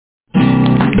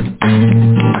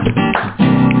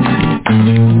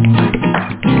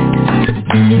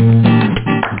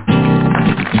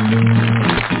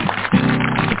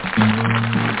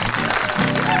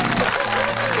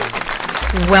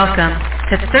Welcome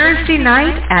to Thursday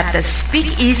night at the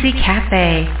SpeakEasy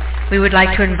Cafe. We would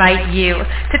like to invite you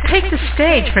to take the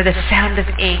stage for the Sound of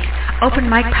Ink Open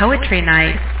Mic Poetry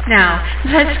Night. Now,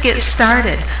 let's get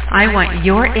started. I want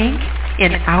your ink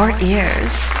in our ears.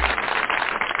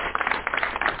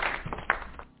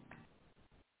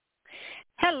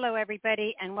 Hello,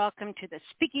 everybody, and welcome to the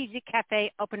SpeakEasy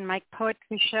Cafe Open Mic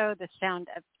Poetry Show, The Sound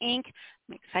of Ink.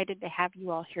 I'm excited to have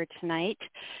you all here tonight.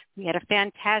 We had a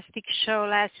fantastic show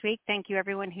last week. Thank you,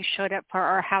 everyone who showed up for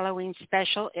our Halloween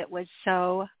special. It was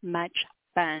so much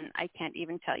fun. I can't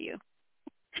even tell you.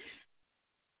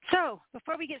 So,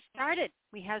 before we get started,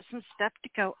 we have some stuff to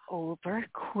go over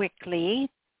quickly.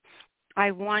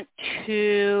 I want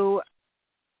to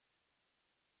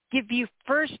give you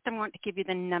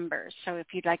the numbers. So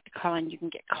if you'd like to call in, you can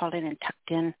get called in and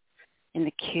tucked in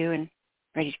the queue and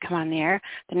ready to come on the air.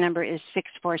 The number is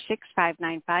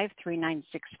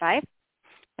 646-595-3965.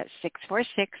 That's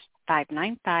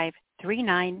 646-595-3965.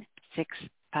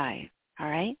 All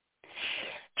right?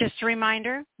 Just a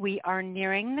reminder, we are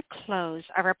nearing the close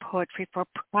of our Poetry for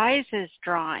Prizes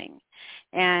drawing,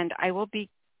 and I will be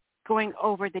going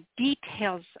over the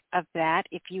details of that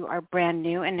if you are brand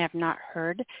new and have not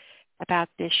heard about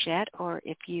this yet, or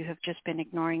if you have just been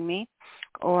ignoring me,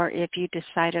 or if you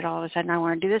decided all of a sudden I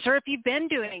want to do this, or if you've been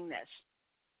doing this.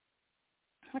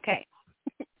 Okay.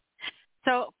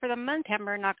 So for the month of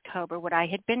September and October, what I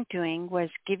had been doing was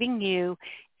giving you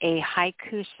a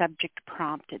haiku subject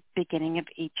prompt at the beginning of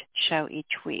each show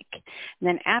each week. And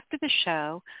then after the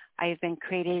show, I have been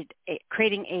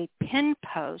creating a pin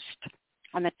post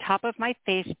on the top of my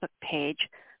Facebook page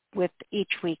with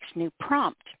each week's new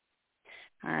prompt.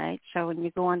 All right, so when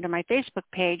you go onto my Facebook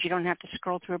page, you don't have to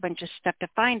scroll through a bunch of stuff to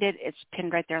find it. It's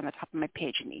pinned right there on the top of my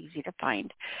page and easy to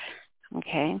find.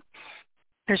 Okay,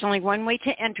 there's only one way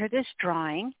to enter this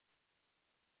drawing,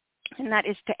 and that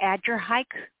is to add your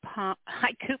haiku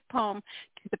poem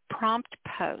to the prompt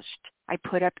post I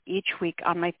put up each week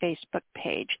on my Facebook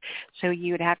page. So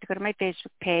you would have to go to my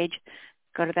Facebook page,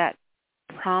 go to that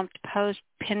prompt post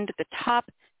pinned at the top,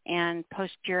 and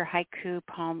post your haiku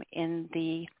poem in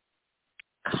the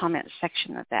comment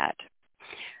section of that.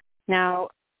 Now,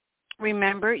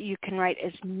 remember, you can write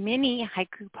as many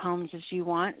haiku poems as you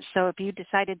want. So if you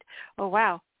decided, oh,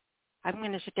 wow, I'm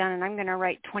going to sit down and I'm going to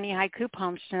write 20 haiku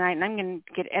poems tonight and I'm going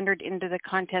to get entered into the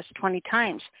contest 20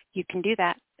 times, you can do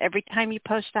that. Every time you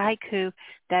post a haiku,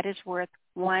 that is worth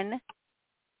one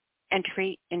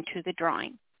entry into the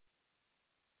drawing.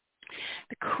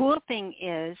 The cool thing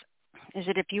is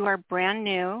that if you are brand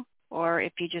new or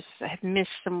if you just have missed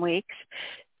some weeks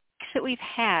that we've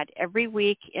had every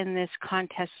week in this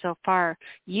contest so far,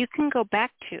 you can go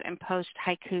back to and post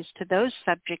haikus to those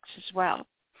subjects as well.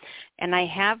 And I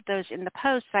have those in the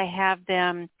posts. I have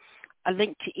them a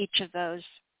link to each of those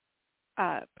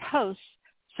posts,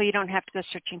 so you don't have to go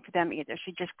searching for them either. So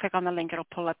you just click on the link. It'll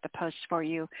pull up the posts for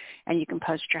you, and you can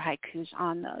post your haikus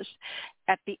on those.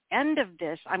 At the end of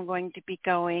this, I'm going to be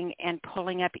going and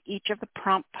pulling up each of the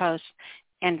prompt posts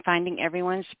and finding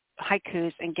everyone's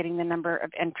haikus and getting the number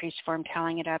of entries for them,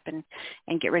 tallying it up, and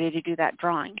get ready to do that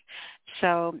drawing.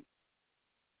 So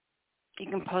you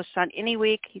can post on any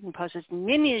week. You can post as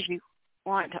many as you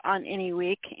want on any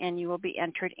week, and you will be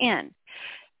entered in.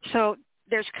 So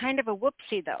there's kind of a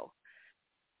whoopsie, though.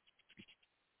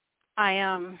 I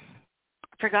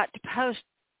forgot to post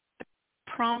the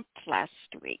prompt last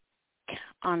week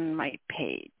on my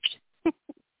page.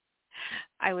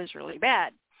 I was really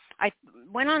bad. I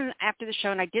went on after the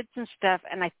show and I did some stuff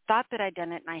and I thought that I'd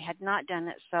done it and I had not done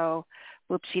it, so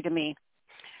whoopsie to me.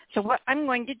 So what I'm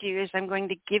going to do is I'm going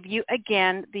to give you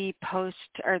again the post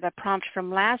or the prompt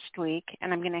from last week,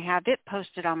 and I'm going to have it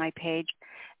posted on my page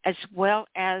as well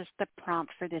as the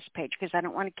prompt for this page because I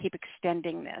don't want to keep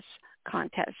extending this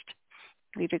contest.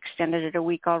 We've extended it a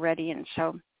week already, and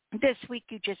so this week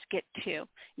you just get two.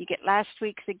 You get last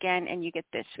week's again, and you get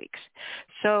this week's.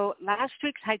 So last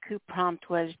week's haiku prompt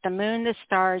was the moon, the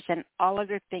stars, and all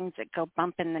other things that go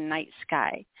bump in the night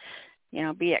sky. You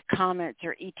know, be it comets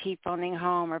or E.T. phoning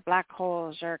home or black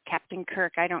holes or Captain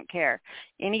Kirk, I don't care.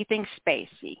 Anything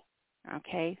spacey,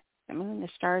 okay? The moon, the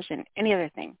stars, and any other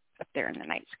thing up there in the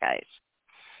night skies.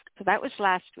 So that was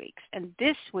last week's. And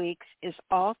this week's is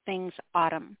all things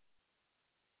autumn.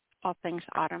 All things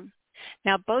autumn.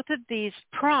 Now, both of these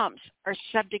prompts are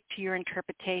subject to your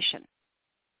interpretation.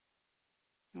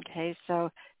 Okay,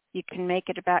 so you can make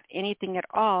it about anything at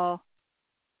all.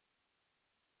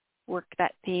 Work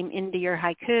that theme into your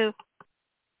haiku.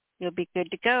 You'll be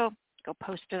good to go. Go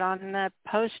post it on the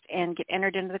post and get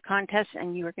entered into the contest,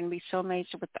 and you are going to be so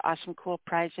amazed with the awesome, cool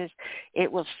prizes.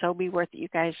 It will so be worth it, you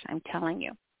guys. I'm telling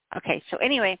you. Okay, so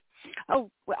anyway,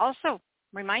 we also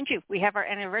remind you, we have our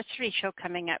anniversary show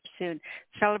coming up soon,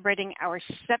 celebrating our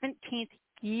 17th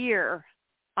year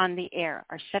on the air,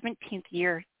 our 17th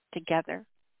year together.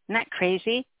 Isn't that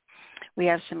crazy? We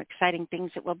have some exciting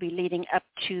things that will be leading up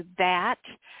to that,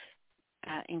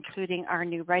 including our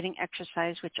new writing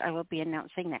exercise, which I will be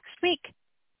announcing next week.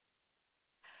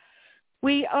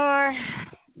 We are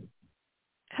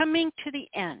coming to the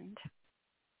end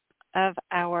of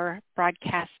our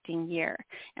broadcasting year,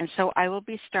 and so I will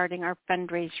be starting our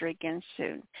fundraiser again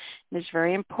soon. It is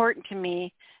very important to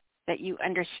me that you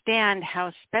understand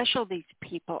how special these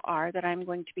people are that I'm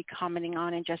going to be commenting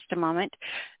on in just a moment,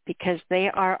 because they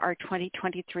are our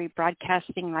 2023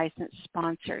 broadcasting license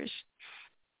sponsors.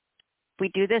 We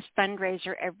do this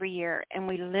fundraiser every year, and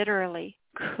we literally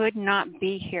could not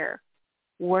be here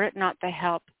were it not the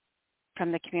help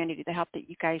from the community, the help that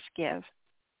you guys give.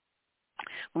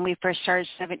 When we first started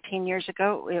 17 years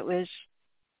ago, it was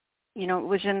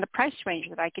in the price range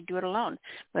that I could do it alone.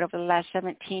 But over the last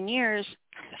 17 years,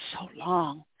 so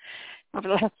long, over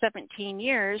the last 17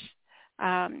 years,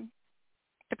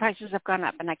 the prices have gone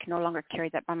up, and I can no longer carry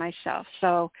that by myself.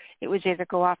 So it was either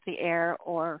go off the air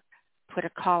or put a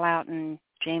call out, and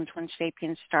James One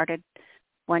Sapiens started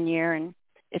one year, and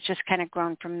it's just kind of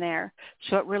grown from there.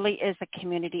 So it really is a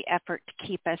community effort to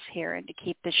keep us here and to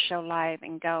keep this show live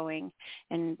and going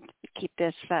and keep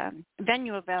this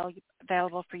venue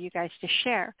available for you guys to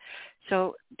share.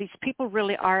 So these people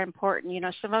really are important.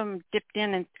 Some of them dipped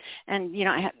in and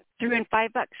I threw in $5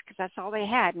 because that's all they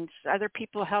had. And other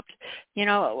people helped,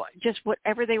 just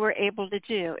whatever they were able to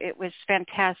do. It was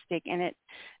fantastic, and it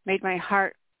made my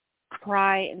heart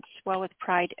cry and swell with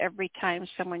pride every time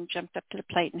someone jumped up to the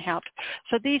plate and helped.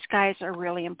 So these guys are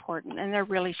really important, and they're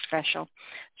really special.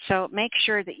 So make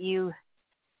sure that you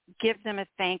give them a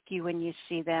thank you when you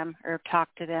see them or talk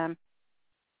to them,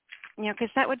 because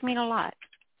that would mean a lot.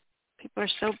 People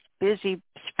are so busy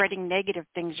spreading negative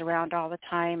things around all the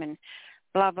time and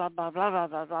blah, blah, blah, blah, blah,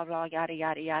 blah, blah, blah, yada,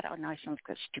 yada, yada. Oh, now it sounds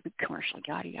like a stupid commercial,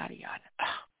 yada, yada, yada.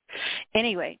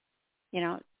 Anyway,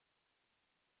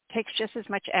 takes just as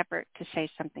much effort to say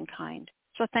something kind.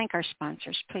 So thank our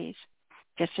sponsors, please,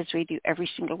 just as we do every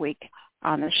single week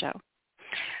on the show.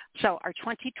 So our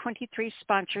 2023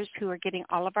 sponsors who are getting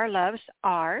all of our loves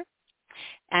are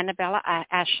Annabella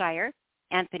Ashire,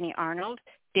 Anthony Arnold,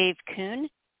 Dave Kuhn,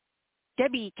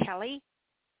 Debbie Kelly,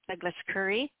 Douglas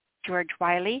Curry, George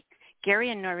Wiley, Gary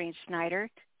and Noreen Snyder,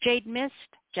 Jade Mist,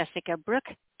 Jessica Brooke,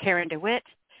 Karen DeWitt,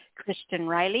 Kristen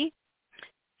Riley,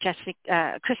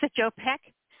 Krista Joe Peck,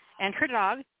 and her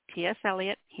dog, T.S.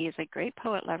 Eliot. He is a great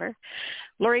poet lover.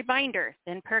 Lori Binder,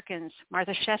 Ben Perkins,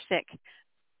 Martha Shesick,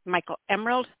 Michael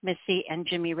Emerald, Missy and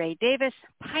Jimmy Ray Davis,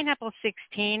 Pineapple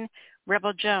 16,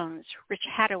 Rebel Jones, Rich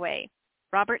Hattaway,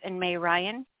 Robert and May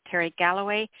Ryan, Terry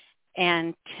Galloway,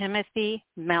 and Timothy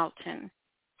Melton.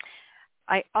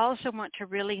 I also want to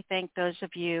really thank those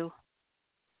of you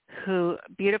who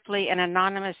beautifully and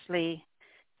anonymously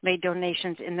made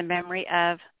donations in the memory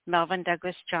of Melvin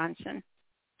Douglas Johnson,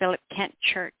 Philip Kent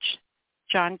Church,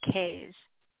 John Kays,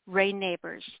 Ray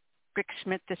Neighbors, Rick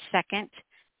Smith II,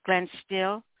 Glenn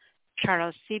Still,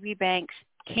 Charles C.B. Banks,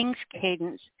 King's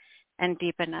Cadence, and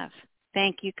Deep Enough.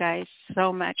 Thank you guys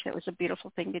so much. That was a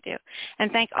beautiful thing to do.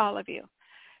 And thank all of you.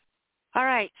 All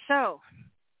right, so,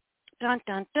 dun,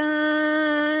 dun,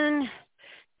 dun.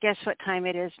 Guess what time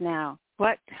it is now?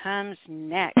 What comes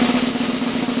next?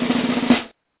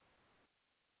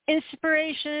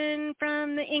 Inspiration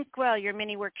from the Inkwell, your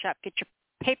mini workshop. Get your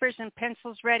papers and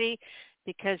pencils ready,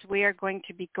 because we are going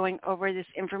to be going over this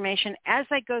information. As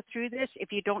I go through this,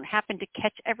 if you don't happen to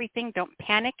catch everything, don't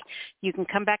panic. You can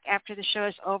come back after the show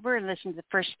is over and listen to the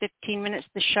first 15 minutes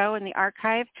of the show in the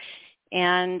archive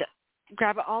and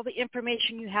grab all the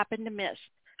information you happen to miss.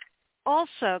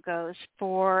 Also goes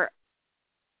for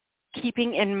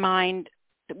keeping in mind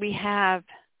that we have,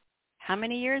 how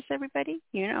many years, everybody?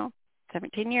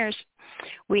 17 years.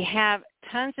 We have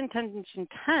tons and tons and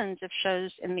tons of shows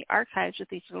in the archives with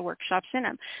these little workshops in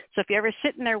them. So if you're ever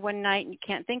sitting there one night and you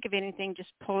can't think of anything, just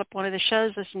pull up one of the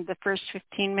shows, listen to the first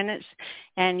 15 minutes,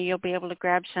 and you'll be able to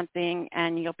grab something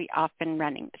and you'll be off and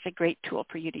running. It's a great tool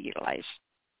for you to utilize.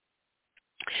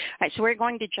 All right, so we're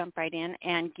going to jump right in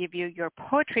and give you your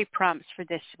poetry prompts for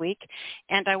this week.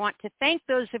 And I want to thank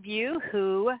those of you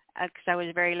who, because I was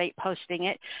very late posting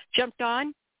it, jumped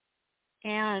on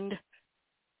and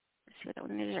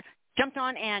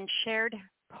shared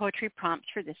poetry prompts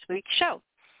for this week's show.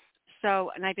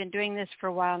 So, and I've been doing this for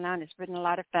a while now, and it's been a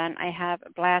lot of fun. I have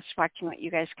a blast watching what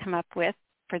you guys come up with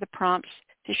for the prompts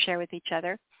to share with each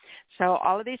other. So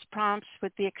all of these prompts,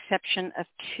 with the exception of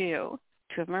two,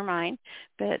 2 of them are mine,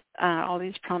 but all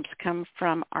these prompts come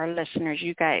from our listeners,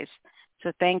 you guys.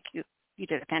 So thank you. You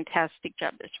did a fantastic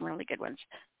job. There's some really good ones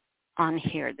on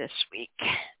here this week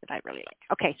that I really like.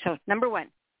 Okay, so number 1.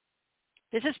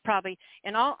 This is probably,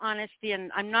 in all honesty,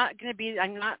 and I'm not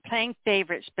playing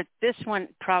favorites, but this one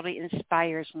probably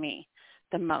inspires me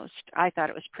the most. I thought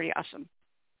it was pretty awesome.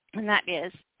 And that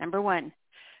is, number 1,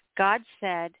 God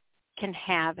said, can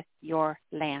have your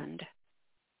land.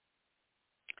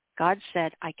 God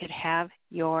said, I could have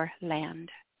your land.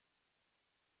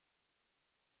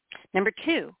 Number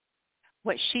 2,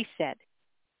 what she said.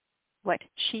 What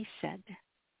she said.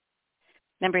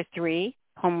 Number 3,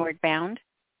 homeward bound.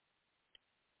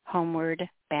 Homeward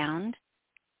bound.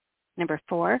 Number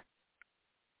 4,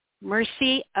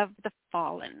 mercy of the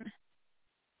fallen.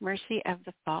 Mercy of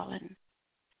the fallen.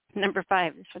 Number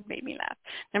 5, this one made me laugh.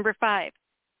 Number 5,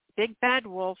 Big Bad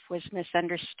Wolf was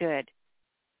misunderstood.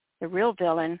 The real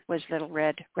villain was Little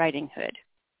Red Riding Hood.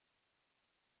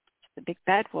 The Big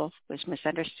Bad Wolf was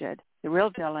misunderstood. The real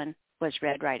villain was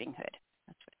Red Riding Hood.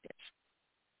 That's what it is.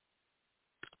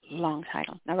 Long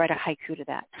title. Now write a haiku to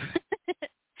that.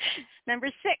 Number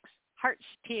 6, Heart's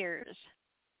Tears.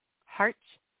 Heart's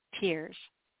Tears.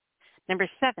 Number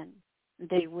 7,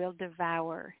 they will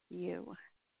devour you.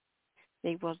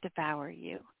 They will devour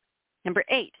you. Number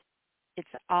 8, it's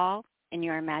all in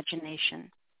your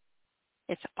imagination.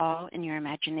 It's all in your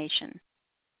imagination.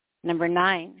 Number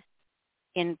 9,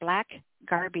 in black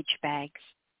garbage bags.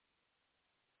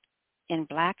 In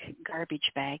black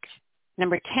garbage bags.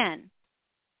 Number 10,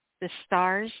 the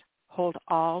stars hold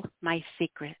all my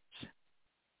secrets.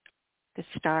 The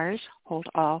stars hold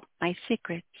all my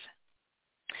secrets.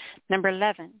 Number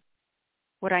 11,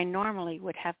 what I normally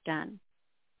would have done.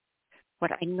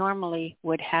 What I normally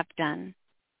would have done.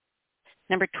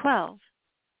 Number 12,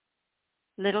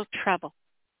 Little Trouble,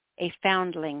 a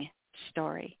foundling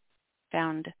story.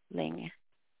 Foundling.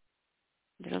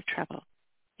 Little Trouble,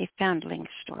 a foundling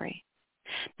story.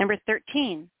 Number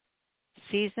 13,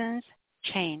 seasons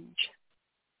change.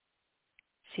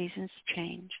 Seasons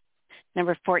change.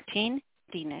 Number 14,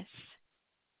 emptiness.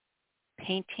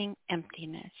 Painting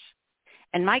emptiness.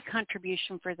 And my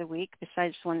contribution for the week,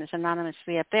 besides the one that's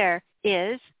anonymously up there,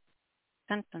 is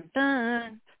dun, dun,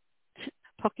 dun,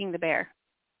 poking the bear.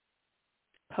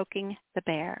 Poking the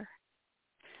bear.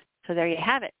 So there you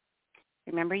have it.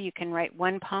 Remember, you can write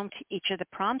one poem to each of the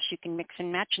prompts. You can mix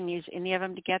and match and use any of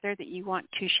them together that you want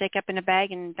to shake up in a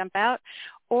bag and dump out.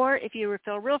 Or if you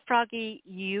feel real froggy,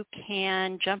 you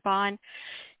can jump on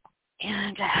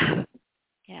and,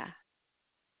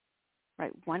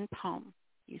 write one poem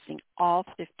using all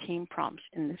 15 prompts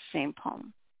in the same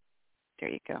poem. There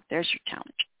you go. There's your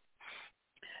challenge.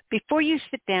 Before you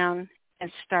sit down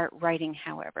and start writing,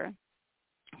 however,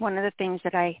 one of the things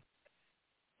that I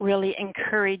really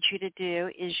encourage you to do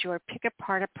is your pick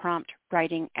apart a prompt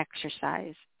writing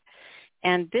exercise.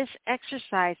 And this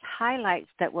exercise highlights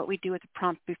that what we do with the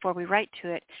prompt before we write to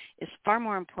it is far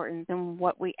more important than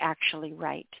what we actually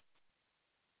write.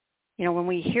 You know, when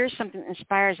we hear something that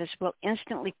inspires us, we'll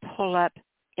instantly pull up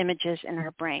images in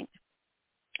our brain.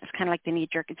 It's kind of like the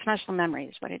knee-jerk. It's muscle memory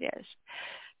is what it is.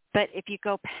 But if you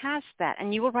go past that,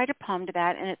 and you will write a poem to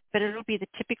that, but it'll be the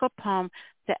typical poem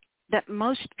that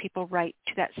most people write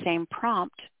to that same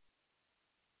prompt,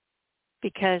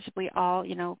 because we all,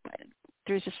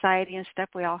 through society and stuff,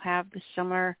 we all have the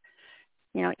similar,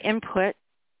 input.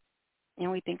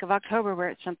 We think of October where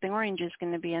it's something orange is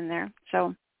going to be in there.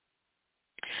 So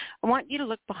I want you to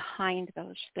look behind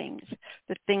those things,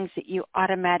 the things that you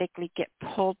automatically get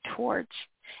pulled towards,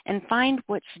 and find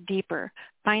what's deeper.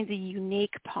 Find the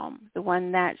unique poem, the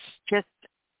one that's just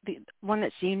the one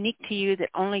that's unique to you that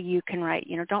only you can write.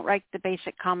 Don't write the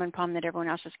basic common poem that everyone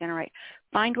else is going to write.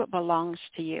 Find what belongs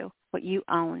to you, what you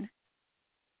own.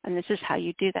 And this is how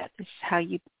you do that. This is how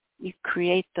you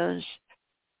create those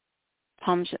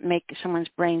poems that make someone's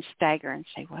brain stagger and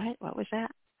say, what was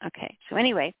that? Okay, so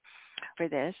anyway, for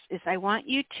this is I want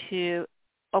you to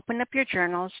open up your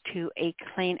journals to a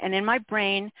clean, and in my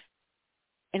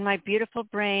beautiful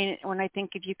brain, when I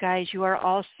think of you guys, you are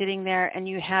all sitting there and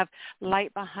you have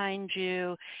light behind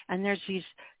you, and there's these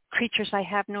creatures I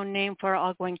have no name for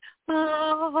all going,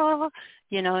 oh,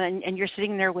 and you're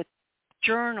sitting there with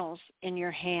journals in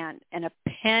your hand and a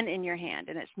pen in your hand,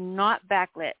 and it's not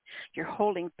backlit. You're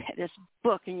holding this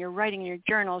book and you're writing your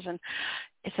journals, and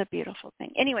it's a beautiful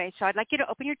thing. Anyway, so I'd like you to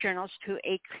open your journals to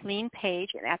a clean page,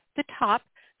 and at the top,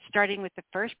 starting with the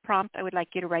first prompt, I would like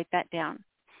you to write that down.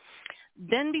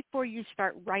 Then before you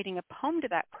start writing a poem to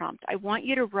that prompt, I want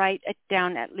you to write it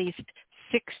down at least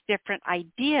 6 different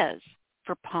ideas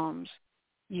for poems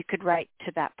you could write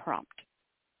to that prompt.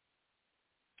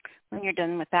 When you're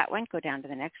done with that one, go down to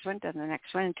the next one, down to the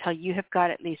next one, until you have got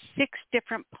at least 6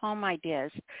 different poem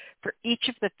ideas for each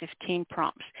of the 15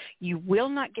 prompts. You will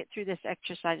not get through this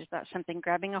exercise without something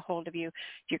grabbing a hold of you.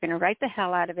 You're going to write the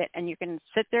hell out of it, and you're going to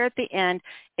sit there at the end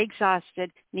exhausted,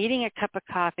 needing a cup of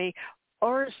coffee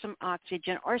or some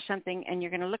oxygen or something, and you're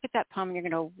going to look at that poem and you're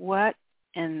going to go, what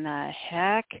in the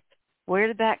heck? Where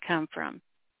did that come from?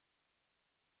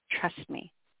 Trust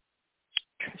me.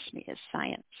 Trust me is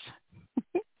science.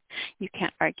 You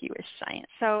can't argue with science.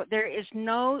 So there is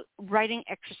no writing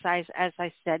exercise, as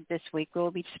I said, this week.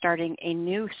 We'll be starting a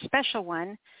new special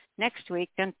one next week.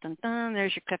 Dun, dun, dun,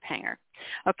 there's your cliffhanger.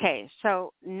 Okay,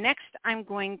 so next I'm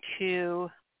going to,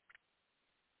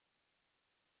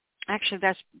 actually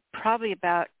that's probably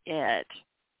about it.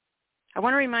 I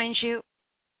want to remind you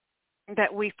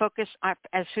that we focus,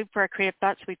 as food for our creative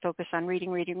thoughts, we focus on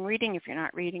reading, reading, reading. If you're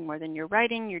not reading more than you're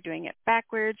writing, you're doing it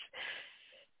backwards.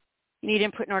 You need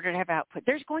input in order to have output.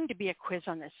 There's going to be a quiz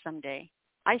on this someday.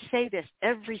 I say this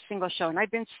every single show, and I've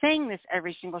been saying this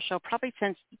every single show probably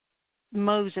since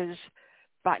Moses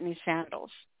bought new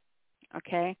sandals,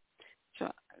 okay?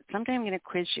 So someday I'm going to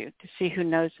quiz you to see who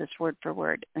knows this word for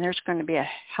word, and there's going to be a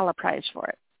hella prize for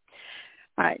it.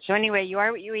 All right, so anyway, you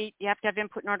are what you eat. You have to have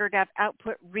input in order to have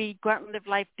output. Read, go out and live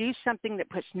life. Do something that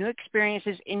puts new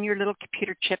experiences in your little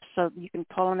computer chips so you can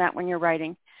pull on that when you're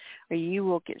writing, or you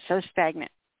will get so stagnant.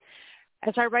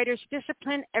 As our writer's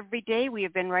discipline, every day we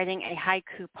have been writing a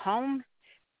haiku poem.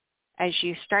 As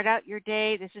you start out your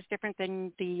day, this is different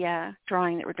than the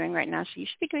drawing that we're doing right now, so you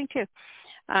should be doing too.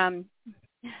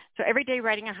 So every day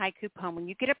writing a haiku poem. When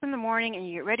you get up in the morning and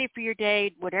you get ready for your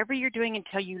day, whatever you're doing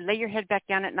until you lay your head back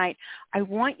down at night, I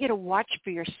want you to watch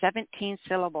for your 17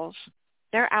 syllables.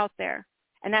 They're out there.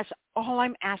 And that's all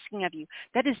I'm asking of you.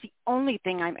 That is the only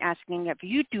thing I'm asking of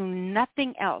you. You do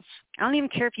nothing else. I don't even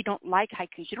care if you don't like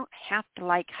haikus. You don't have to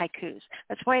like haikus.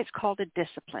 That's why it's called a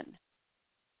discipline.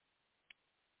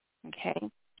 Okay?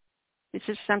 This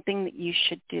is something that you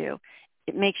should do.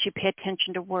 It makes you pay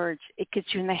attention to words. It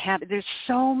gets you in the habit. There's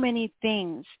so many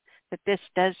things that this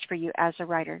does for you as a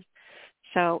writer.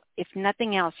 So if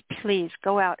nothing else, please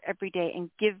go out every day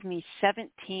and give me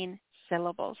 17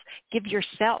 syllables. Give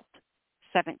yourself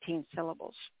 17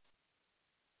 syllables.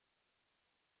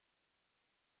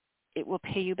 It will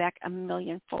pay you back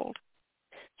 1,000,000-fold.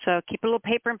 So keep a little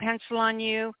paper and pencil on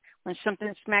you. When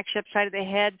something smacks you upside of the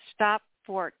head, stop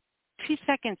for 2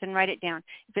 seconds and write it down.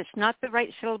 If it's not the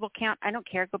right syllable count, I don't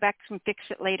care. Go back and fix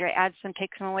it later. Add some, take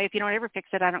some away. If you don't ever fix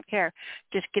it, I don't care.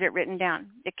 Just get it written down.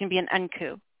 It can be an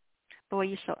unco. Boy,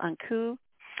 you're so unco.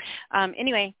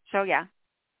 Anyway, so yeah,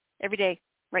 every day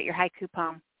write your haiku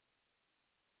poem.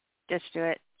 Just do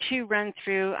it. To run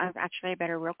through, actually I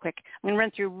better real quick. I'm going to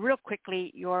run through real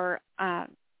quickly your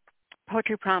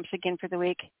poetry prompts again for the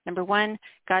week. Number 1,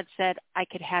 God said, I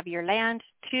could have your land.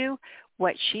 2,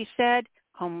 what she said.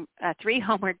 3,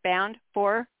 homeward bound.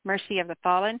 4, mercy of the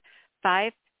fallen.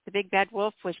 5, the big bad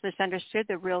wolf was misunderstood.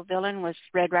 The real villain was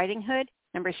Red Riding Hood.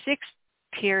 Number 6,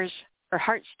 tears or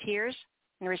heart's tears.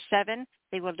 Number 7,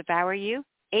 they will devour you.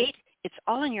 8, it's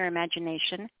all in your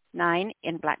imagination. 9,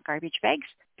 in black garbage bags.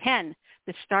 10,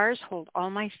 the stars hold all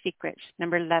my secrets.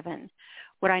 Number 11,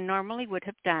 what I normally would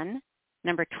have done.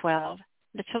 Number 12,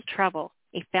 little trouble,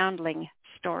 a foundling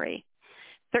story.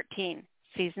 13,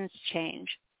 seasons change.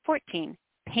 14,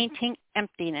 painting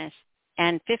emptiness.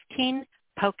 And 15,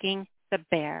 poking the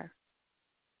bear.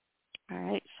 All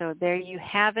right, so there you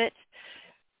have it.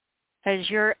 As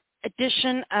your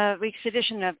week's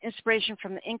edition of Inspiration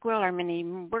from the Inkwell, our mini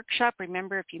workshop.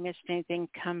 Remember, if you missed anything,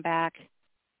 come back,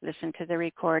 listen to the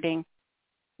recording,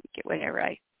 get whatever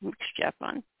I mixed you up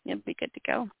on. You'll be good to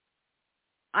go.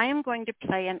 I am going to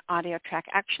play an audio track.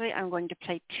 Actually, I'm going to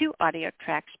play 2 audio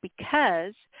tracks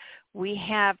because we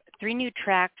have 3 new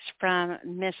tracks from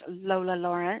Miss Lola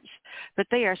Lawrence, but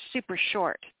they are super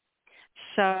short.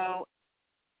 So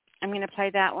I'm going to play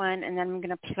that one, and then I'm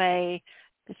going to play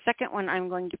the second one I'm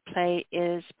going to play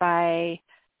is by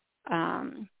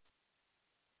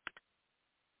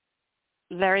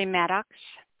Larry Maddox,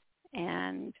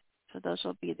 and so those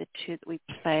will be the 2 that we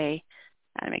play.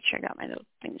 I gotta make sure I got my little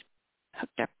things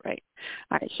hooked up right.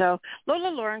 All right, so Lola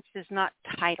Lawrence does not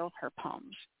title her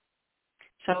poems.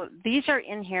 So these are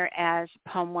in here as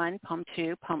Poem 1, Poem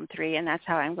 2, Poem 3, and that's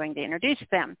how I'm going to introduce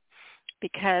them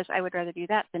because I would rather do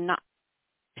that than not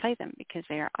play them because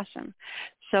they are awesome.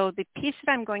 So the piece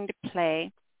that I'm going to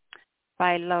play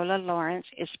by Lola Lawrence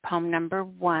is poem number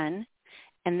 1,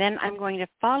 and then I'm going to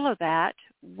follow that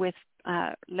with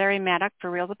Larry Maddox,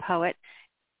 For Real the Poet,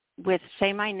 with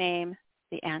Say My Name,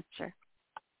 the Answer.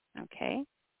 Okay,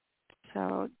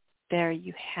 so there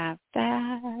you have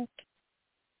that.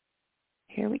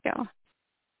 Here we go.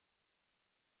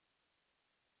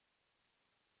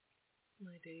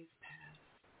 My days pass,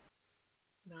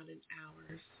 not in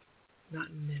hours, not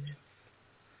in minutes,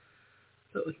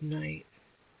 but with night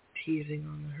teasing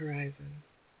on the horizon,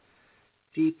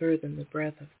 deeper than the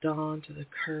breath of dawn to the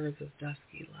curves of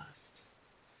dusky lust.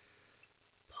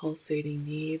 Pulsating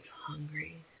needs,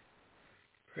 hungry,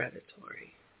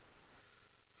 predatory,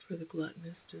 for the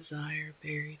gluttonous desire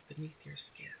buried beneath your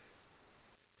skin.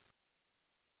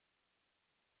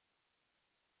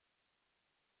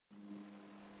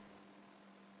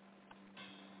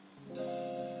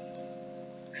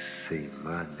 Say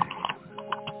my name.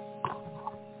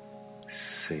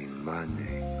 Say my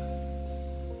name.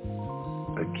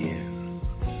 Again.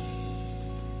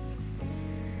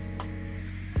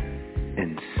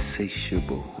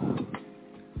 Insatiable.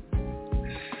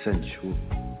 Sensual.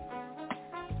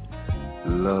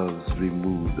 Love's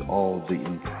removed all the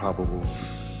improbables.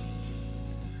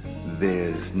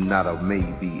 There's not a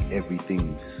maybe,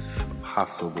 everything's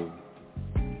possible.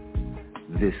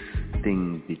 This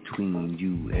thing between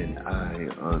you and I,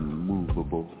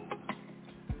 unmovable,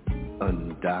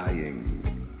 undying,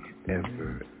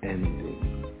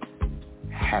 ever-ending,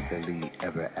 happily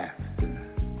ever after,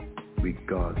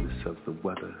 regardless of the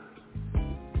weather.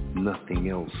 Nothing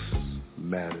else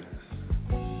matters.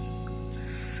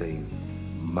 Say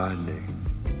my name.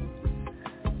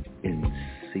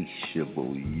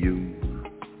 Insatiable you,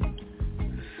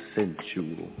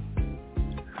 sensual.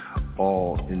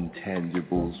 All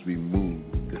intangibles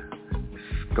removed,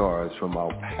 scars from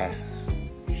our past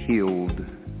healed,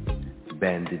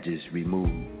 bandages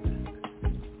removed.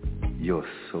 You're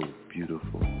so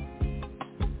beautiful,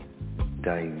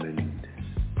 diamond,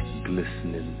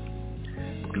 glistening,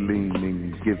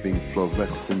 gleaming, giving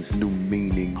fluorescence new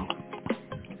meaning.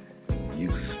 You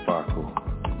sparkle,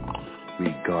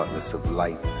 regardless of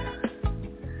light,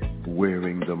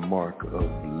 wearing the mark of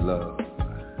love.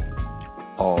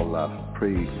 All I've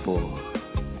prayed for,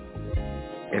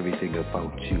 everything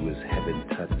about you is heaven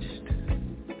touched,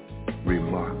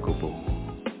 remarkable,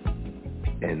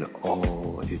 and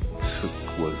all it took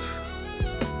was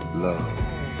love.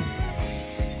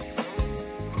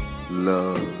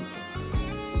 Love,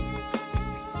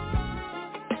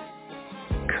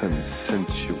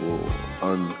 consensual,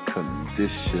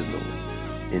 unconditional,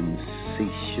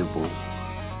 insatiable,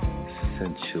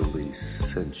 sensually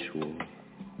sensual.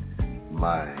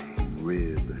 My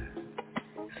rib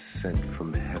sent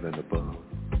from heaven above.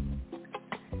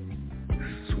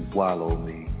 Swallow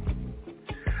me.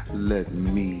 Let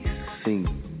me sink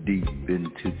deep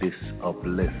into this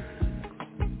abyss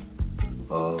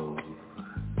of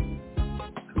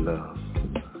love.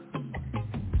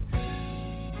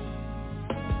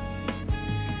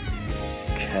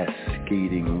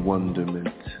 Cascading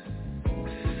wonderment.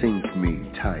 Sink me,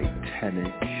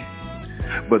 Titanic.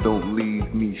 But don't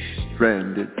leave me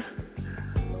stranded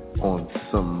on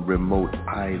some remote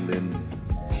island.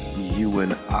 You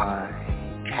and I,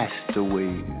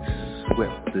 castaways,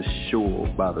 swept ashore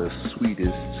by the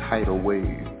sweetest tidal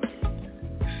wave.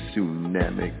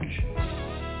 Tsunamic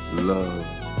love's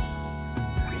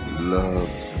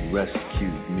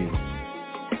rescued me.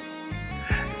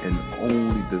 And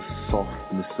only the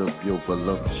softness of your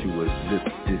voluptuous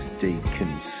lips this day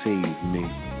can save me.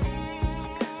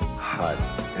 Hot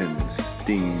and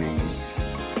steaming,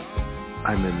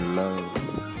 I'm in love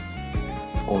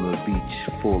on a beach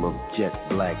full of jet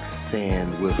black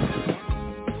sand with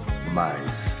my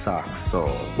socks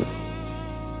off,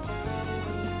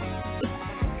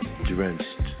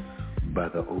 drenched by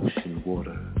the ocean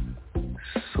water,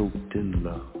 soaked in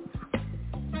love,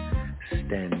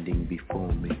 standing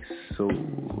before me so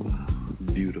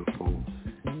beautiful,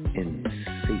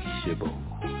 insatiable,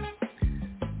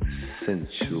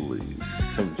 sensually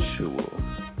sensual,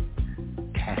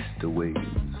 castaways,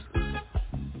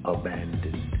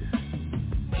 abandoned,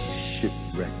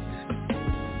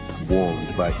 shipwrecked,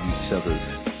 warmed by each other's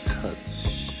touch,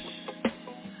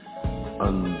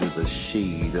 under the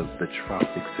shade of the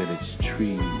tropics and its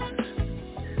trees.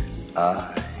 I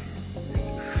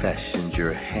fashioned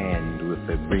your hand with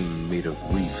a ring made of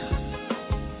reefs.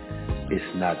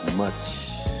 It's not much.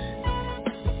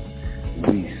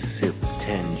 We sip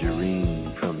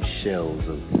tangerine from shells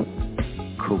of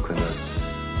coconuts.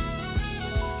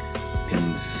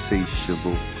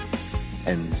 Insatiable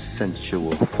and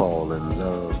sensual fall in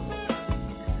love.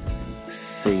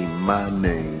 Say my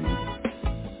name.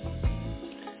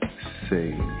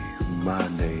 Say my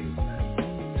name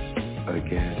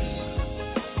again.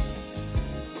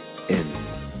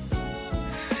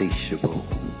 Insatiable.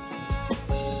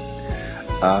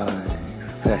 I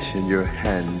fashion your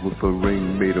hand with a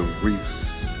ring made of reefs.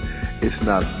 It's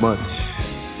not much.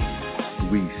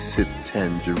 We sip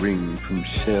tangerine from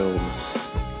shells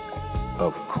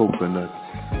of coconuts.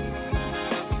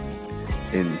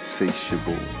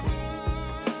 Insatiable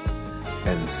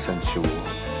and sensual.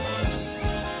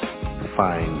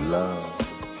 Find love.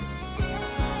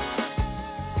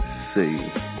 Say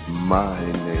my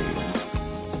name.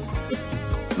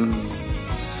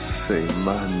 Say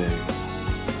my name.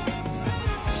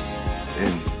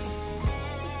 Insatiable.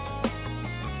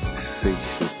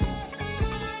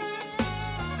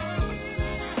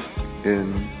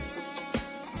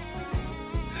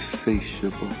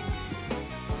 Insatiable.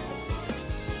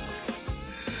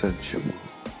 Sensual.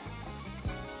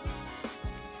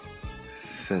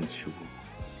 Sensual.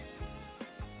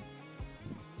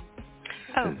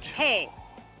 Okay.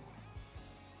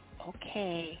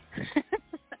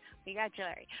 We got you,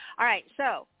 Larry. All right,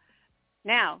 so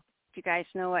now, do you guys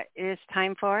know what it is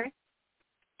time for?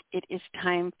 It is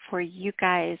time for you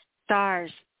guys,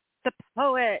 stars, the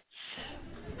poets.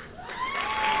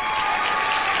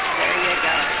 There you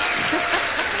go.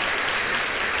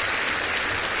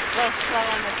 A little slow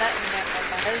on the button there,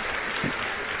 guys.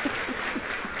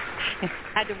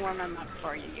 Had to warm them up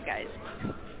for you, you guys.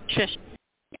 Shush.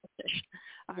 Shush.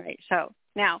 All right, so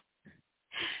now,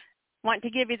 want to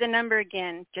give you the number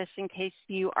again, just in case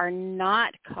you are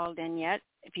not called in yet.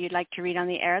 If you'd like to read on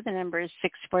the air, the number is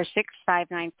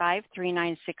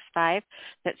 646-595-3965.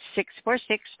 That's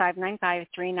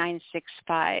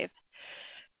 646-595-3965.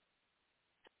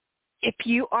 If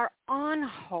you are on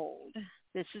hold,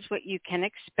 this is what you can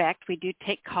expect. We do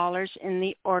take callers in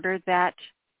the order that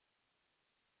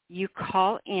you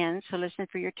call in, so listen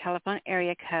for your telephone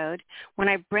area code. When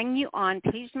I bring you on,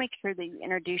 please make sure that you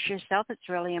introduce yourself. It's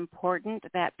really important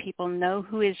that people know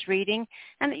who is reading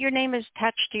and that your name is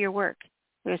attached to your work.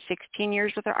 We have 16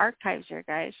 years with our archives here,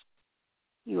 guys.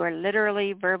 You are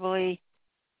literally, verbally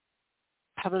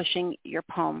publishing your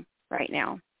poem right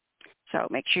now. So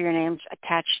make sure your name's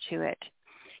attached to it.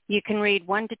 You can read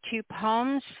 1 to 2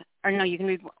 poems, or no, you can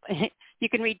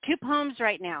read 2 poems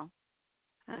right now.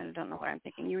 I don't know what I'm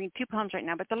thinking. You read 2 poems right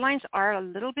now, but the lines are a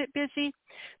little bit busy,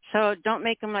 so don't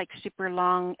make them like super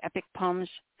long, epic poems.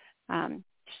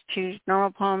 Just choose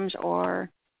normal poems or,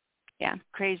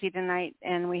 crazy tonight,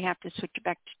 and we have to switch it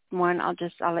back to 1. I'll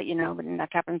let you know when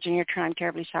that happens in your turn. I'm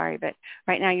terribly sorry, but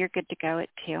right now you're good to go at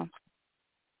 2.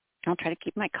 I'll try to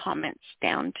keep my comments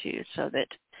down too, so that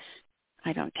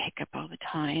I don't take up all the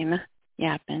time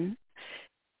yapping.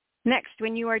 Next,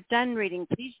 when you are done reading,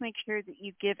 please make sure that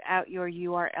you give out your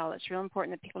URL. It's real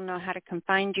important that people know how to come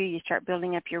find you. You start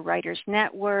building up your writers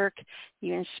network.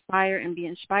 You inspire and be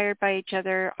inspired by each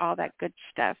other, all that good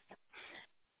stuff.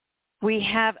 We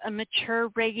have a mature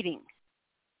rating,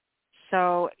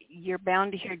 so you're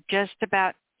bound to hear just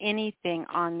about anything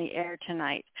on the air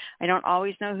tonight. I don't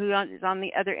always know who is on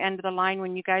the other end of the line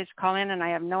when you guys call in, and I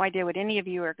have no idea what any of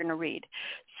you are going to read.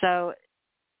 So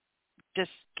just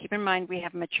keep in mind we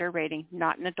have a mature rating,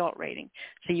 not an adult rating.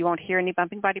 So you won't hear any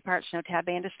bumping body parts, no tab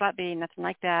A into slot B, nothing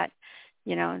like that.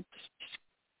 You know, just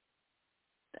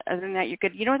other than that, you're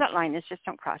good. You know where that line is. Just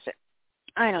don't cross it.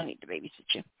 I don't need to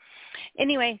babysit you.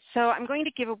 Anyway, so I'm going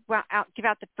to give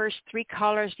out the first 3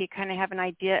 callers so you kind of have an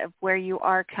idea of where you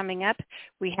are coming up.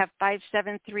 We have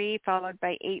 573 followed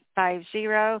by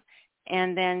 850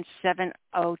 and then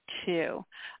 702.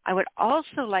 I would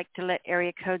also like to let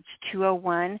area codes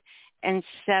 201 and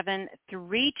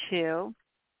 732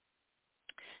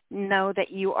 know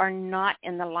that you are not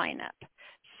in the lineup.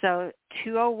 So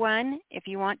 201, if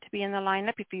you want to be in the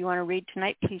lineup, if you want to read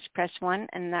tonight, please press 1,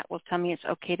 and that will tell me it's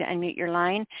okay to unmute your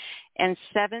line. And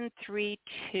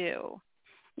 732,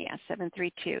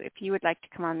 732, if you would like to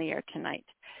come on the air tonight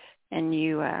and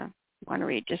you want to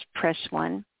read, just press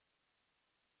 1.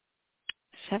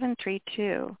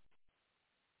 732.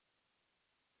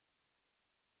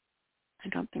 I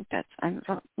don't think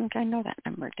I know that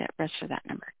number, the rest of that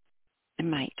number. I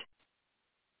might.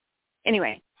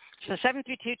 Anyway. So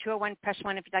 732-201, press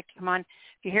 1 if you'd like to come on.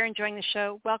 If you're here enjoying the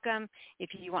show, welcome.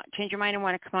 If you want to change your mind and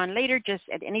want to come on later, just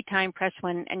at any time, press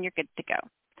 1 and you're good to go.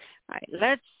 All right,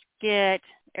 let's get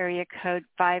area code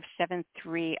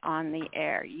 573 on the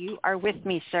air. You are with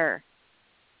me, sir.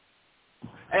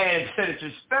 Hey,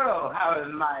 Senator Sparrow, how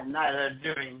is my Nyla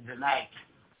doing tonight?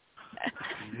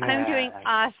 I'm doing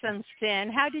awesome,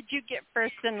 Sin. How did you get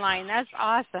first in line? That's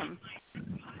awesome.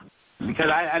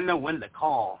 because I know when to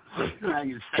call. I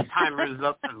can set timers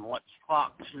up and watch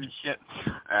clocks and shit.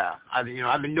 I've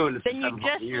been doing this for 7 years.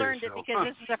 Then you just learned it because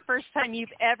this is the first time you've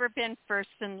ever been first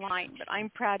in line. But I'm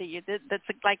proud of you. That's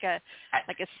like a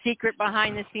secret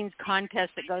behind the scenes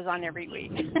contest that goes on every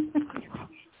week.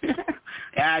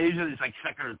 Yeah, usually it's like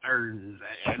second or third.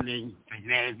 I mean,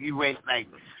 if you wait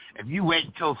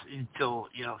till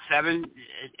 7,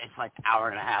 it's like an hour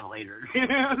and a half later. So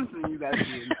you got to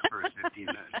be in the first 15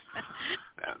 minutes.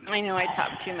 I know I talk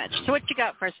too much. So what you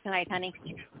got for us tonight, honey?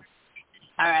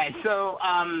 All right, so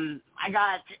I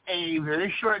got a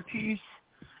really short piece,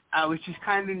 which is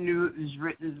kind of new. It was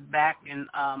written back in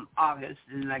August,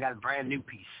 and then I got a brand new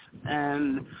piece.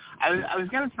 And I was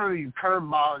going to throw you a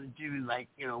curveball and do,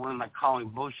 one of my calling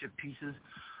bullshit pieces.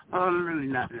 I'm really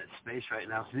not in that space right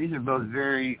now, so these are both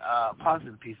very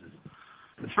positive pieces.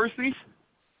 The first piece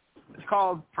is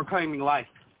called Proclaiming Life.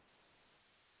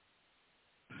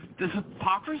 Does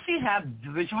hypocrisy have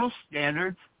divisional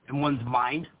standards in one's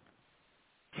mind?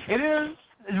 It is,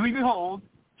 as we behold,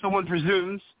 so one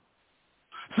presumes.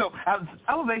 So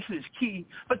elevation is key,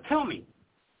 but tell me,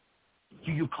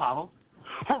 do you coddle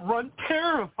or run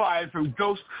terrified from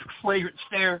ghost flagrant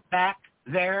stare back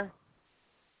there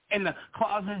in the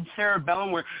closeted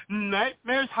cerebellum where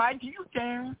nightmares hide? Do you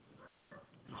dare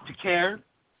to care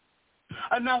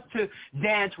enough to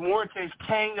dance Morte's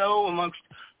tango amongst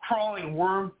crawling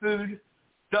worm food,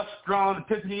 dust-drawn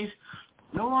epiphanies?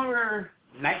 No longer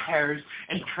night hairs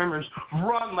and tremors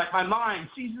run like my mind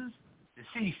ceases to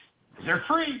cease. They're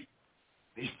free.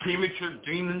 These premature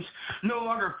demons, no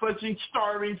longer flinching,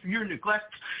 starving for your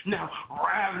neglect. Now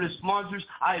ravenous monsters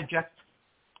I object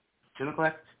to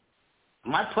neglect.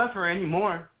 My plethora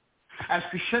anymore, as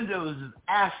crescendos of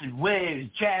acid waves,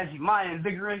 jazzy, my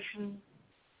invigoration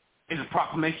is a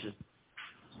proclamation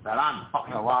that I'm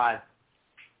fucking alive,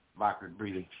 backward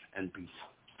breathing, and peace.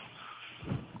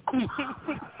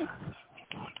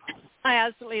 I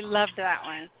absolutely loved that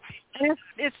one. And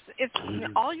it's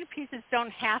all your pieces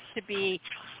don't have to be,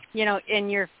 in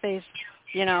your face,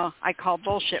 I call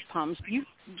bullshit poems.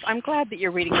 I'm glad that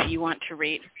you're reading what you want to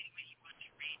read.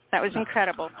 That was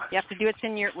incredible. You have to do it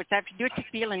to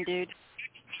feeling, dude.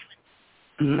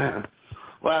 No.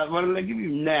 Well, what I'm going to give you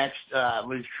next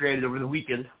was created over the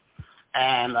weekend,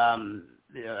 and I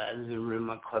was in a room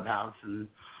on Clubhouse, and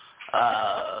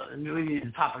we needed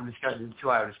a topic discussion,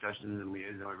 2-hour discussion, and we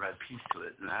read a piece to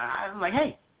it. And I'm like,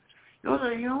 hey, you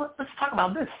know what? Let's talk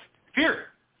about this. Fear.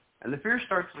 And the fear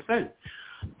starts within.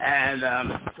 And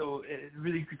so a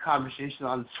really good conversation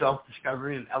on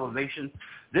self-discovery and elevation.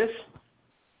 This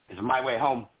is my way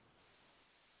home.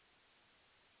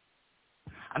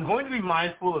 I'm going to be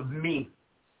mindful of me.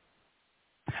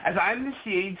 As I'm the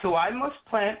seed, so I must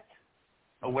plant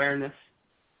awareness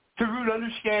to root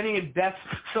understanding and depth,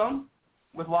 some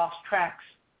with lost tracks.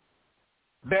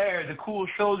 Bear the cool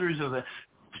shoulders of a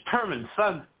determined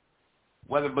sun,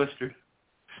 weather blistered.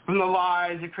 From the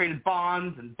lies that created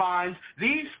bonds and binds,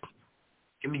 these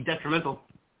can be detrimental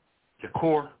to the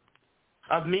core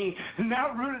of me.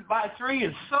 Now rooted by 3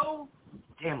 is so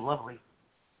damn lovely.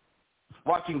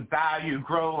 Watching value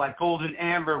grow like golden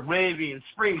amber, wavy in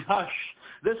spring's hush.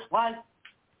 This life,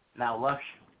 now lush.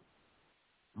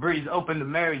 Breeze open to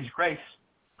Mary's grace.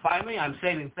 Finally, I'm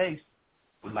saving face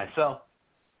with myself.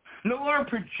 No longer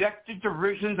projected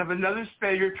derisions of another's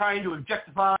failure trying to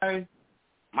objectify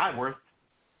my worth.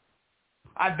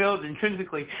 I build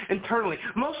intrinsically, internally,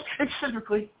 most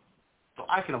eccentrically, so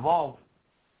I can evolve.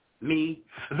 Me,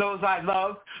 those I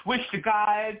love, wish to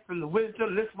guide from the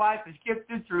wisdom this life is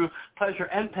gifted through pleasure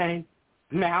and pain.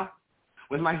 Now,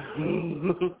 with my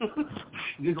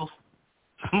giggles,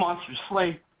 monsters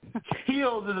slain,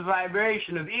 healed to the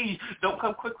vibration of ease, don't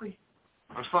come quickly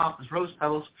or soft as rose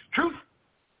petals. Truth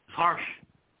is harsh,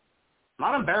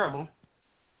 not unbearable,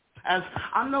 as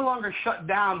I'm no longer shut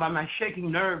down by my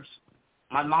shaking nerves.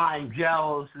 My mind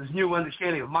gels this new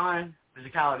understanding of mind,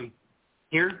 physicality.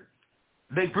 Here,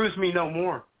 they bruise me no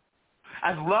more,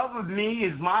 as love of me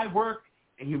is my work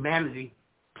in humanity.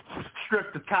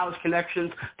 Stripped of callous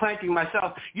connections, planting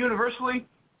myself universally,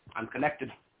 I'm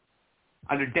connected.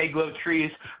 Under day-glow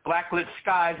trees, black-lit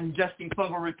skies, ingesting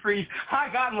fungal reprieve, I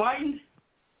got enlightened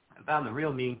and found the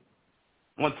real me.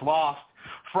 Once lost,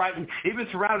 frightened, even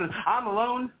surrounded, I'm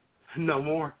alone, no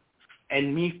more.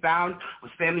 And me found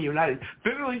with family united.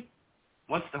 Bitterly,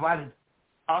 once divided,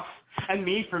 us and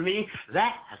me for me,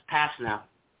 that has passed now.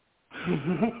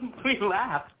 We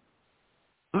laugh.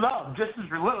 Love, just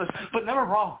as relentless, but never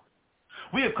raw.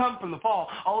 We have come from the fall.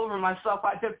 All over myself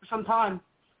I did for some time.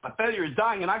 My failure is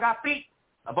dying, and I got feet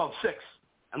above 6.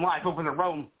 And life open to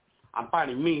roam. I'm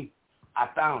finding me. I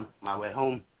found my way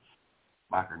home.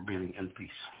 Blackbird breathing in peace.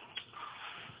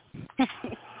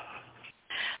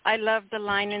 I love the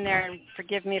line in there.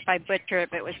 Forgive me if I butcher it,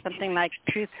 but it was something like,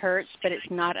 truth hurts, but it's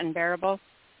not unbearable.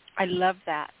 I love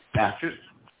that. Yeah, truth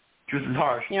is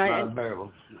harsh, not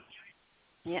unbearable.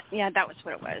 Yeah, that was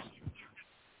what it was.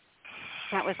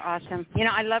 That was awesome.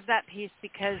 I love that piece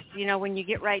because, when you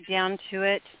get right down to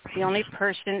it, the only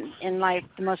person in life,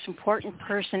 the most important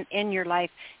person in your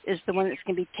life is the one that's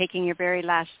going to be taking your very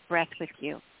last breath with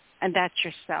you, and that's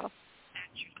yourself.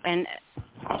 And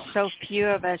so few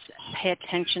of us pay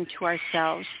attention to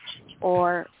ourselves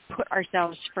or put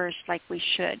ourselves first like we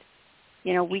should.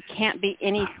 We can't be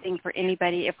anything for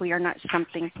anybody if we are not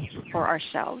something for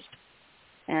ourselves.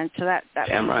 And so that I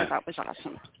thought was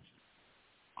awesome.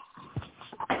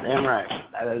 Damn right.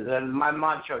 That is my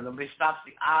mantra. Nobody stops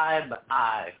the I but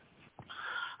I.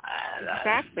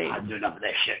 Exactly. I do enough of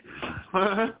that shit.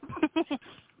 All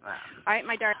right,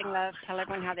 my darling love, tell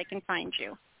everyone how they can find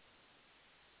you.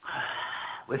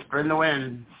 Whisper in the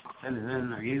wind.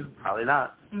 Citizen, are you? Probably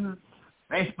not. Mm-hmm.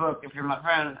 Facebook, if you're my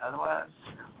friend. Otherwise,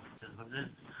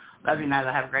 love you,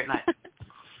 Nyla. Have a great night.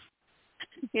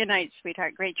 Good night,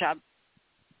 sweetheart. Great job.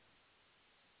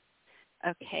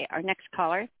 Okay, our next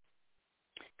caller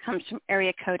comes from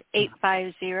area code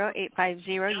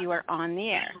 850-850. You are on the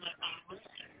air.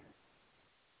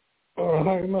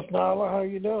 Hey, Miss Nyla, how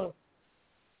you doing?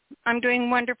 I'm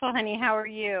doing wonderful, honey. How are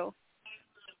you?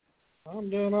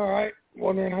 I'm doing all right.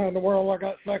 Wondering how in the world I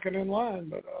got second in line,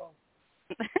 but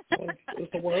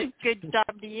it's a work. Good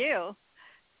job to you.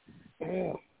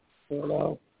 Yeah.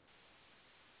 But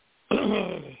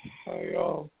hey,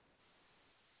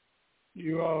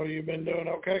 you been doing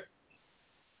okay?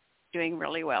 Doing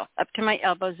really well. Up to my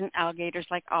elbows in alligators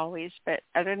like always, but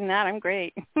other than that, I'm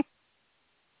great. I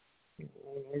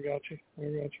got you.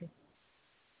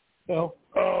 Well,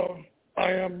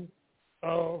 I am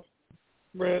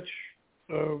Rich.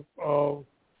 On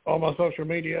my social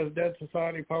media as Dead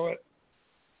Society Poet,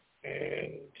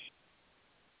 and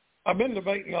I've been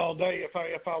debating all day if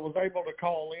I was able to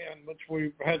call in, which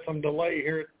we've had some delay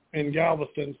here in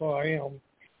Galveston, so I am.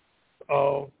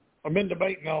 I've been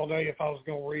debating all day if I was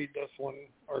going to read this one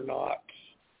or not.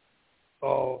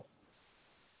 Feel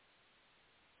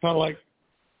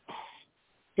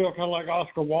kind of like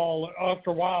Oscar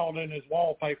Wilde and his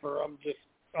wallpaper.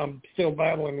 I'm still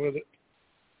battling with it.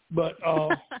 But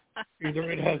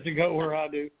either it has to go or I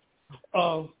do.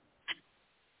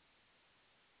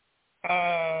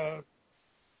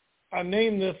 I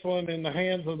named this one In the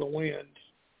Hands of the Wind,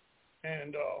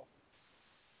 and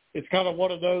it's kind of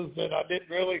one of those that I didn't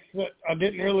really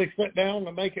sit down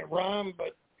to make it rhyme,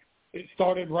 but it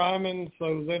started rhyming,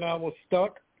 so then I was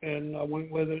stuck and I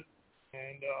went with it,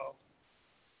 and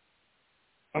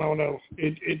I don't know.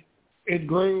 It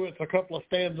grew. It's a couple of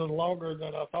stanzas longer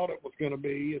than I thought it was going to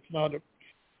be. It's not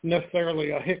necessarily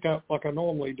a hiccup like I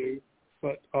normally do,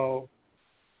 but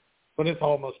it's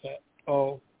almost that.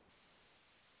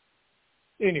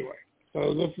 Anyway,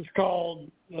 so this is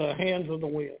called The Hands of the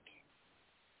Wind.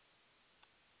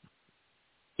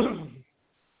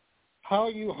 How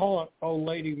you haunt, O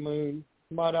Lady Moon,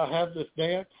 might I have this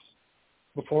dance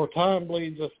before time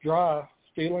bleeds us dry,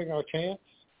 stealing our chance?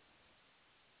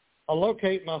 I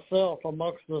locate myself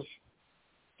amongst the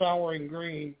souring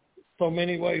green, so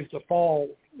many ways to fall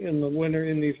in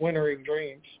these wintering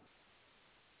dreams.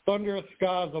 Thunderous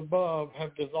skies above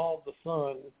have dissolved the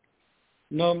sun,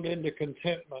 numbed into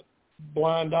contentment,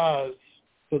 blind eyes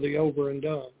to the over and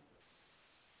done.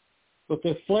 But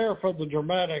this flair for the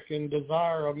dramatic and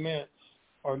desire immense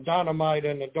are dynamite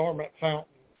in a dormant fountain,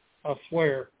 I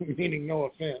swear, meaning no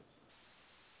offense.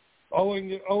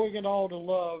 Owing it all to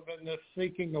love and this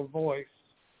seeking of voice,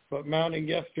 but mounting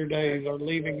yesterdays are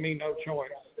leaving me no choice.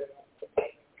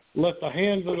 Let the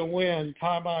hands of the wind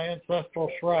tie my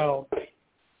ancestral shroud,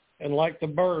 and like the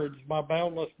birds, my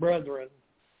boundless brethren,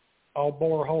 I'll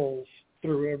bore holes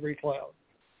through every cloud.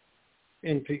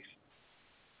 In peace.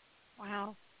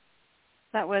 Wow.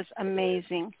 That was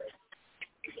amazing.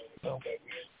 Okay.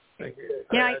 Thank you.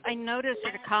 Yeah, I noticed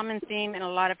that a common theme in a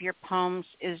lot of your poems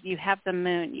is you have the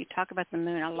moon. You talk about the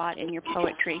moon a lot in your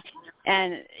poetry.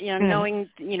 And, knowing,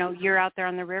 you're out there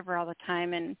on the river all the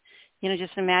time and,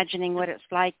 just imagining what it's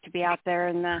like to be out there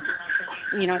in the,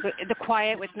 the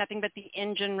quiet with nothing but the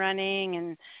engine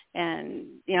running and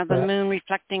the moon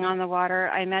reflecting on the water.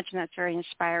 I imagine that's very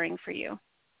inspiring for you.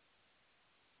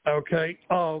 Okay.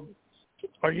 Are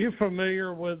you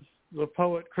familiar with the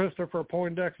poet Christopher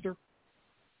Poindexter?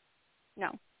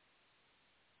 No.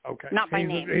 Okay. Not by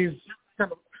name. He's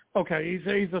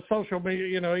a social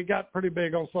media. He got pretty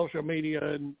big on social media,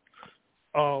 and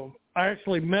I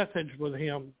actually messaged with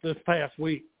him this past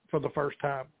week for the first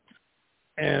time.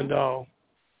 And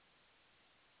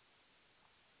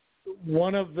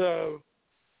one of the,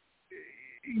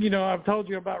 I've told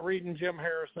you about reading Jim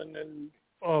Harrison and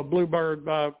Bluebird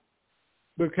by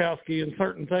Bukowski and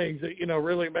certain things that,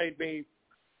 really made me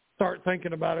start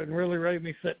thinking about it and really made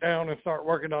me sit down and start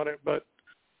working on it. But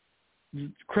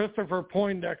Christopher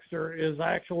Poindexter is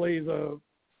actually the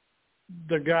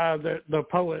guy, the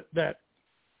poet that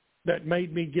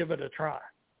made me give it a try.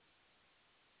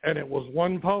 And it was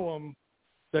one poem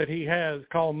that he has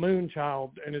called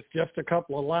Moonchild, and it's just a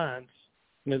couple of lines.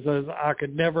 And it says, I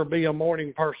could never be a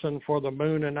morning person, for the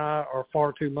moon and I are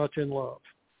far too much in love.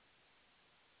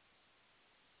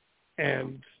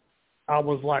 And I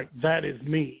was like, that is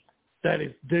me. That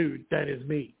is me.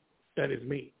 That is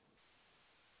me.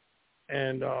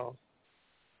 And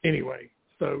anyway,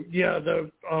 so yeah,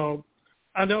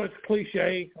 I know it's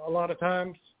cliche a lot of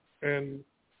times, and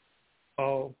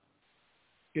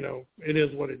it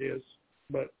is what it is.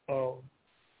 But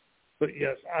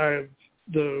yes,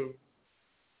 the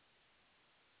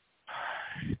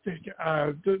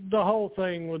whole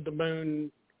thing with the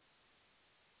moon,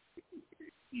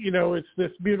 it's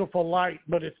this beautiful light,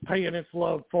 but it's paying its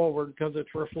love forward because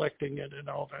it's reflecting it and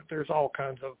all that. There's all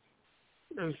kinds of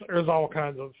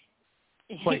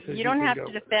places you don't have to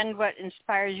go defend what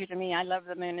inspires you to me. I love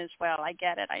the moon as well. I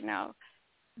get it. I know.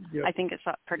 Yep. I think it's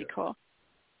pretty cool.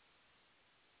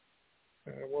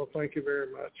 Well, thank you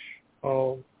very much.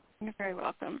 You're very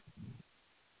welcome.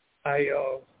 Let's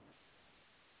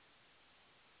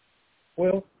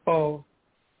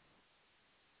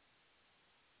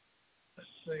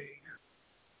see.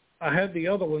 I had the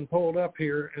other one pulled up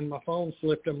here, and my phone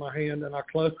slipped in my hand, and I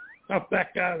closed. I'm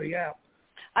back out of the app.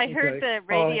 I heard the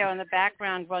radio in the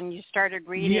background when you started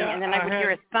reading, and then I would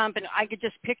hear a thump, and I could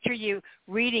just picture you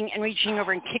reading and reaching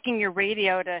over and kicking your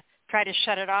radio to try to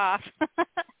shut it off.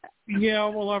 Yeah,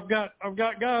 well, I've got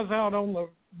guys out on the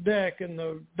deck, and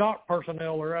the dock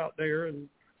personnel are out there, and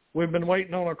we've been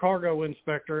waiting on a cargo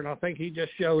inspector, and I think he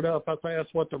just showed up. I think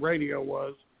that's what the radio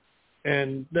was.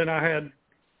 And then I had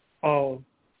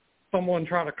someone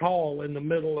try to call in the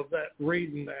middle of that,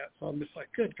 reading that. So I'm just like,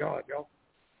 good God, y'all.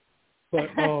 But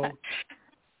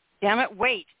damn it,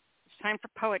 wait. It's time for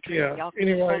poetry. Yeah, y'all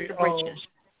anyway, the bridges.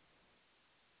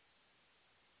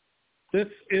 This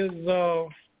is,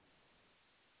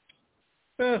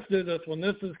 let's do this one.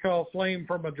 This is called Flame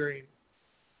from a Dream.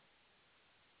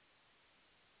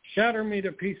 Shatter me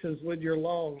to pieces with your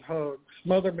long hug.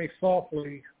 Smother me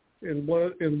softly in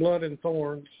blood and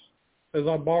thorns as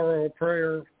I borrow a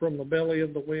prayer from the belly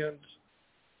of the wind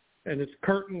and its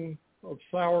curtain of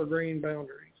sour green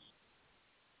boundaries.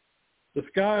 The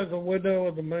sky is a window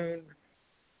of the moon,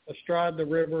 astride the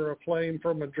river, a flame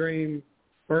from a dream,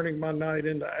 burning my night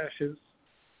into ashes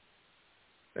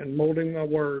and molding my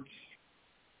words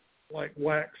like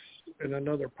wax in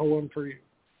another poem for you.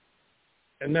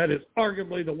 And that is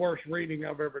arguably the worst reading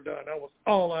I've ever done. I was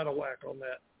all out of whack on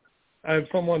that. I have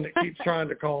someone that keeps trying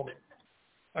to call me.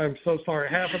 I'm so sorry.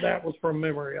 Half of that was from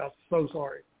memory. I'm so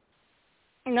sorry.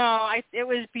 No, it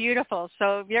was beautiful.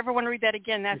 So if you ever want to read that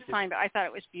again, that's fine. But I thought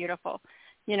it was beautiful.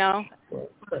 Well,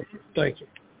 thank you.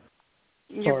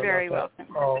 You're very welcome.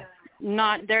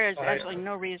 There is absolutely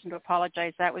no reason to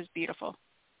apologize. That was beautiful.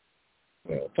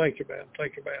 Well, thank you, man.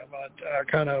 Thank you, ma'am.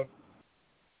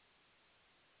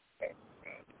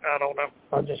 I don't know.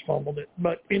 I just fumbled it.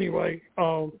 But anyway,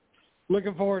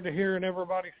 looking forward to hearing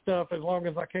everybody's stuff as long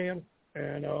as I can.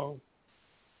 And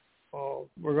we're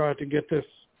going to have to get this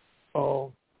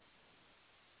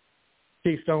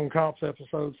Keystone Cops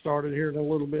episode started here in a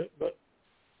little bit. But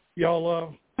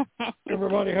y'all,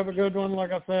 everybody have a good one.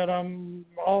 Like I said,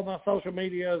 all my social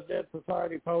media is Dead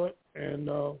Society Poet. And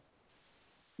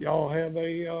y'all have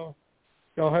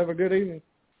a good evening.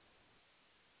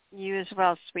 You as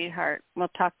well, sweetheart. We'll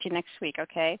talk to you next week,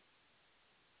 okay?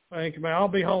 Thank you, man. I'll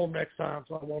be home next time,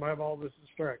 so I won't have all this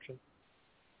distraction.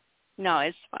 No,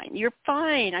 it's fine. You're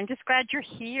fine. I'm just glad you're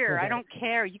here. Okay. I don't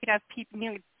care. You could have people,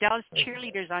 Dallas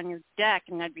cheerleaders on your deck,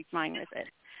 and I'd be fine with it.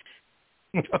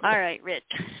 All right, Rich.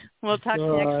 We'll talk to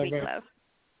you next week, man. love.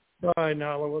 Bye,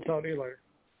 Nyla. We'll talk to you later.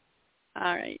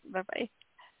 All right. Bye-bye.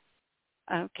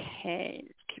 Okay.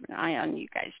 Let's keep an eye on you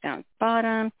guys down at the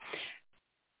bottom.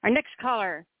 Our next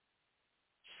caller,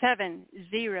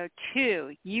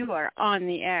 702. You are on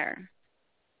the air.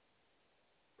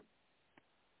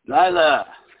 Nyla.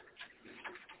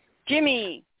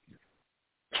 Jimmy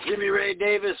Ray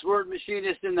Davis, word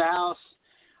machinist in the house.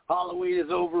 Halloween is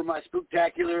over. My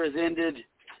spooktacular has ended.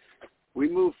 We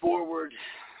move forward,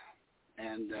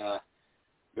 and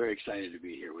very excited to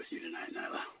be here with you tonight,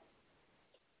 Nyla.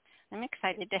 I'm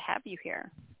excited to have you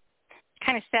here.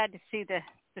 kind of sad to see the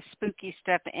spooky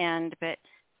stuff end, but,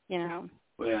 you know.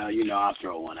 Well, you know, I'll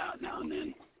throw one out now and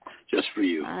then, just for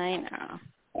you. I know.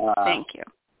 Thank you.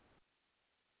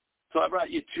 So I brought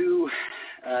you two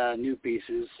new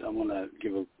pieces. I'm going to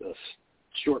give a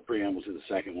short preamble to the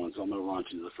second one, so I'm going to launch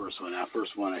into the first one. Now,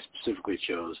 first one I specifically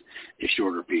chose a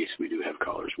shorter piece. We do have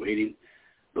callers waiting.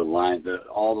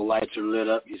 All the lights are lit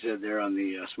up, you said there on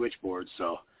the switchboard,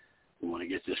 so we want to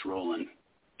get this rolling.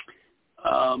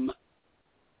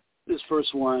 This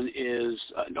first one is,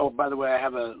 by the way, I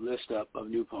have a list up of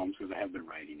new poems because I have been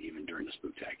writing even during the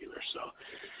Spooktacular.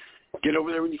 So get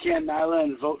over there when you can, Nyla,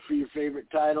 and vote for your favorite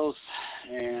titles,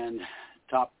 and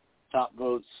top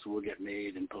votes will get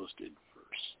made and posted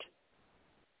first.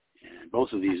 And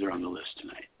both of these are on the list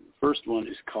tonight. The first one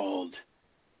is called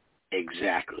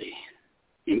Exactly,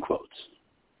 in quotes,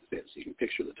 so you can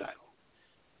picture the title.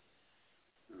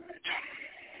 All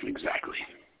right, exactly.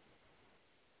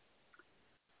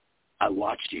 I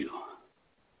watched you,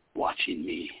 watching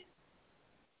me,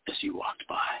 as you walked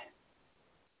by.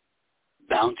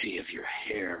 Bounty of your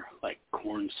hair like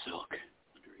corn silk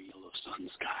under a yellow sun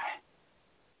sky.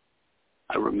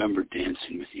 I remember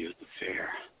dancing with you at the fair,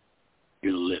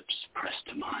 your lips pressed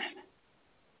to mine.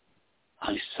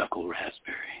 Honeysuckle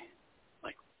raspberry,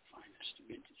 like finest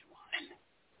vintage wine.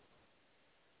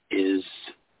 Is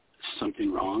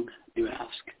something wrong, you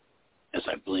ask, as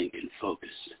I blink and focus.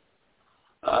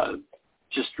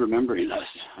 Just remembering us,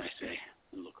 I say,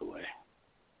 and look away.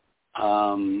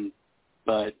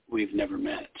 But we've never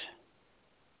met,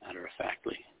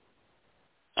 matter-of-factly.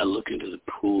 I look into the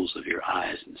pools of your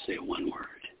eyes and say one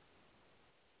word.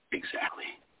 Exactly.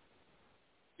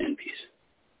 In peace.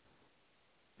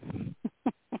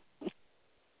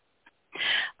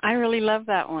 I really love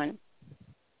that one.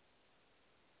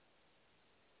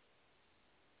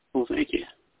 Well, thank you.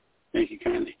 Thank you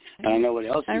kindly. I don't know what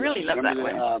else. I really love that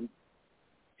one.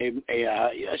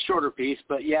 A shorter piece,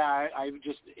 but yeah, I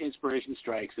just inspiration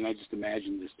strikes, and I just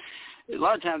imagine this. A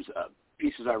lot of times,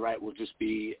 pieces I write will just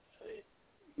be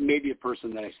maybe a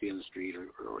person that I see on the street,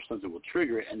 or something will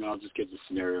trigger it, and then I'll just get the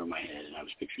scenario in my head, and I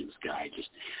was picturing this guy just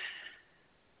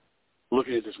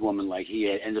looking at this woman like he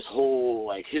had, and this whole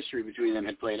like history between them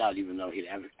had played out, even though he'd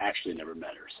actually never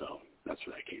met her. So that's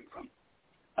where that came from.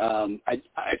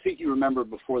 I think you remember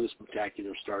before the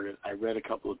Spooktacular started, I read a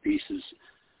couple of pieces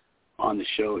on the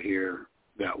show here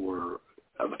that were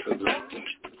of the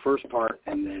first part,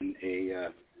 and then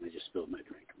I just spilled my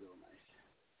drink. Real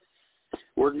nice.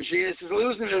 Word Machinist is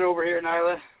losing it over here,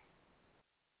 Nyla.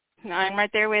 I'm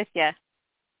right there with you.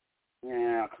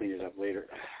 Yeah, I'll clean it up later.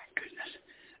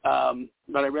 Goodness.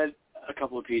 But I read a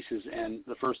couple of pieces, and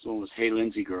the first one was Hey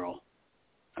Lindsay Girl,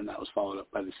 and that was followed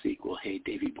up by the sequel, Hey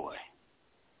Davy Boy.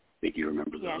 I think you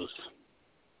remember those.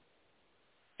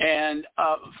 And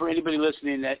for anybody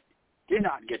listening that did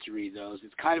not get to read those,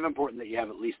 it's kind of important that you have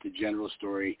at least a general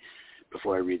story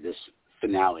before I read this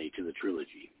finale to the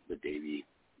trilogy, the Davy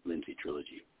Lindsay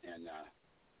trilogy. And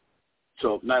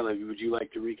so, Nyla, would you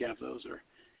like to recap those, or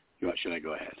should I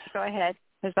go ahead? Go ahead,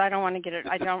 because I don't want to get it.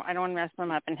 I don't want to mess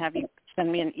them up and have you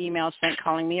send me an email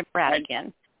calling me a brat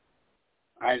again.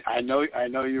 I know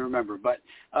you remember, but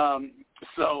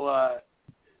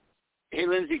Hey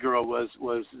Lindsay Girl was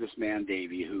this man,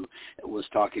 Davy, who was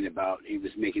talking about, he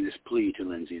was making this plea to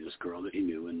Lindsay, this girl that he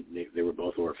knew, and they were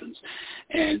both orphans,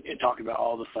 and talking about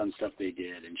all the fun stuff they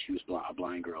did, and she was a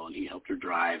blind girl, and he helped her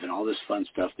drive, and all this fun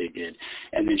stuff they did,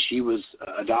 and then she was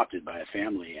adopted by a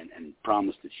family and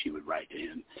promised that she would write to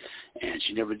him, and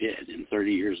she never did, and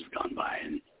 30 years have gone by,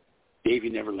 and Davy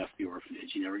never left the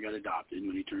orphanage. He never got adopted.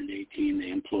 When he turned 18, they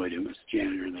employed him as a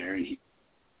janitor there, and he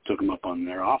took him up on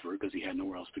their offer because he had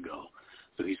nowhere else to go.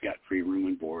 So he's got free room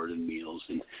and board and meals,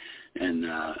 and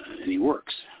he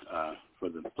works for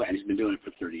the plant. He's been doing it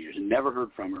for 30 years and never heard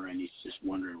from her, and he's just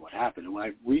wondering what happened. And when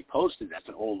I reposted, that's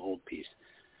an old piece.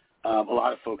 A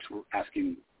lot of folks were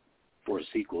asking for a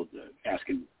sequel,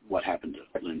 asking what happened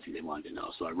to Lindsay. They wanted to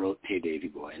know. So I wrote Hey Davy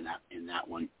Boy in that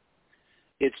one.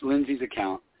 It's Lindsay's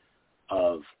account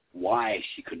of why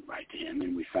she couldn't write to him,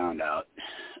 and we found out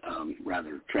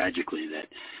rather tragically that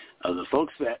the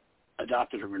folks that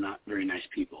adopted her were not very nice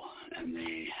people, and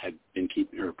they had been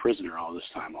keeping her a prisoner all this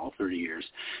time, all 30 years.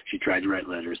 She tried to write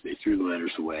letters. They threw the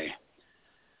letters away.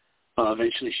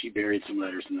 Eventually, she buried some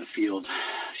letters in the field.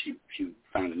 She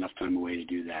found enough time away to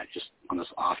do that, just on this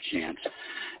off chance,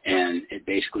 and it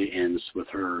basically ends with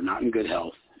her not in good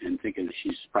health and thinking that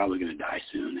she's probably going to die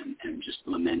soon, and just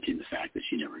lamenting the fact that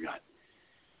she never got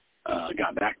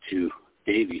back to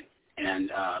Davy.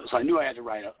 And so I knew I had to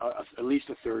write at least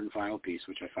a third and final piece,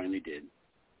 which I finally did.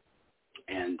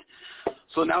 And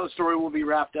so now the story will be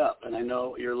wrapped up. And I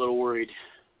know you're a little worried,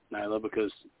 Nyla,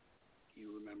 because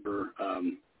you remember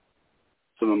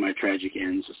some of my tragic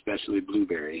ends, especially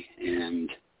Blueberry. And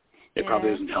it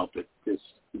probably doesn't help that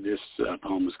this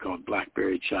poem is called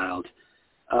Blackberry Child.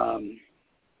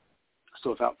 So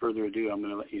without further ado, I'm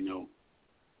going to let you know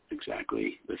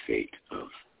exactly the fate of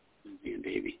Lindsay and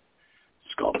Davy.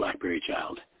 It's called Blackberry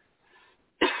Child.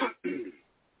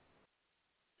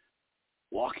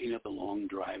 Walking up a long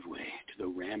driveway to the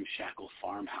ramshackle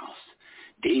farmhouse,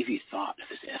 Davy thought of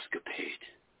his escapade,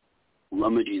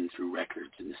 rummaging through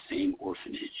records in the same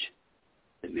orphanage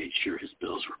that made sure his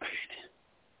bills were paid.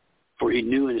 For he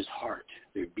knew in his heart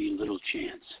there'd be little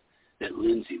chance that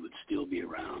Lindsay would still be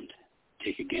around.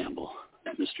 Take a gamble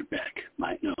that Mr. Beck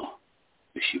might know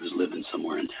if she was living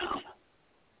somewhere in town.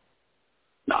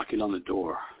 Knocking on the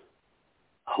door,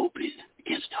 hoping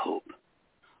against hope,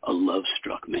 a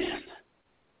love-struck man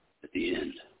at the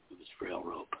end of his frail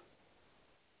rope.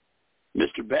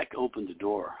 Mr. Beck opened the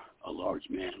door, a large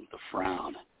man with a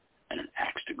frown and an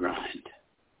axe to grind.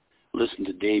 Listened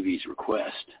to Davy's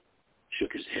request,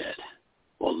 shook his head,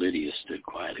 while Lydia stood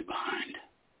quietly behind.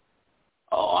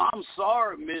 Oh, I'm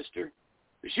sorry, mister.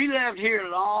 She left here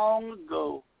long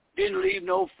ago. Didn't leave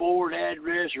no forward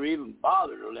address or even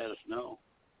bother to let us know.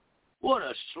 What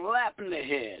a slap in the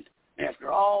head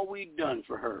after all we'd done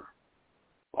for her.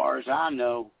 As far as I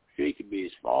know, she could be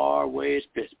as far away as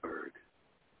Pittsburgh.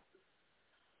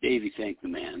 Davy thanked the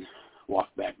man,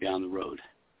 walked back down the road,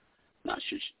 not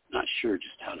sure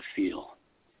just how to feel.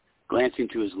 Glancing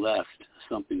to his left,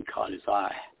 something caught his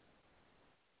eye.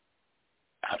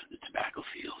 Out of the tobacco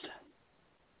field.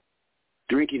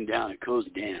 Drinking down at Coe's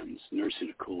Dams, nursing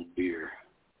a cold beer,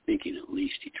 thinking at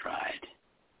least he tried.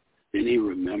 Then he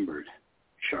remembered,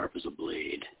 sharp as a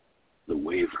blade, the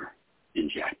waver in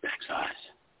Jack Beck's eyes.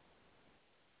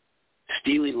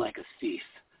 Stealing like a thief,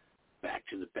 back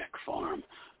to the Beck farm,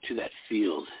 to that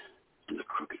field and the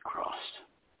crooked cross,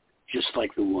 just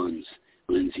like the ones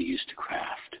Lindsay used to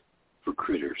craft for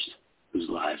critters whose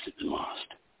lives had been lost.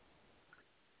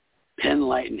 Pen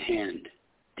light in hand,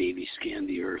 Davy scanned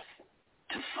the earth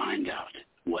to find out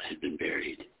what had been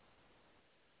buried.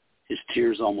 His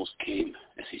tears almost came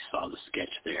as he saw the sketch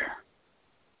there,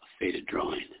 a faded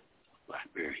drawing of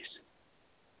blackberries.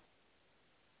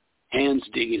 Hands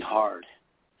digging hard,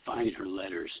 finding her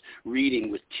letters, reading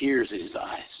with tears in his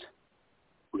eyes,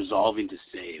 resolving to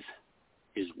save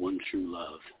his one true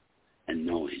love and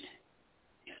knowing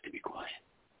he had to be quiet.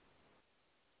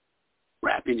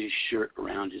 Wrapping his shirt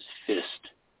around his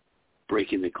fist,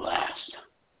 breaking the glass,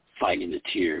 fighting the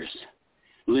tears,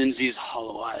 Lindsay's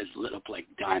hollow eyes lit up like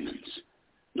diamonds,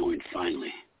 knowing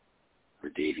finally her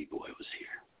Davy boy was here.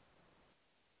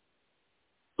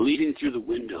 Leading through the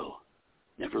window,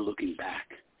 never looking back,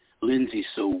 Lindsay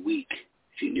so weak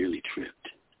she nearly tripped.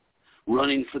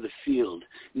 Running for the field,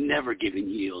 never giving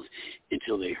yield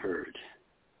until they heard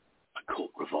a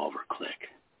Colt revolver click.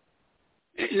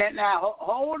 Now,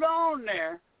 hold on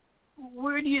there.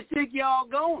 Where do you think y'all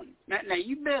going? Now,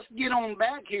 you best get on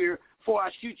back here before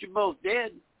I shoot you both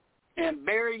dead and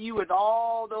bury you with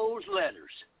all those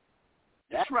letters.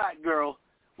 That's right, girl.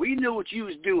 We knew what you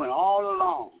was doing all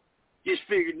along. Just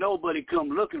figured nobody come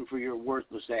looking for your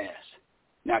worthless ass.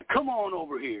 Now, come on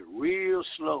over here, real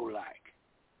slow-like.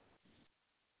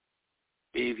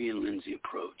 Davy and Lindsay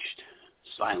approached,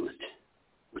 silent,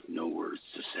 with no words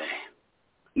to say,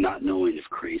 not knowing if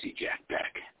crazy Jack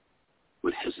Beck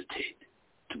would hesitate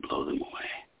to blow them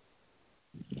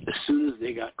away. As soon as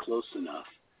they got close enough,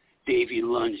 Davy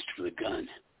lunged for the gun.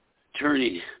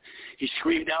 Turning, he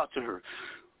screamed out to her,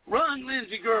 "Run,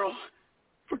 Lindsay girl!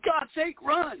 For God's sake,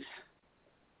 run!"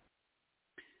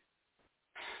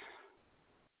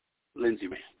 Lindsay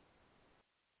ran,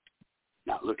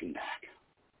 not looking back.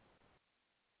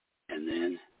 And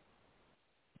then,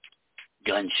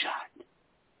 gunshot.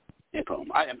 Hey,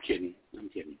 poem. I'm kidding.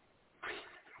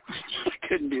 I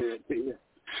couldn't do that to you.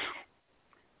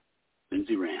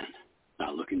 Lindsay ran,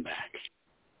 not looking back.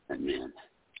 And then,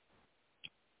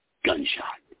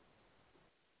 gunshot.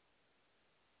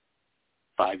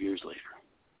 5 years later,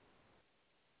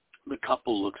 the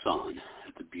couple looks on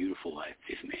at the beautiful life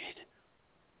they've made.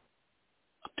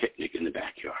 A picnic in the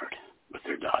backyard with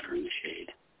their daughter in the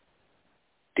shade.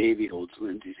 Davy holds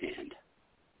Lindsay's hand.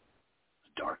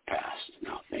 A dark past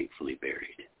now thankfully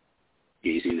buried,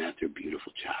 gazing at their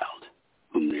beautiful child,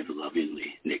 whom they've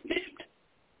lovingly nicknamed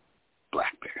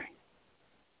Blackberry.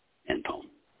 End poem.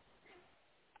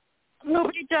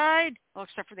 Nobody died. Oh,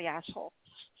 except for the asshole.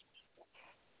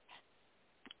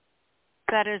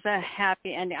 That is a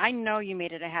happy ending. I know you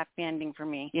made it a happy ending for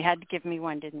me. You had to give me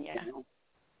one, didn't you?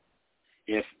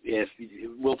 if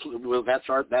that's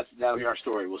that'll be our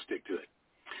story. We'll stick to it.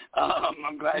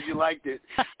 I'm glad you liked it.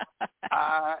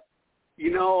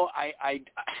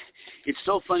 It's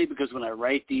so funny because when I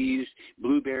write these,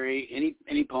 Blueberry,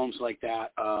 any poems like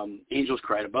that, Angels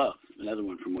Cried Above, another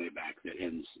one from way back that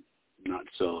ends not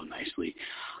so nicely.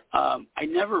 I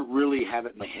never really have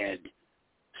it in my head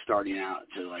starting out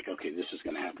to like, okay, this is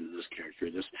going to happen to this character.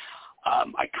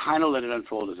 I kind of let it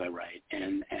unfold as I write,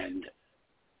 and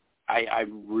I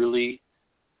really.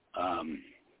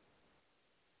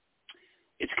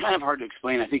 It's kind of hard to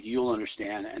explain. I think you'll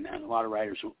understand, and a lot of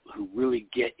writers who really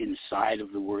get inside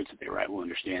of the words that they write will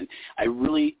understand. I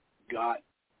really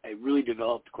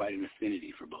developed quite an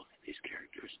affinity for both of these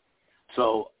characters.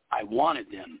 So I wanted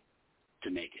them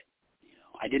to make it.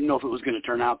 I didn't know if it was going to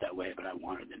turn out that way, but I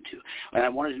wanted them to. And I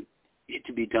wanted it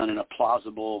to be done in a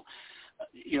plausible,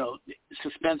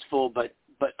 suspenseful, but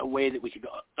a way that we could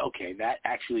go, okay, that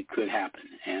actually could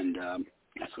happen. And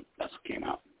that's what came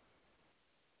out.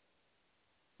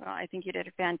 Well, I think you did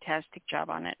a fantastic job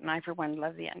on it, and I, for one,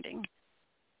 love the ending.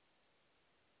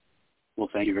 Well,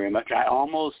 thank you very much. I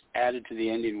almost added to the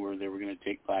ending where they were going to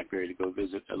take Blackberry to go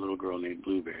visit a little girl named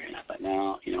Blueberry, and I thought,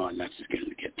 no, and that's just going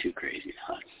to get too crazy.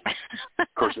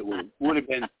 Of course, it would have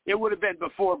been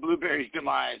before Blueberry's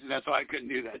demise, and that's why I couldn't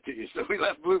do that to you. So we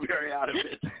left Blueberry out of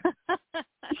it.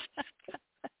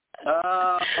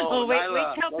 Wait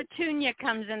Nyla, till Petunia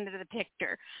comes into the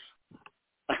picture.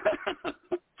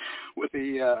 with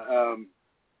your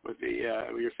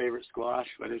favorite squash.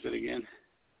 What is it again?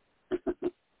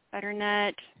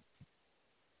 Butternut.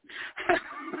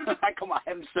 Come on, I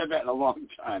haven't said that in a long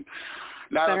time.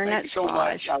 Butternut thank you so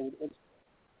squash. Much.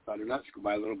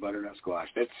 My little butternut squash.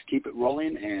 Let's keep it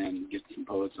rolling and get some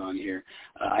poets on here.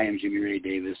 I am Jimmy Ray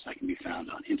Davis. I can be found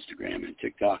on Instagram and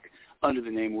TikTok under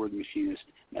the name Word Machinist.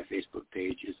 My Facebook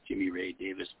page is Jimmy Ray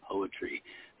Davis Poetry.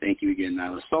 Thank you again,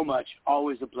 Nyla, so much.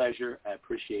 Always a pleasure. I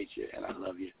appreciate you, and I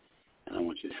love you, and I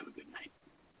want you to have a good night.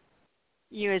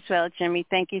 You as well, Jimmy.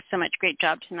 Thank you so much. Great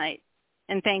job tonight.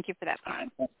 And thank you for that.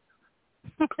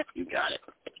 You got it.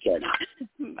 Okay.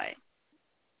 Bye.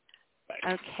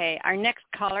 Okay, our next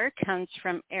caller comes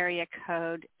from area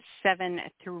code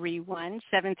 731.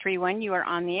 731, you are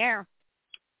on the air.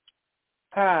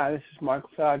 Hi, this is Michael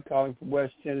Todd calling from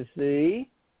West Tennessee.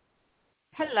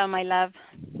 Hello, my love.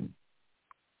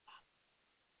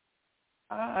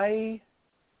 I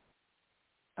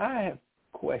have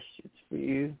questions for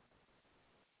you.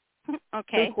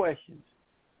 Okay. 2 questions.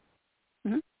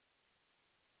 Mm-hmm.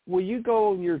 Will you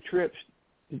go on your trips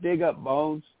to dig up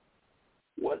bones?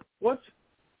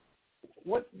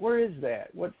 Where is that?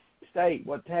 What state?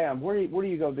 What town? Where do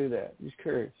you go do that? Just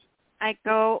curious. I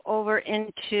go over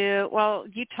into,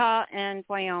 Utah and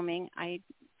Wyoming. I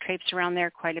traipse around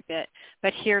there quite a bit.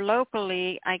 But here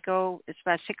locally, it's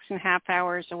about 6.5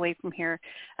 hours away from here,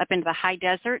 up into the high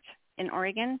desert in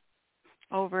Oregon,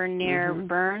 over near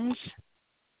Burns.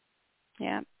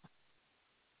 Yeah.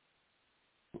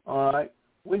 All right.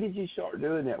 When did you start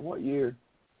doing that? What year?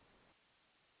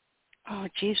 Oh,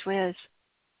 geez whiz.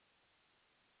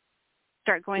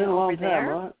 Start going it's been a long over there? time,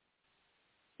 right?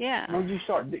 Yeah. When did you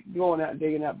start going out and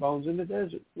digging out bones in the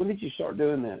desert? When did you start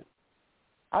doing that?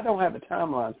 I don't have a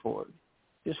timeline for it.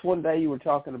 Just one day you were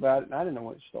talking about it, and I didn't know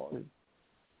when it started.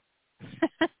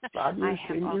 5 years, I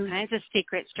have 10 all years? kinds of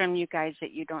secrets from you guys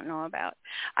that you don't know about.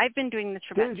 I've been doing this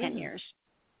for about 10 years.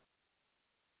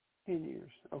 10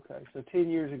 years. Okay. So 10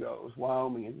 years ago, it was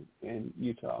Wyoming and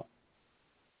Utah.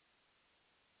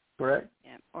 Correct?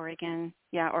 Yeah, Oregon.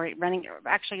 Yeah,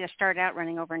 actually, I started out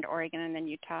running over into Oregon and then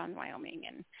Utah and Wyoming.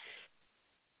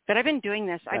 But I've been doing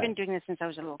this. Right. I've been doing this since I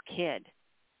was a little kid,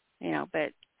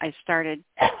 but I started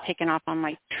taking off on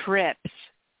my trips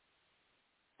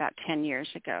about 10 years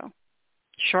ago.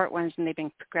 Short ones, and they've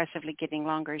been progressively getting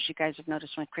longer, as you guys have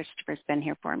noticed when Christopher's been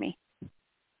here for me.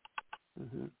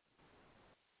 Mm-hmm.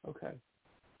 Okay.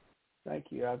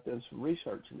 Thank you. I've done some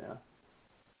research now.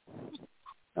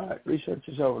 All right, research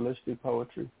is over. Let's do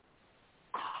poetry.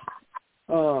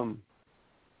 Moon.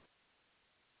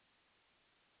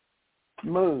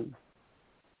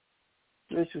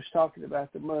 This was talking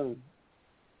about the moon.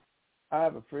 I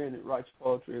have a friend that writes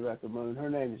poetry about the moon. Her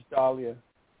name is Dahlia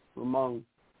Ramon.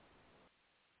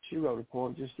 She wrote a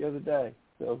poem just the other day.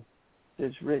 So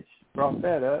since Rich brought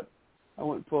that up, I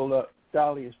went and pulled up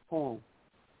Dahlia's poem.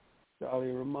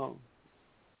 Dahlia Ramon.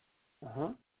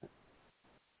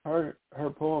 Her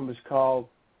poem is called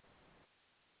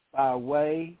By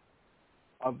Way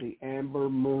of the Amber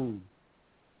Moon.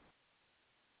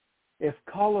 If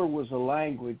color was a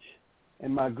language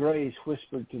and my grays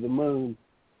whispered to the moon,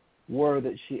 were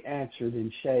that she answered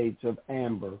in shades of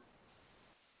amber.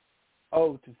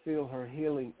 Oh, to feel her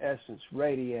healing essence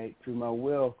radiate through my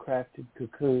well-crafted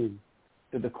cocoon,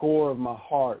 to the core of my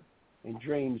heart and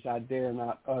dreams I dare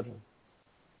not utter,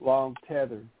 long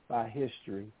tethered by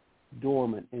history,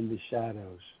 dormant in the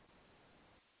shadows.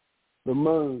 The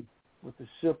moon, with a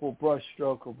simple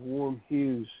brushstroke of warm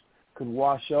hues, could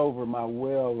wash over my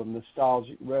well of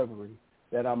nostalgic reverie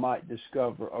that I might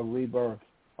discover a rebirth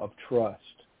of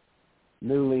trust.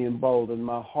 Newly emboldened,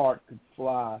 my heart could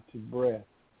fly to breath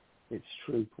its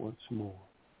truth once more.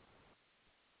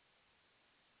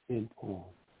 End poem.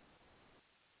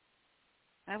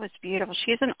 That was beautiful.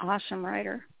 She's an awesome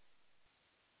writer.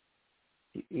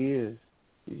 She is.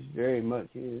 She's very much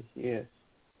is, yes.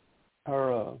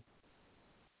 Her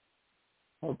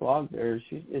blog there,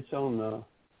 it's on,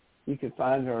 you can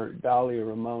find her at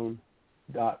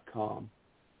DahliaRamon.com.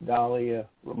 Dahlia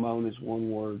Ramon is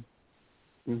one word.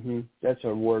 That's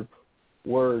her word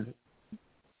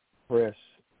press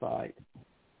site.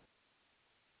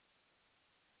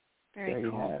 Very there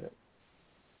cool. You have it.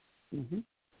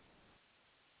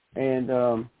 And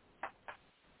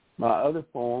my other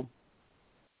poem,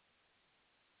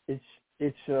 it's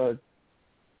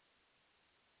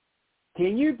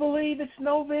can you believe it's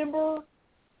November?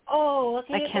 Oh, I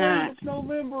can't believe it's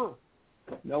November.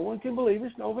 No one can believe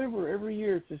it's November. Every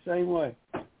year it's the same way.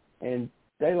 And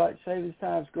daylight savings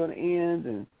time's going to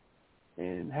end,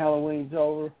 and Halloween's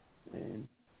over, and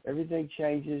everything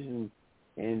changes,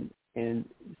 and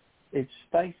it's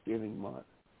Thanksgiving month.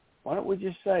 Why don't we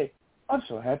just say, I'm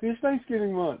so happy it's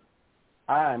Thanksgiving month?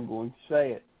 I'm going to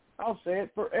say it. I'll say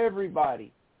it for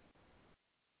everybody.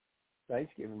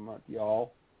 Thanksgiving month,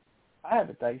 y'all. I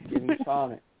have a Thanksgiving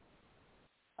sonnet.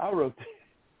 I wrote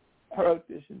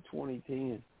this in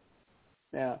 2010.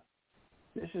 Now,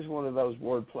 this is one of those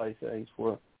wordplay things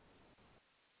where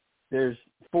there's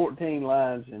 14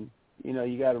 lines, and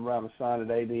you got to rhyme a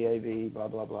sonnet, A-B, blah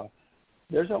blah blah.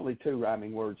 There's only 2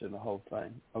 rhyming words in the whole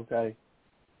thing. Okay.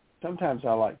 Sometimes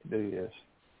I like to do this.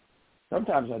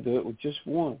 Sometimes I do it with just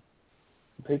one.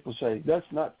 People say,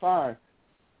 that's not fair.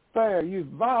 You've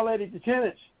violated the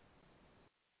tenets.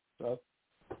 So,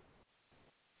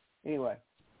 anyway,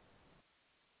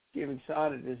 Thanksgiving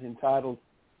sonnet is entitled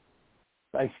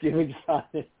Thanksgiving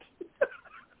Sonnet.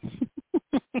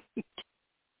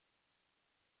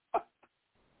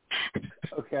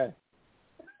 Okay.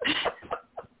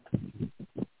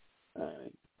 All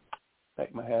right.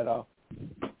 Take my hat off.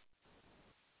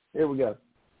 Here we go.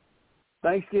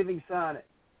 Thanksgiving Sonnet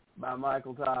by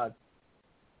Michael Todd.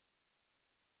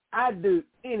 I'd do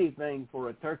anything for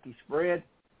a turkey spread.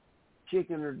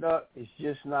 Chicken or duck is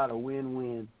just not a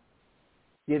win-win.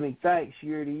 Giving thanks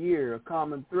year to year, a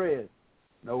common thread.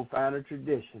 No finer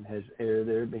tradition has e'er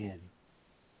there been.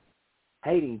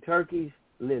 Hating turkeys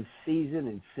lives season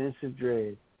and sense of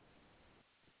dread.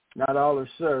 Not all are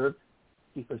served.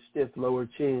 Keep a stiff lower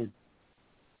chin.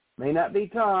 May not be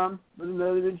Tom, but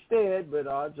another instead, but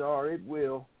odds are it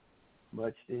will,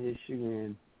 much to his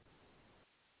chagrin.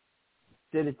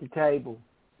 Sit at the table,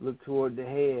 look toward the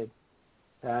head.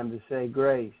 Time to say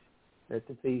grace. Let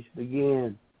the feast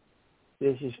begin.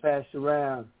 Dishes passed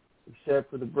around, except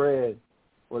for the bread.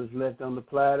 What is left on the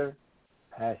platter,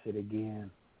 pass it again.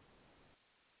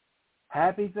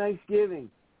 Happy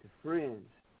Thanksgiving to friends,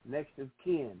 next of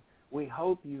kin. We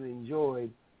hope you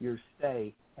enjoyed your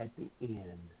stay at the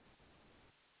end.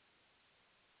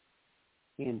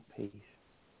 In peace.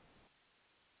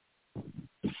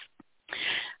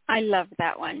 I love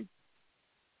that one.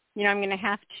 I'm going to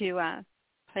have to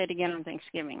play it again on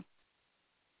Thanksgiving.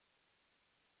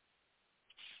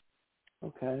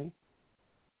 Okay.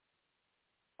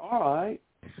 All right.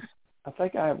 I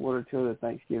think I have one or two of the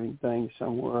Thanksgiving things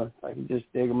somewhere. If I can just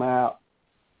dig them out.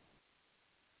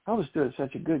 I was doing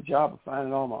such a good job of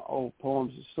finding all my old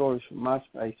poems and stories from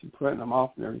MySpace and printing them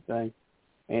off and everything.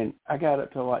 And I got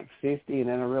up to like 50, and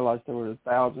then I realized there were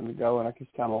 1,000 to go, and I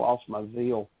just kind of lost my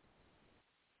zeal.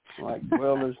 Like,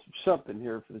 well, there's something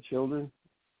here for the children.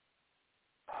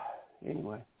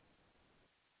 Anyway.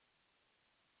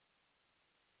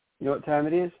 You know what time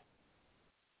it is?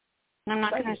 I'm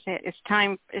not going to say it. It's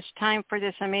time for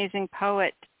this amazing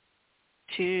poet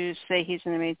to say he's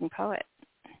an amazing poet.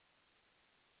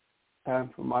 Time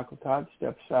for Michael Todd to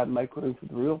step aside and make room for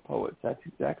the real poets. That's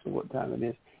exactly what time it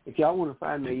is. If y'all want to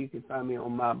find me, you can find me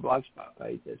on my Blogspot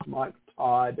page. That's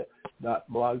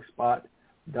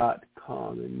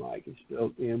miketodd.blogspot.com, and Mike is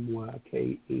spelled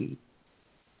M-Y-K-E.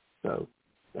 So if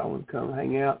y'all want to come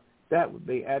hang out, that would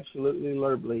be absolutely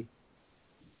lovely.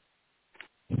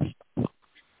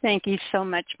 Thank you so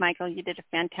much, Michael. You did a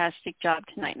fantastic job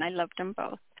tonight, and I loved them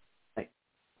both.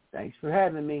 Thanks for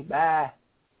having me. Bye.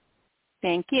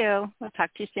 Thank you. We'll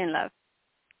talk to you soon, love.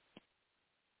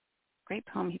 great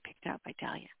poem he picked out by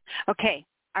Dahlia. Okay,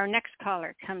 our next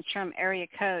caller comes from area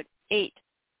code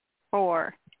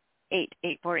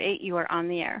 848. You are on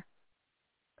the air.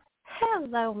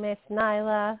 Hello, Miss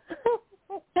Nyla.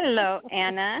 Hello,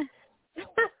 Anna.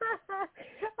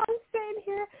 I'm sitting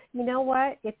here. You know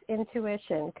what? It's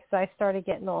intuition because I started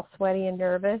getting all sweaty and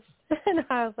nervous, and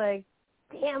I was like,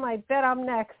 "Damn, I bet I'm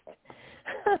next."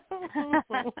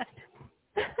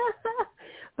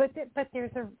 But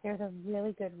there's a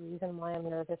really good reason why I'm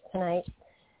nervous tonight,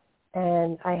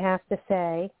 and I have to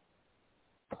say,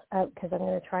 because I'm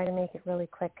going to try to make it really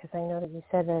quick because I know that you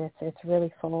said that it's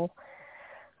really full.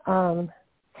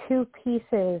 2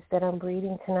 pieces that I'm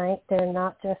reading tonight, they're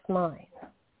not just mine.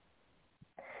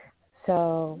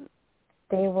 So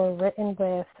they were written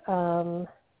with,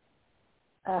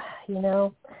 I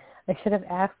should have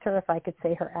asked her if I could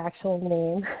say her actual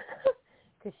name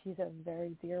because she's a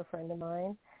very dear friend of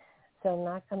mine. So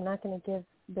I'm not going to give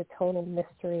the total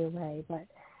mystery away, but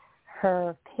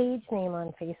her page name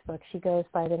on Facebook, she goes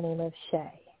by the name of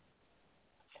Shay.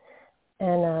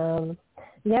 And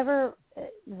you ever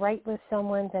write with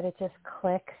someone that it just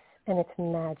clicks and it's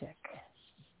magic?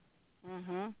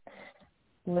 Mm-hmm.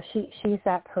 Well, she's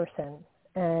that person,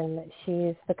 and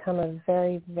she's become a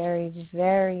very, very,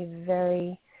 very,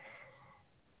 very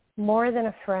more than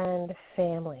a friend,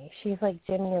 family. She's like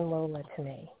Jimmy and Lola to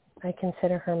me. I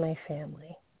consider her my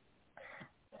family.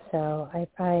 So I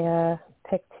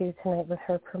picked 2 tonight with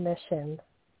her permission,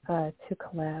 2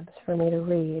 collabs for me to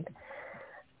read.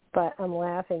 But I'm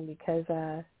laughing because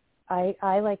I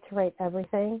like to write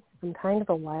everything. I'm kind of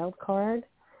a wild card.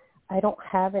 I don't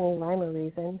have any rhyme or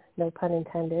reason, no pun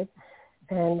intended.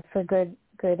 And for good,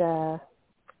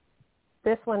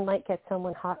 this one might get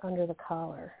someone hot under the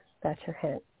collar. That's your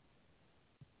hint.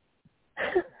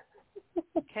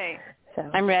 Okay. So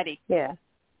I'm ready. Yeah.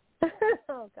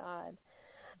 Oh, God.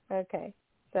 Okay.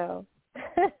 So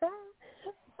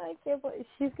I can't believe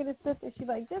she's going to sit there. She's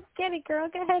like, just get it, girl.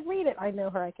 Go ahead, read it. I know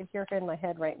her. I can hear her in my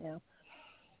head right now.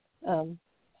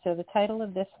 So the title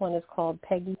of this one is called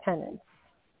Peggy Penance.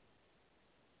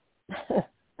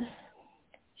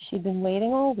 She'd been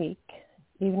waiting all week,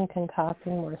 even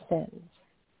concocting more sins.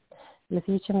 With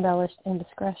each embellished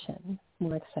indiscretion,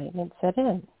 more excitement set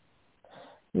in.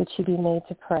 Would she be made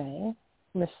to pray,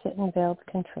 or sit in veiled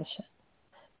contrition,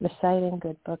 reciting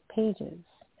good book pages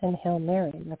and Hail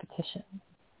Mary repetition?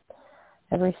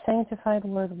 Every sanctified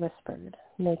word whispered,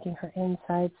 making her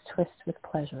insides twist with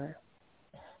pleasure.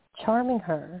 Charming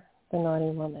her, the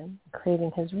naughty woman,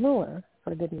 craving his ruler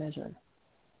for good measure.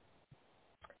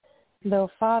 Though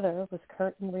father was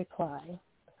curt in reply,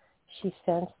 she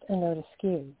sensed a note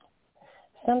askew.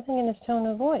 Something in his tone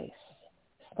of voice,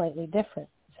 slightly different,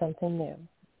 something new.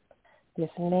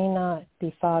 This may not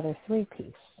be Father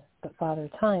Three-Piece, but Father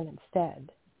Time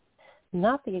instead.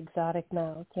 Not the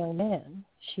exotic-mouthed young man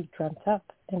she dreamt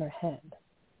up in her head.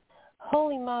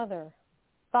 Holy Mother,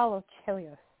 follow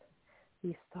Chelios.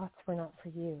 These thoughts were not for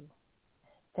you.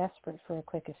 Desperate for a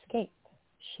quick escape,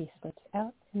 she slips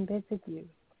out and bids adieu.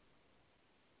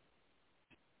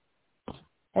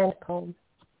 End poem.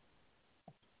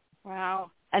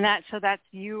 Wow. And that's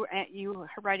you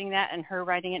writing that and her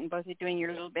writing it and both of you doing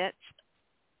your little bits?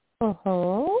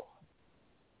 Uh-huh.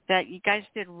 That you guys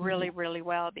did really, really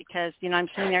well because, I'm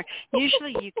sitting there.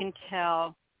 Usually you can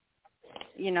tell,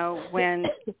 when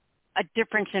a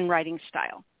difference in writing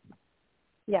style.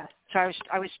 Yes. So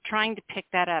I was trying to pick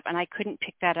that up and I couldn't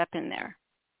pick that up in there.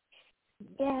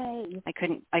 Yay. I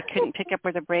couldn't pick up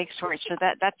where the breaks were. So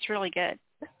that's really good.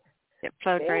 It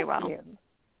flowed very well. You.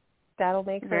 That'll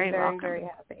make her very, very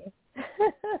happy.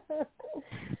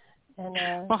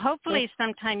 And, well, hopefully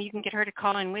sometime you can get her to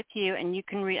call in with you, and you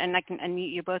can read, and I can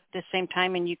unmute you both at the same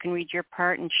time, and you can read your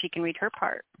part, and she can read her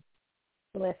part.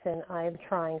 Listen, I'm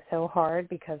trying so hard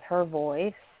because her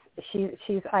voice.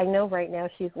 She's. I know right now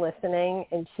she's listening,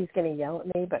 and she's going to yell at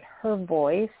me, but her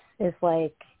voice is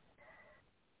like,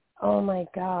 oh my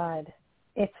God,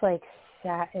 it's like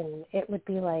satin. It would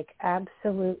be like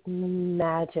absolute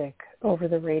magic over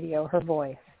the radio. Her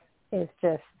voice is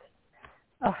just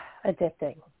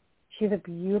addicting. She's a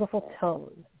beautiful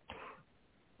tone.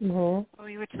 Mm-hmm. Well,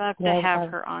 we would love to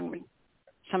have her on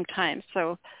sometime.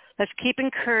 So let's keep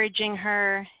encouraging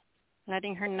her,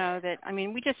 letting her know that,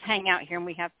 we just hang out here and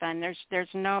we have fun.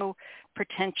 There's no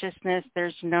pretentiousness.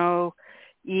 There's no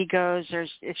egos.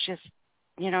 It's just,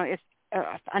 it's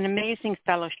an amazing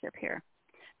fellowship here.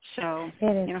 So,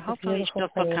 hopefully she'll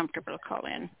feel comfortable to call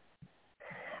in.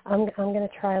 I'm going to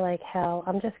try like hell.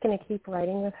 I'm just going to keep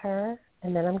writing with her,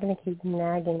 and then I'm going to keep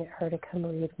nagging at her to come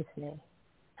read with me.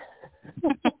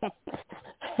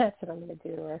 That's what I'm going to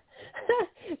do to her.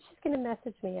 She's going to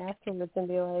message me afterwards and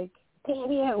be like,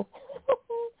 damn you.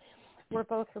 We're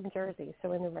both from Jersey,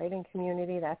 so in the writing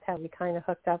community, that's how we kind of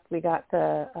hooked up. We got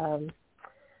the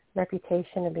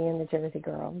reputation of being the Jersey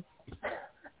girls.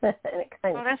 And it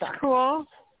kind of that's sucked. Cool.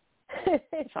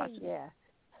 That's awesome. Yeah.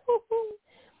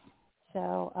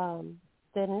 So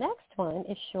the next one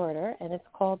is shorter, and it's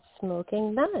called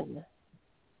Smoking Nun.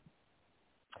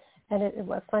 And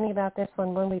what's funny about this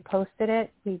one, when we posted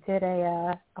it, we did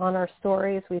on our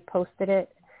stories, we posted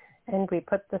it, and we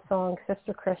put the song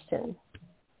Sister Christian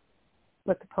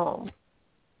with the poem.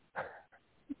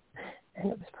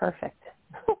 And it was perfect.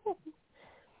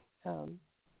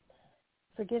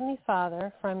 Forgive me,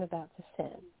 Father, for I'm about to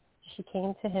sin. She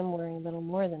came to him wearing little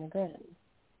more than a grin.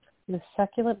 With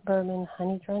succulent bourbon,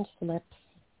 honey-drenched lips,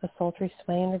 a sultry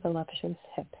sway under voluptuous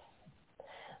hips.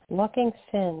 Looking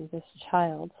sin, this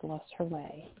child's lost her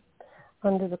way.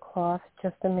 Under the cloth,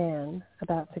 just a man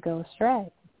about to go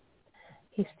astray.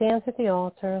 He stands at the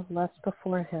altar, lust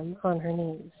before him on her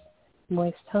knees.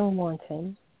 Moist tongue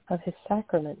wanton, of his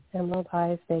sacrament, emerald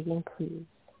eyes begging please.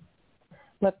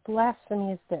 What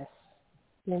blasphemy is this?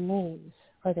 Your knees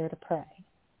are there to pray.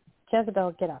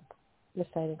 Jezebel, get up,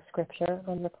 reciting scripture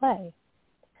on replay.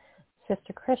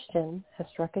 Sister Christian has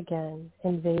struck again,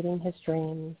 invading his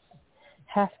dreams.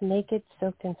 Half naked,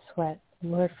 soaked in sweat,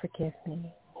 Lord forgive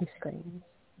me, he screams.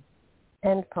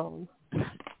 End poem.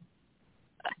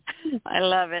 I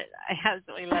love it. I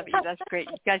absolutely love it. That's great.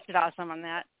 You guys did awesome on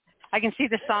that. I can see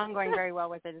the song going very well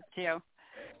with it too.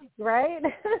 Right?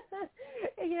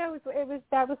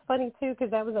 That was funny too,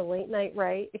 because that was a late night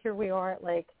write. Here we are at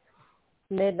like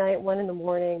midnight, 1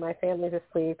 a.m. My family's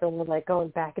asleep, and we're like going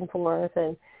back and forth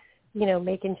and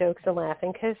making jokes and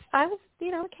laughing, because I was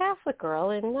a Catholic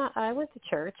girl, and I went to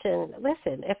church. And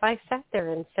listen, if I sat there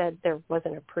and said there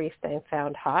wasn't a priest I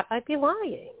found hot, I'd be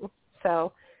lying.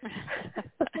 So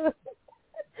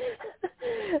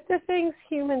the things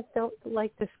humans don't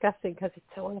like discussing because it's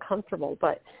so uncomfortable.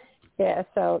 But yeah,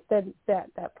 so then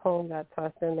that poem got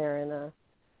tossed in there, and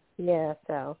yeah,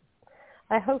 so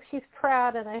I hope she's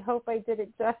proud, and I hope I did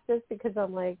it justice, because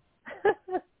I'm like,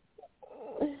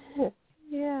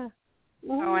 yeah.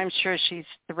 Mm-hmm. Oh, I'm sure she's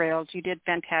thrilled. You did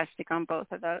fantastic on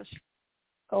both of those.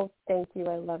 Oh, thank you.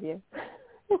 I love you.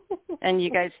 And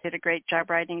you guys did a great job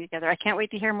writing together. I can't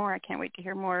wait to hear more. I can't wait to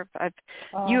hear more of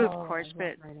you, of course,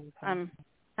 but I'm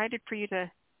excited for you to,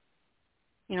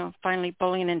 finally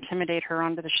bully and intimidate her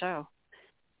onto the show.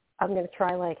 I'm going to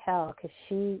try like hell, because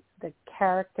the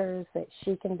characters that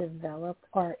she can develop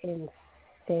are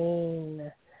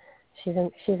insane. She's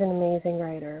an amazing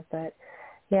writer. But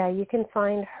yeah, you can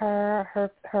find her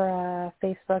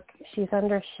Facebook. She's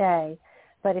under Shay.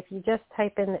 But if you just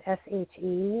type in the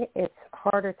SHE, it's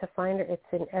harder to find her.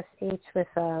 It's an SH with,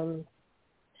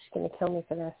 she's going to kill me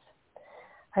for this,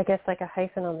 I guess like a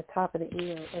hyphen on the top of the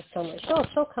E or something.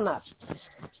 She'll come up.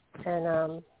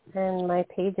 And my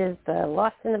page is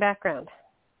Lost in the Background.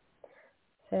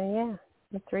 So yeah,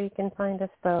 that's where you can find us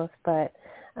both. But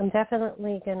I'm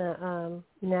definitely going to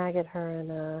nag at her.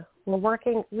 And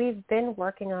we've been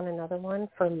working on another one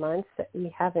for months that we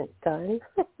haven't done.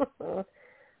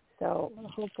 So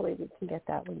hopefully we can get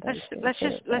that one done. Let's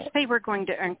say we're going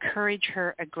to encourage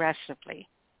her aggressively.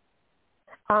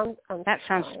 That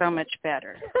sounds so much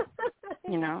better.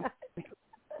 We're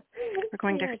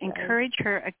going to encourage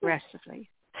her aggressively.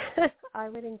 I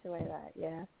would enjoy that.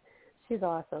 Yeah, she's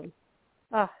awesome.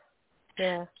 Oh,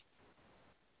 yeah.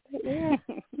 Yeah.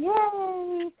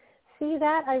 Yay! See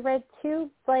that? I read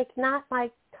 2, not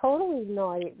like totally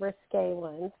naughty, risque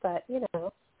ones, but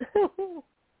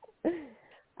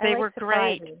They were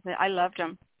great. I loved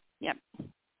them. Yep.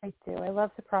 I do. I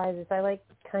love surprises. I like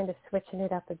kind of switching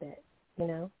it up a bit,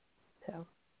 So,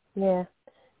 yeah.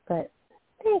 But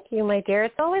thank you, my dear.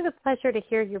 It's always a pleasure to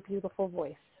hear your beautiful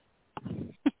voice.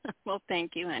 Well,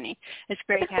 thank you, honey. It's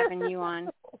great having you on.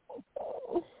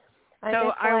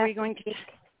 So are we going to...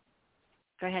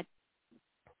 Go ahead.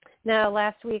 No,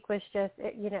 last week was just,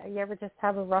 you ever just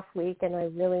have a rough week, and I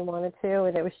really wanted to,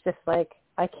 and it was just like,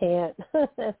 I can't.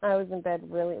 I was in bed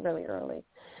really, really early.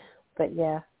 But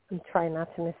yeah, I'm trying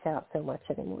not to miss out so much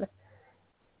anymore.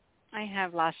 I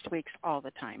have lost weeks all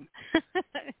the time.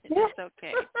 It's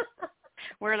okay.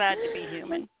 We're allowed to be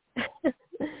human.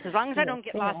 As long as I don't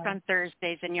get lost on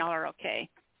Thursdays, then y'all are okay.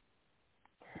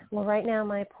 Well, right now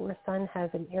my poor son has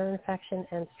an ear infection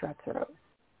and strep throat.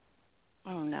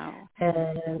 Oh, no.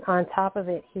 And on top of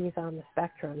it, he's on the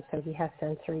spectrum, so he has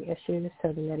sensory issues.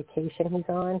 So the medication he's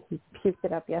on, he puked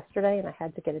it up yesterday, and I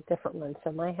had to get a different one.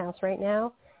 So my house right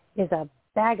now is a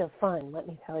bag of fun, let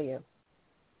me tell you.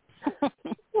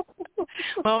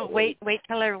 Well, wait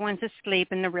till everyone's asleep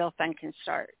and the real fun can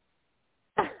start.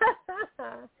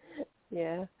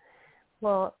 Yeah.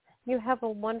 Well, you have a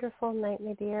wonderful night,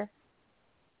 my dear.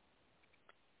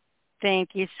 Thank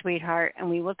you, sweetheart, and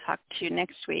we will talk to you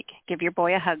next week. Give your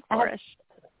boy a hug for us.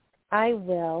 I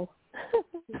will.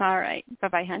 All right.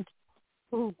 Bye-bye, hon.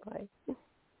 Bye.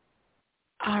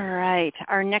 All right.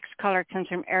 Our next caller comes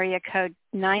from area code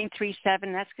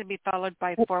 937. That's going to be followed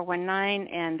by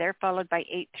 419, and they're followed by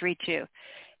 832.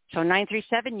 So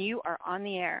 937, you are on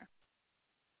the air.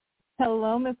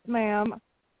 Hello, Miss Ma'am.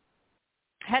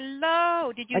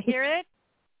 Hello. Did you hear it?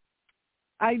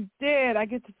 I did. I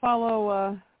get to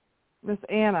follow Miss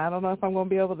Anna. I don't know if I'm going to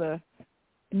be able to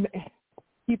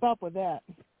keep up with that.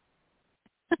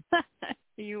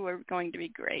 You are going to be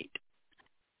great.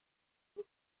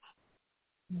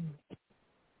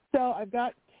 So I've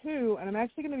got two, and I'm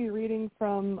actually going to be reading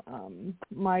from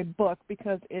my book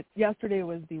because yesterday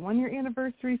was the 1-year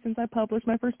anniversary since I published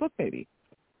my first book, baby.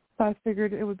 So I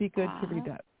figured it would be good to read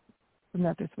that from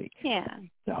that this week. Yeah.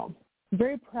 So I'm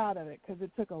very proud of it because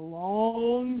it took a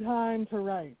long time to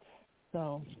write.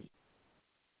 So.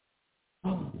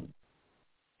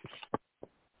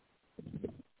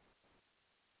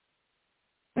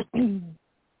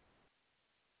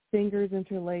 Fingers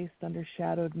interlaced under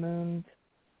shadowed moons,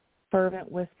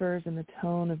 fervent whispers in the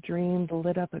tone of dreams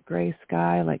lit up a gray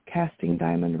sky like casting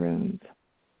diamond runes.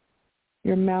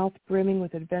 Your mouth brimming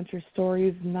with adventure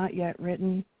stories not yet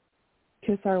written,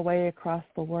 kiss our way across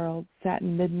the world,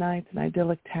 satin midnights and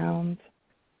idyllic towns,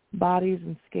 bodies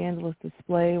in scandalous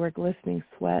display where glistening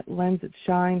sweat lends its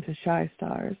shine to shy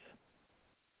stars.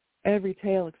 Every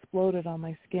tale exploded on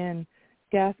my skin,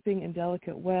 gasping in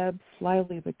delicate webs,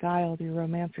 slyly beguiled your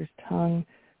romancer's tongue,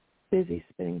 busy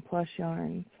spinning plush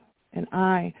yarns. And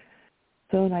I,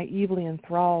 so naively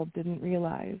enthralled, didn't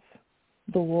realize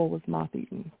the wool was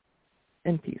moth-eaten.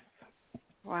 In peace.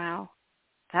 Wow.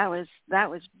 That was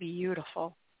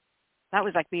beautiful. That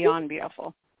was like beyond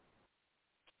beautiful.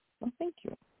 Well, thank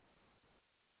you.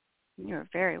 You're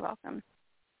very welcome.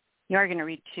 You are going to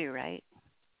read two, right?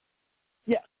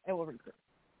 Yeah, I will read two.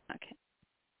 Okay.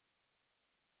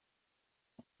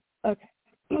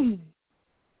 Okay.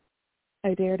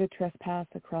 I dare to trespass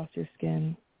across your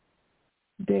skin.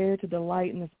 Dare to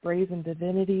delight in this brazen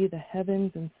divinity, the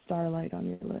heavens and starlight on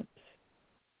your lips.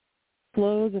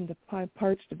 Flows into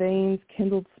parched veins,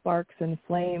 kindled sparks and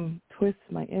flame, twists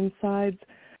my insides,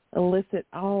 elicit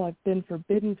all I've been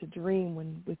forbidden to dream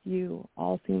when with you.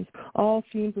 All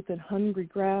seems within hungry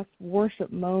grasp, worship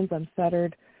moans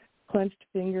unfettered, clenched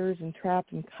fingers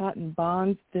entrapped in cotton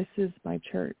bonds. This is my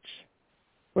church.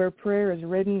 Where prayer is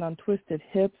written on twisted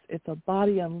hips, it's a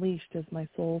body unleashed as my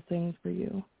soul sings for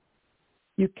you.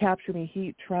 You capture me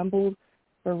heat trembled,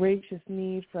 voracious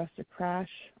need for us to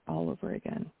crash all over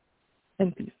again.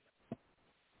 In peace.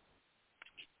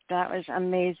 That was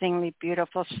amazingly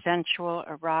beautiful, sensual,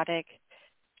 erotic,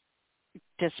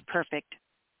 just perfect.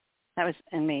 That was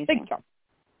amazing. Thank you.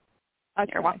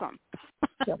 You're welcome.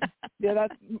 Yeah,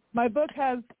 that's my book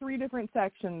has 3 different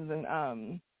sections,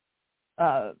 and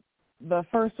the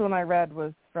first one I read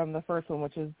was from the first one,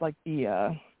 which is like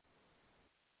the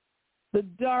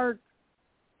dark,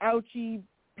 ouchy,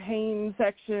 pain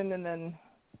section, and then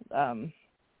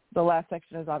the last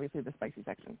section is obviously the spicy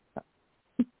section. So.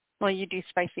 Well, you do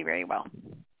spicy very well.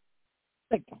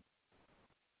 Thank you.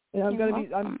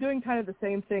 And I'm doing kind of the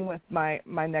same thing with my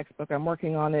next book. I'm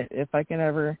working on it if I can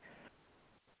ever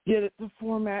get it to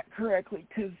format correctly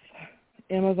because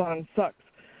Amazon sucks.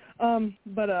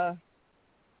 But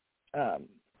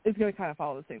it's going to kind of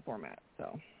follow the same format,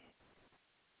 so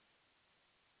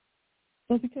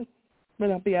it'll be good.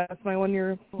 But yeah, it's my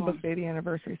 1-year book baby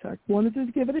anniversary, so I wanted to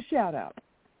give it a shout out.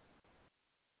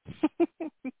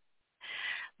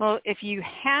 Well, if you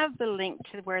have the link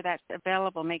to where that's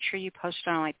available, make sure you post it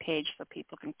on my page so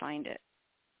people can find it.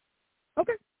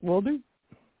 Okay, will do.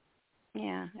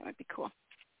 Yeah, that would be cool.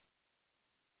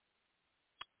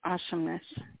 Awesomeness.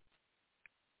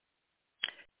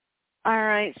 All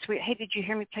right, sweet. Hey, did you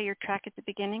hear me play your track at the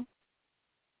beginning?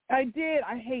 I did.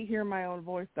 I hate hearing my own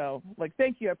voice, though. Like,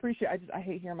 thank you. I appreciate it. I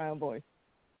hate hearing my own voice.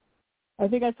 I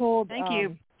think I told... Thank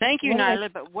you,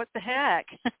 Nyla, but what the heck?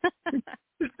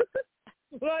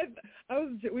 Well,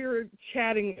 we were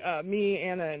chatting, me,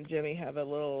 Anna, and Jimmy have a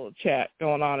little chat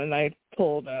going on, and I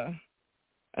told Anna,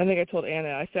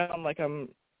 I sound like I'm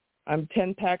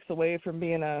 10 packs away from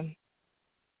being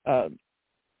a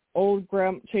old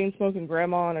chain-smoking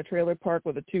grandma in a trailer park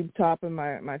with a tube top and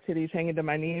my titties hanging to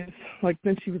my knees. Like,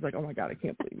 then she was like, oh, my God, I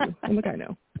can't believe you. I'm like, I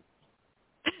know.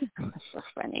 That's so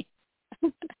funny.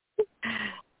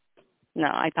 No,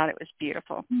 I thought it was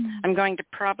beautiful. I'm going to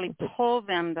probably pull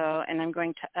them, though, and I'm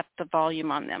going to up the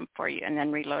volume on them for you and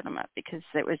then reload them up because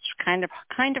it was kind of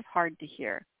hard to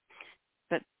hear.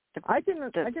 But I can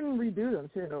redo them,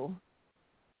 too,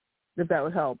 if that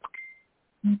would help.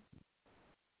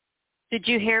 Did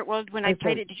you hear it? Well, when I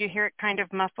played it, did you hear it kind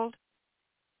of muffled?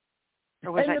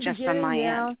 Or was that just on my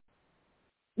end?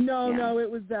 No, it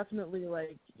was definitely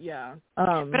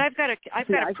but I've got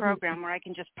a program where I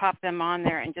can just pop them on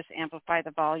there and just amplify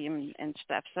the volume and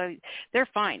stuff. So they're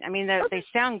fine. I mean, they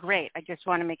sound great. I just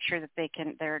want to make sure that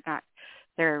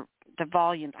they're the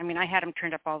volume. I mean, I had them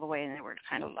turned up all the way and they were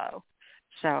kind of low.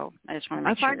 So I just want to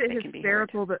make sure that they can be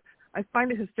heard. I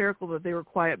find it hysterical that they were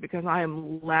quiet because I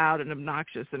am loud and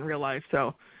obnoxious in real life.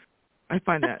 So I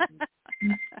find that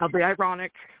I'll be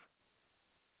ironic.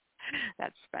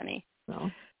 That's funny. So.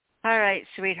 All right,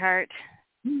 sweetheart.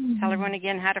 Tell everyone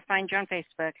again how to find you on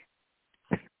Facebook.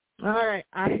 All right.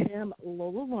 I am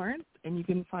Lola Lawrence, and you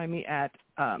can find me at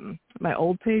my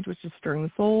old page, which is Stirring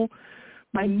the Soul,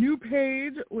 my new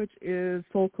page, which is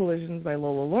Soul Collisions by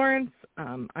Lola Lawrence.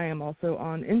 I am also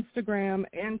on Instagram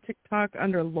and TikTok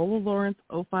under Lola Lawrence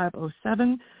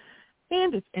 0507.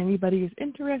 And if anybody is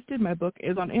interested, my book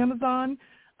is on Amazon.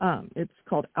 It's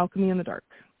called Alchemy in the Dark.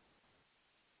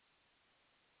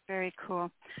 Very cool.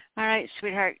 All right,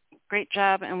 sweetheart. Great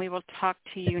job, and we will talk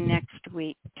to you next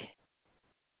week.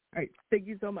 All right. Thank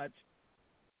you so much.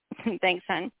 Thanks,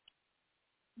 hon.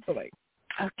 Bye-bye.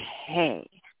 Okay.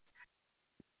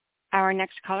 Our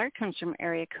next caller comes from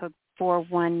area code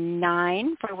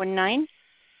 419. 419.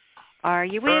 Are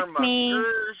you with me?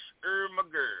 My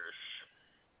girls.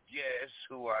 Guess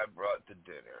who I brought to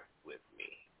dinner with me?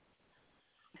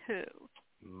 Who?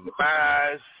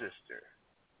 My sister.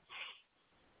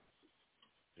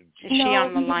 Is she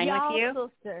on the line with you?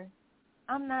 Sister.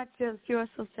 I'm not just your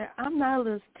sister. I'm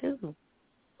Nyla's too.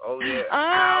 Oh, yeah.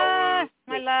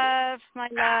 My love, my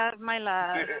love, my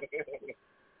love.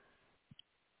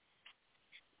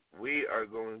 We are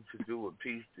going to do a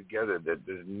piece together that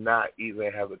does not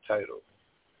even have a title.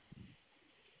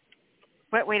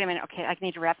 Wait a minute. Okay, I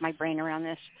need to wrap my brain around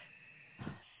this.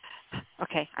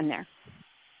 Okay, I'm there.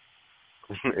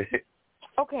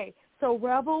 Okay, so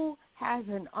Rebel has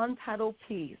an untitled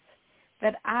piece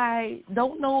that I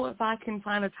don't know if I can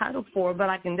find a title for, but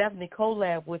I can definitely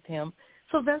collab with him.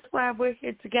 So that's why we're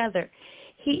here together.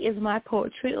 He is my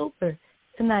poetry over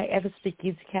tonight at the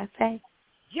SpeakEasy Cafe.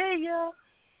 Yeah.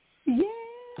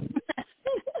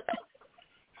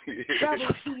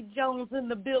 Rebel T. Jones in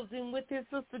the building with his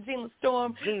sister Gina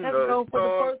Storm. Let's go for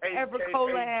the first ever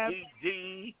collab.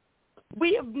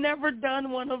 We have never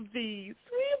done one of these.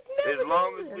 As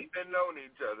long as we've been known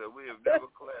each other, we have never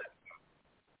collabed.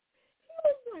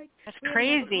 That's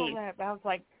crazy. I was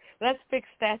like, let's fix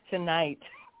that tonight.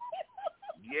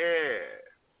 Yeah.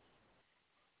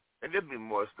 And there'll be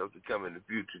more stuff to come in the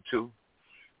future, too.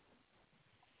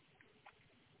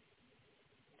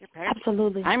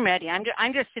 Absolutely. I'm ready.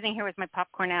 I'm just sitting here with my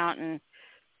popcorn out and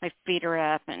my feet are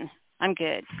up, and I'm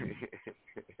good.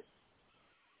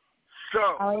 So,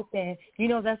 all right, then. You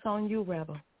know that's on you,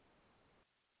 Rebel.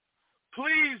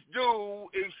 Please do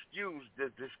excuse the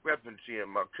discrepancy in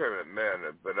my current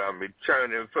manner, but I'm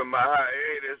returning from my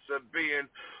hiatus of being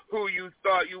who you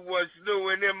thought you once knew,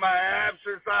 and in my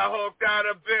absence I hulked out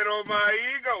a bit on my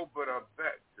ego, but I'm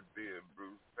back to being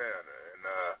Bruce Banner, and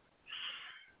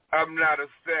I'm not a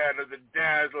fan of the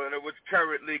dazzling of what's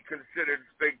currently considered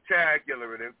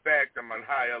spectacular, and in fact, I'm on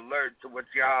high alert to what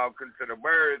y'all consider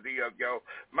worthy of your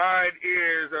mind,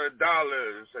 ears, or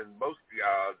dollars, and most of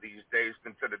y'all these days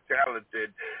consider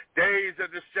talented. Days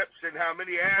of deception, how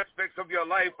many aspects of your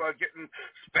life are getting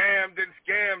spammed and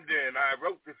scammed in. I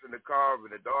wrote this in the car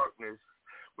in the darkness,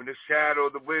 when the shadow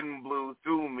of the wind blew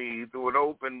through me through an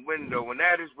open window, and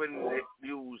that is when it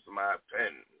used my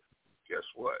pen. Guess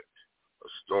what? A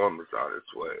storm is on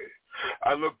its way.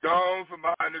 I looked on from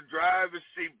behind the driver's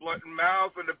seat, blunt in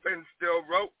mouth, and the pen still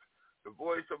wrote. The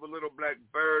voice of a little black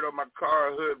bird on my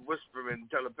car hood whispering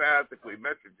telepathically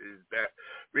messages that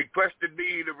requested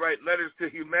me to write letters to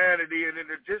humanity, and in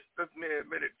just a mere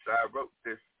minutes I wrote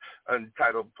this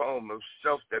untitled poem of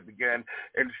self that began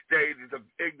in stages of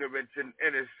ignorance and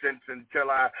innocence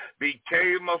until I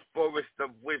became a forest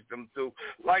of wisdom through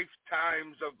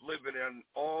lifetimes of living and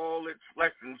all its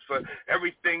lessons. For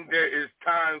everything there is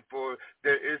time for,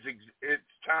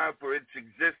 it's time for its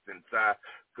existence. I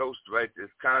ghostwrite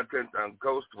this content on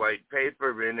ghost white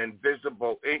paper in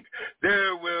invisible ink.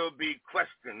 There will be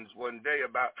questions one day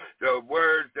about the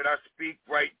words that I speak,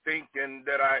 write, think, and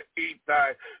that I eat.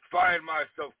 I find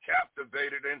myself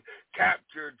captivated and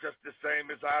captured just the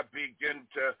same as I begin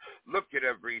to look at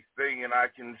everything, and I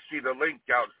can see the link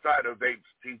outside of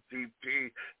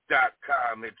http.com.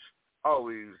 It's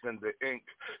always in the ink.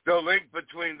 The link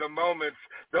between the moments,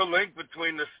 the link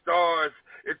between the stars,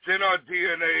 it's in our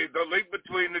DNA, the link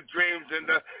between the dreams and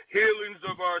the healings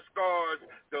of our scars,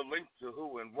 the link to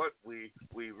who and what we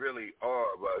really are,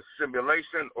 a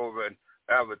simulation or an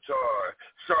avatar.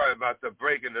 Sorry about the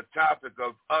break in the topic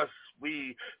of us,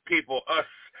 we, people, us,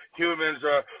 humans,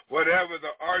 or whatever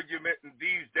the argument in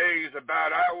these days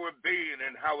about our being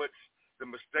and how it's the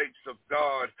mistakes of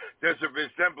God. There's a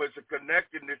resemblance, a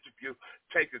connectedness if you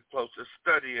take a closer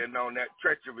study, and on that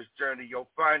treacherous journey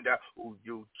you'll find out who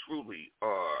you truly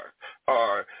are.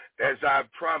 Or, as I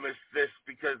promised this,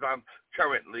 because I'm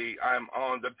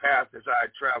on the path as I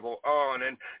travel on,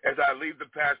 and as I leave the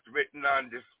past written on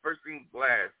dispersing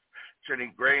glass,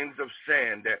 turning grains of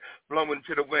sand that blow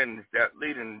into the winds that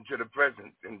lead into the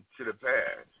present and to the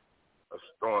past. A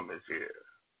storm is here.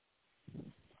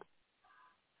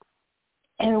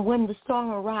 And when the storm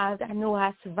arrived, I know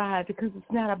I survived because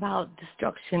it's not about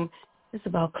destruction. It's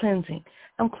about cleansing.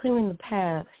 I'm clearing the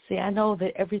past. See, I know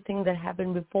that everything that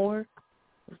happened before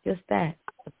was just that,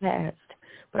 the past.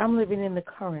 But I'm living in the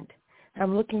current.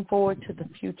 I'm looking forward to the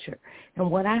future.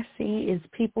 And what I see is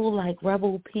people like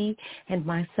Rebel P and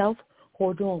myself who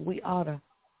are doing We Oughta.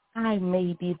 I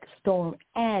may be the storm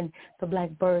and the black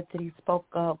bird that he spoke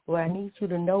of, where I need you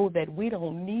to know that we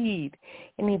don't need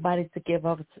anybody to give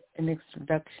us an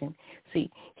introduction.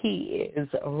 See, he is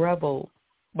a rebel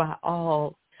by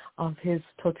all of his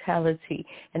totality,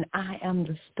 and I am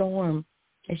the storm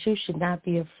that you should not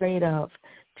be afraid of.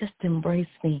 Just embrace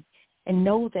me. And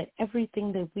know that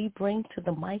everything that we bring to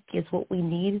the mic is what we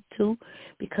needed to,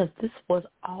 because this was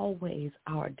always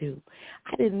our due.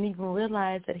 I didn't even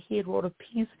realize that he had wrote a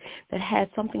piece that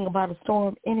had something about a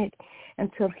storm in it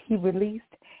until he released,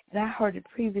 and I heard it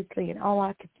previously, and all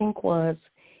I could think was,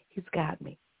 he's got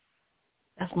me.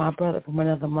 That's my brother from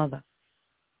another mother.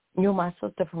 You're my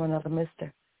sister from another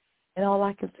mister. And all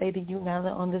I can say to you now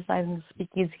that on this night in the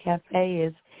Speakeasy Cafe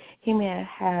is, he may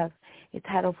have a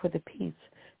title for the piece,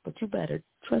 but you better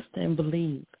trust and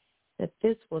believe that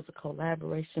this was a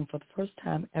collaboration for the first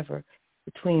time ever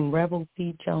between Rebel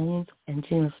P. Jones and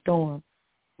Gina Storm.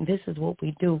 And this is what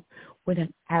we do. We're the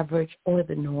average or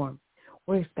the norm.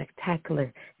 We're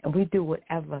spectacular, and we do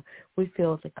whatever we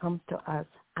feel that comes to us.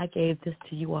 I gave this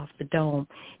to you off the dome.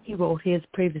 He wrote his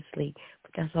previously,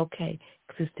 but that's okay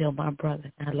because he's still my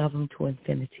brother, and I love him to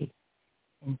infinity.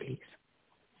 In peace.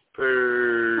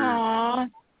 Aww.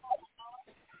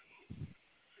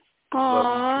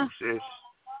 Aww.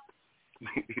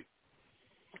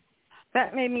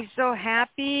 That made me so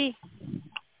happy.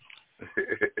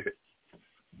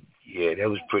 Yeah, that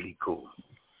was pretty cool.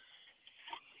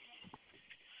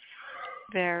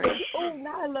 Very. Oh,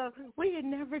 Nyla, we had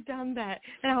never done that.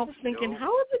 And I was thinking,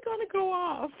 how is it going to go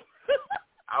off?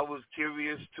 I was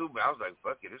curious, too, but I was like,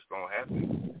 fuck it, it's going to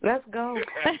happen. Let's go.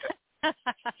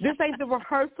 This ain't the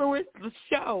rehearsal, it's the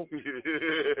show.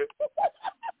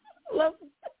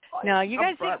 No, you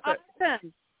guys did awesome.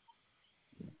 Thank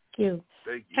you.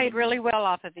 Played really well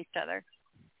off of each other.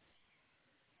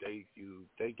 Thank you.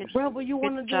 Thank you. Rebel, you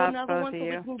want to do another one so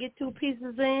we can get 2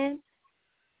 pieces in?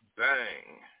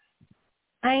 Bang.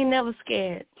 I ain't never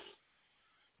scared.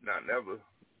 Not never.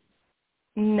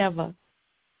 Never.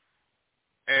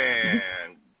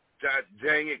 And God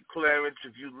dang it, Clarence,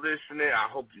 if you listening, I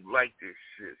hope you like this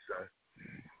shit, son.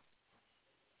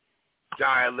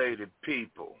 Dilated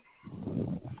people.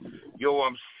 Yo,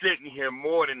 I'm sitting here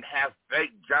more than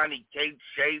half-baked, Johnny Cage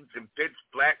shades and pitch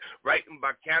black, writing by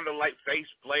candlelight, face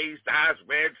blazed, eyes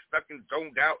red, stuck and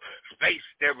zoned out, space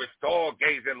there,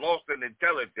 stargazing, lost in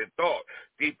intelligent thought,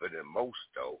 deeper than most,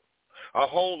 though. A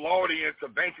whole audience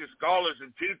of ancient scholars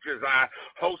and teachers. I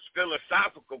host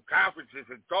philosophical conferences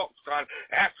and talks on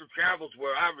astral travels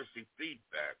where I receive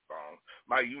feedback on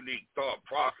my unique thought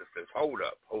processes. Hold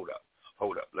up.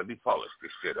 Let me polish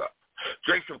this shit up.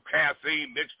 Drink some caffeine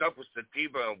mixed up with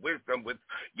sativa and wisdom with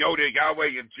Yoda,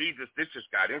 Yahweh, and Jesus. This just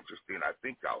got interesting. I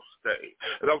think I'll stay.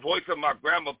 The voice of my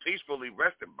grandma peacefully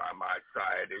resting by my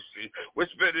side as she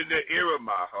whispered in the ear of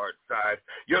my heart side.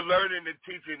 You're learning and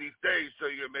teaching these days, so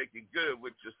you're making good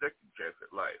with your second chance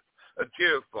at life. A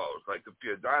tear falls like a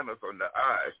pure diamond from the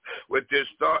eyes. With this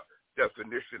thought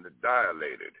definition of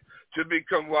dilated. To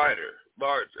become wider,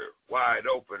 larger, wide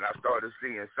open, I started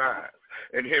seeing signs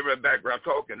and hearing background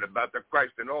talking about the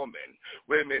Christ in all men,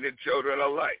 women and children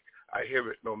alike. I hear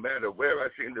it no matter where I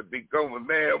seem to be going.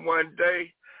 Man, one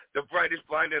day, The brightest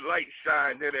blinding light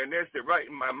shined in an instant right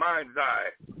in my mind's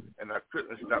eye. And I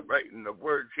couldn't stop writing the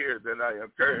words here that I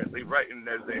am currently writing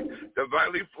as they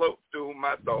divinely float through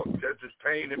my thoughts as it's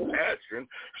pain and passion,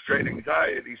 straight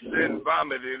anxiety, sin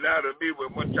vomiting out of me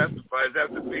when one testifies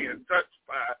after being touched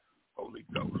by Holy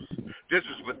Ghost. This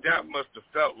is what that must have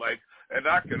felt like, and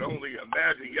I can only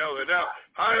imagine yelling out,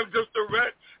 I am just a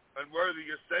wretch, unworthy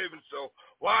of saving, so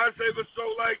why save a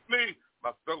soul like me?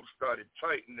 My throat started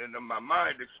tightening and my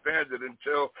mind expanded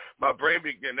until my brain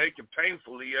began aching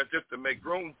painfully as if to make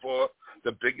room for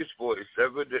the biggest voice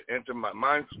ever to enter my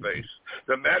mind space.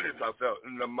 The madness I felt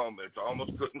in the moment, I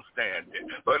almost couldn't stand it,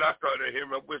 but I started hearing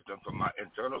wisdom from my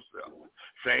internal self.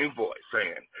 Same voice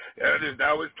saying, it is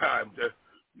now it's time to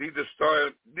need to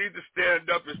stand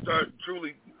up and start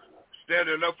truly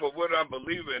standing up for what I'm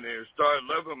believing in and start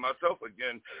loving myself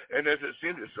again. And as it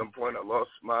seemed at some point, I lost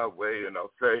my way, and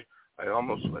I'll say I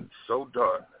almost went so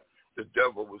dark, the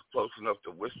devil was close enough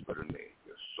to whisper to me,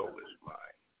 your soul is mine.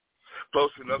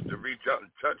 Close enough to reach out and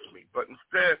touch me. But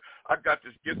instead, I got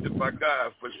this gifted by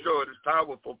God. For sure, it's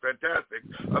powerful, fantastic,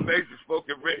 amazing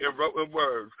spoken, written,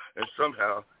 words. And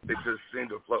somehow, it just seemed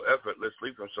to flow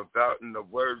effortlessly from some fountain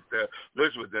of words that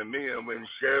lives within me. And when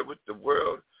shared with the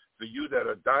world, for you that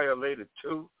are dilated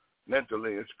too,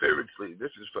 mentally and spiritually,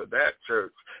 this is for that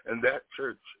church, and that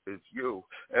church is you.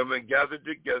 And when gathered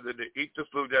together to eat the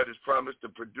food that is promised to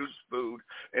produce food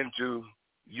into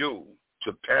you,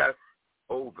 to pass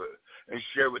over and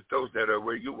share with those that are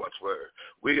where you once were.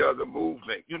 We are the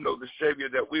movement, the Savior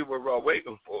that we were all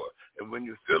waiting for. And when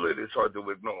you feel it, it's hard to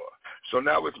ignore. So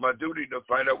now it's my duty to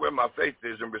find out where my faith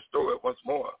is and restore it once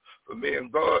more. For me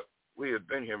and God, we have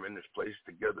been here in this place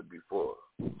together before.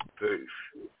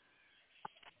 Peace.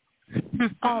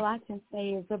 All I can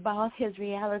say is about his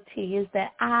reality is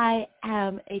that I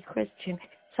am a Christian,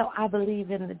 so I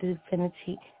believe in the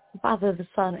divinity, the Father, the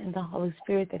Son, and the Holy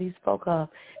Spirit that he spoke of.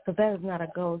 So that is not a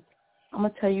ghost. I'm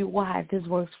going to tell you why this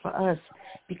works for us,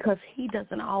 because he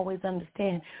doesn't always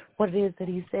understand what it is that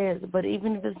he says, but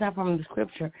even if it's not from the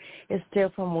scripture, it's still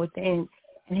from within.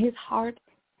 And his heart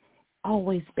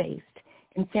always based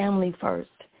in family first.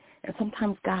 And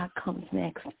sometimes God comes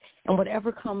next. And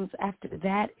whatever comes after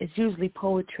that is usually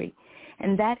poetry.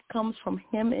 And that comes from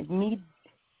him and me,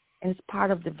 and it's part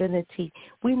of divinity.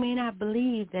 We may not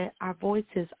believe that our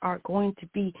voices are going to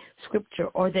be scripture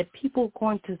or that people are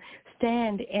going to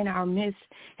stand in our midst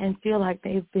and feel like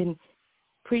they've been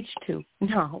preached to.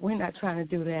 No, we're not trying to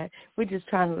do that. We're just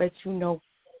trying to let you know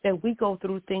that we go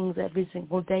through things every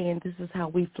single day, and this is how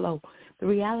we flow. The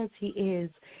reality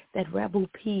is that Rebel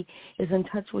P is in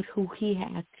touch with who he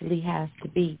actually has to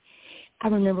be. I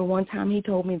remember one time he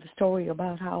told me the story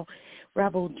about how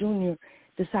Rebel Jr.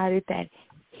 decided that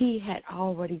he had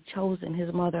already chosen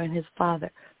his mother and his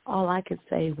father. All I could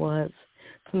say was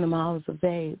from the mouths of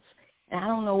babes. And I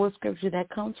don't know what scripture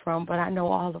that comes from, but I know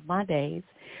all of my days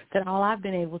that all I've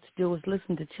been able to do is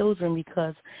listen to children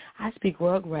because I speak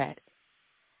Rugrat,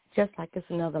 just like it's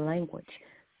another language.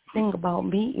 The thing about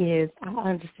me is I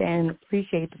understand and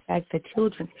appreciate the fact that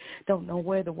children don't know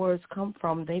where the words come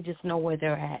from. They just know where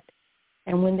they're at.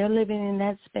 And when they're living in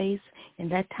that space, in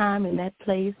that time, in that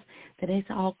place, then it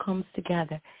all comes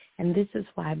together. And this is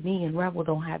why me and Rebel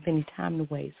don't have any time to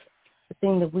waste. The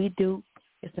thing that we do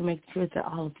is to make sure that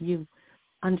all of you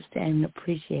understand and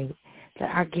appreciate that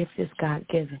our gift is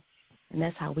God-given. And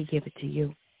that's how we give it to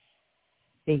you.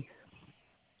 Peace.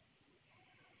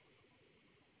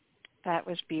 That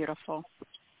was beautiful.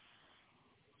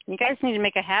 You guys need to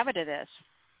make a habit of this.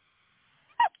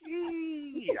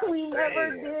 We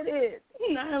never did it.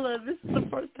 Nyla, this is the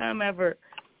first time ever.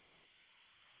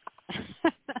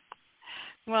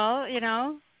 Well,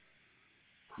 the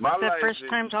first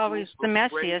time's always the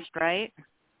messiest, crazy. Right?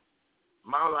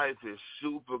 My life is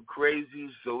super crazy,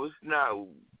 so it's not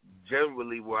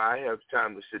generally where I have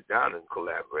time to sit down and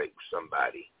collaborate with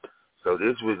somebody. So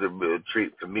this was a real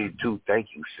treat for me, too.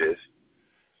 Thank you, sis.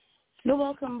 You're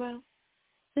welcome, bro.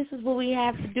 This is what we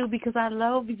have to do because I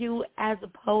love you as a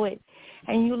poet,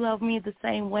 and you love me the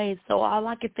same way. So all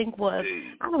I could think was,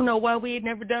 I don't know why we had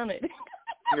never done it.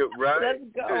 Right. Let's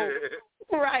go.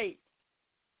 Right.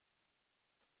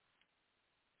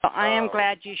 Well, I am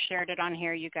glad you shared it on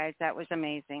here, you guys. That was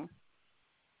amazing.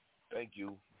 Thank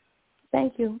you.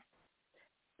 Thank you.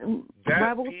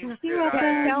 Rebel,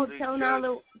 tell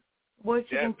Nyla where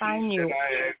she can find you.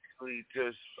 I actually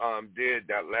just did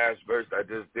that last verse I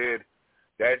just did.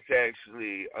 That's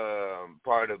actually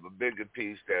part of a bigger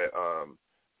piece that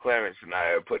Clarence and I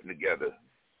are putting together.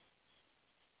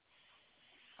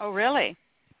 Oh, really?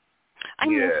 I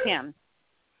miss him.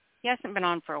 He hasn't been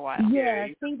on for a while. Yeah,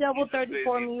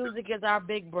 C-34 Music is our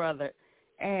big brother.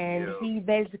 and he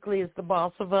basically is the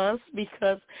boss of us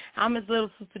because I'm his little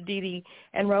sister Dee Dee,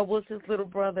 and Rebel's his little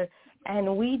brother,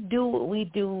 and we do what we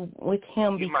do with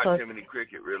him He's because my Jiminy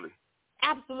Cricket, really.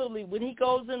 Absolutely. When he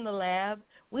goes in the lab,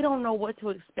 we don't know what to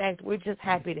expect. We're just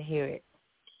happy to hear it.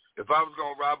 If I was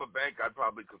going to rob a bank, I'd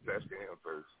probably confess to him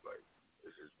first. Like,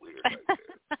 this is weird. Like,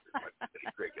 it's my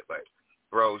Jiminy Cricket. Like,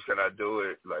 bro, should I do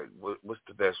it? Like, what's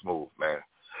the best move, man?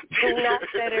 Do not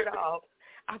set it off.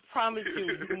 I promise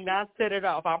you, do not set it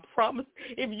off. I promise.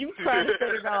 If you try to set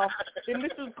it off, then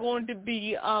this is going to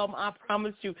be, I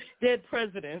promise you, dead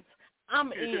presidents.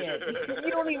 I'm in.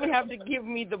 You don't even have to give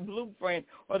me the blueprint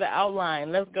or the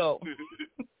outline. Let's go.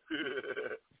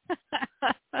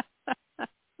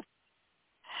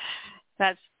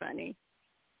 That's funny.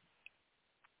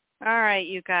 All right,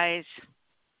 you guys.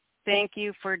 Thank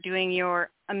you for doing your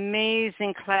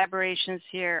amazing collaborations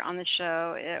here on the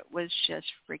show. It was just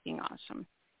freaking awesome.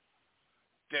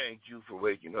 Thank you for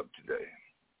waking up today.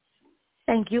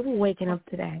 Thank you for waking up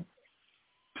today.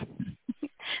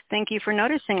 Thank you for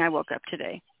noticing I woke up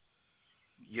today.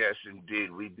 Yes,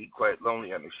 indeed. We'd be quite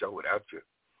lonely on the show without you.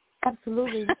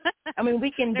 Absolutely. I mean,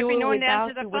 we can do it without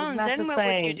you, but it's not then the what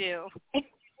same. would you do?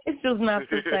 It's just not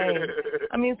the same.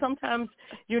 I mean, sometimes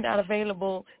you're not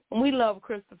available, and we love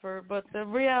Christopher, but the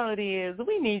reality is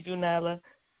we need you, Nyla.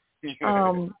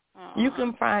 You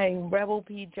can find Rebel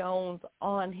P. Jones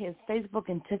on his Facebook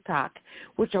and TikTok,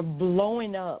 which are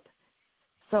blowing up.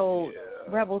 So,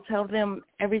 Rebel, tell them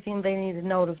everything they need to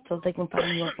know so they can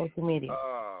find you on social media.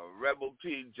 Rebel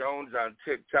P. Jones on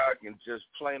TikTok and just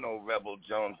plain old Rebel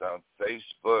Jones on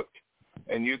Facebook.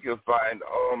 And you can find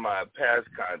all my past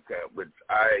content, which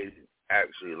I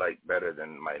actually like better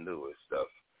than my newest stuff,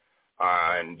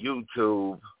 on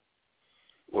YouTube,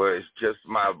 where it's just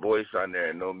my voice on there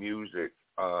and no music.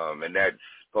 And that's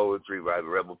poetry by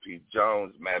Rebel P.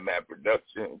 Jones, Mad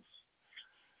Productions.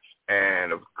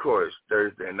 And, of course,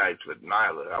 Thursday nights with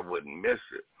Nyla. I wouldn't miss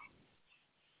it.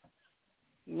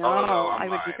 No, I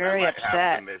would be very upset. I might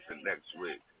have to miss it next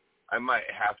week. I might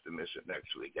have to miss it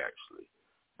next week, actually.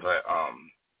 But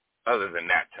other than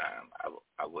that time,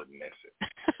 I wouldn't miss it.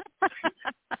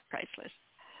 Priceless.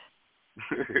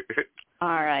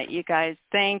 All right, you guys,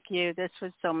 thank you. This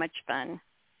was so much fun.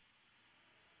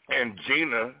 And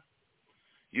Gina,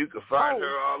 you can find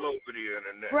her all over the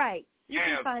internet. Right. You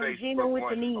can find Facebook Gina with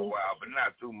the knees. once in a while, but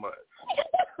not too much.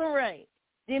 Right.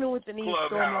 Gina with the knees,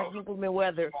 storm like implement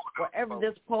weather. Wherever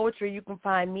there's poetry, you can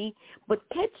find me. But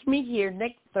catch me here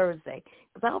next Thursday,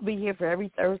 because I'll be here for every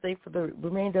Thursday for the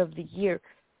remainder of the year.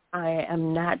 I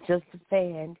am not just a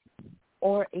fan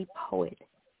or a poet.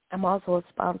 I'm also a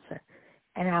sponsor,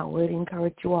 and I would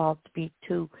encourage you all to be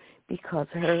too, because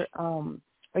her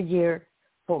year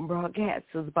for broadcast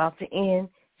is about to end.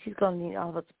 She's going to need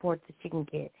all the support that she can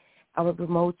get. I will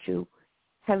promote you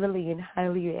heavily and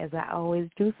highly, as I always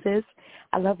do, sis.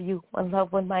 I love you. One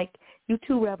love, one mic. You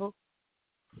too, Rebel.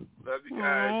 Love you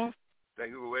guys.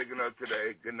 Thank you for waking up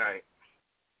today. Good night.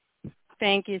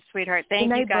 Thank you, sweetheart.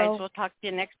 Thank you, guys. Bro. We'll talk to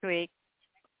you next week.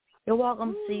 You're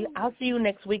welcome. I'll see you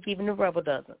next week, even if Rebel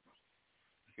doesn't.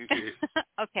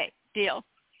 Okay, deal.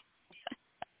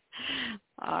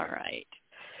 All right.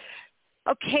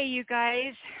 Okay, you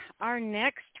guys, our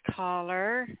next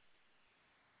caller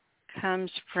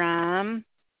comes from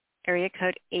area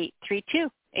code 832.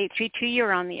 832,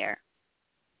 you're on the air.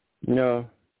 No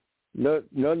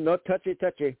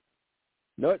touchy.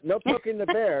 No poking the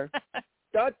bear.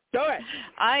 Don't do it.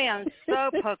 I am so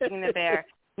poking the bear.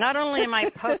 Not only am I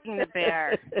poking the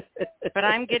bear, but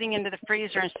I'm getting into the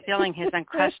freezer and stealing his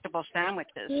Uncrustable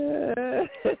sandwiches.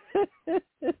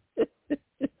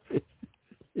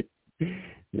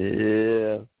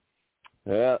 Yeah.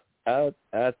 Well, I'll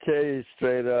tell you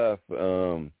straight off.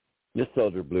 This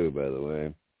Soldier Blue, by the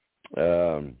way.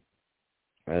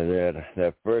 And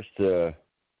that first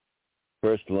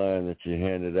line that you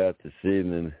handed out this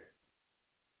evening,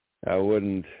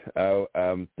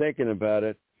 I'm thinking about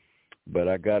it, but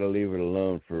I got to leave it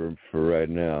alone for right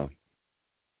now.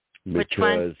 Which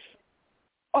one?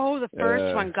 Oh, the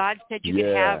first one. God said you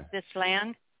could have this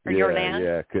land, or your land.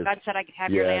 Yeah, God said I could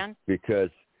have your land. Because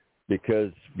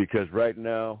right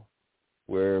now,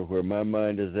 where my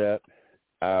mind is at,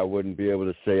 I wouldn't be able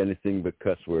to say anything but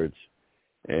cuss words,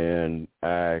 and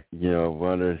I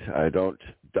don't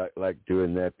like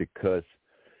doing that because,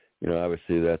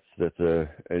 obviously that's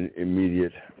an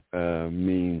immediate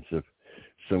means of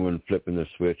someone flipping the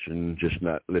switch and just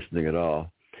not listening at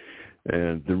all.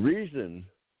 And the reason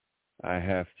I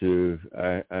have to,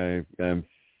 I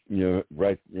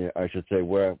should say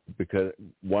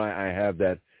why I have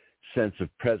that sense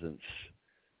of presence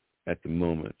at the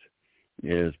moment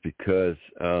is because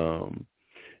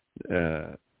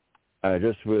I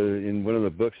just was in one of the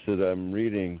books that I'm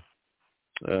reading.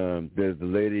 The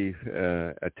lady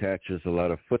attaches a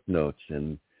lot of footnotes,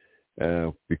 and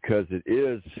because it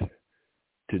is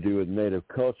to do with Native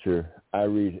culture, I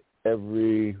read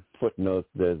every footnote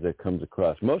that comes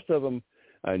across. Most of them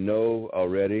I know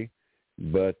already,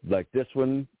 but like this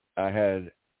one, I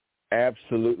had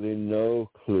absolutely no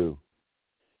clue.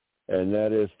 And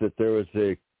that is that there was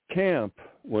a camp,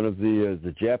 one of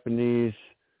the Japanese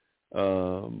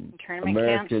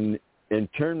American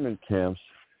internment camps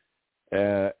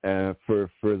for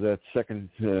that second,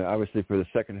 obviously for the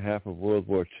second half of World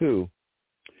War II.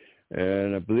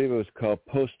 And I believe it was called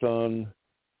Post-on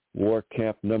War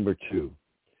Camp Number 2.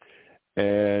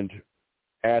 And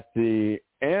at the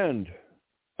end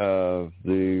of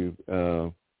the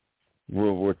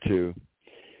World War II,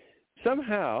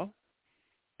 somehow,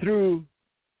 through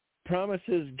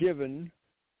promises given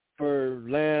for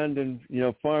land and,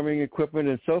 farming equipment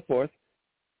and so forth,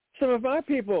 some of my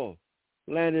people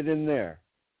landed in there.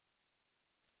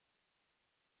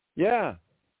 Yeah.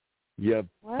 You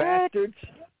bastards.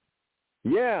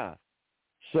 Yeah.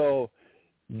 So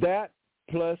that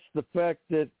plus the fact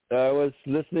that I was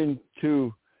listening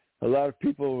to a lot of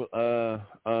people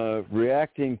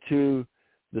reacting to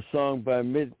the song by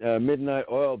Midnight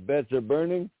Oil, Beds Are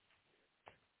Burning,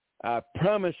 I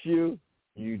promise you,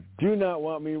 you do not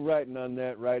want me writing on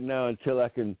that right now until I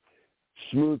can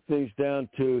smooth things down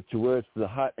to where it's the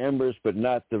hot embers, but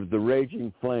not the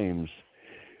raging flames.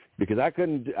 Because I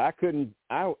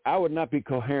would not be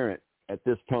coherent at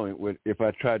this point if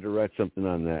I tried to write something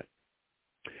on that.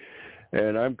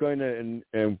 And I'm going to,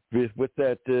 and with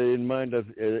that in mind,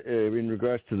 in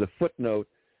regards to the footnote,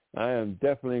 I am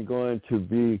definitely going to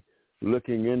be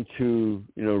looking into,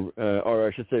 or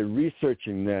I should say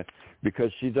researching that,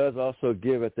 because she does also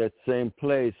give at that same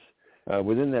place,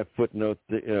 within that footnote,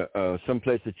 some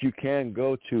place that you can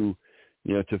go to,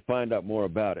 to find out more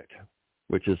about it,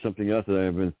 which is something else that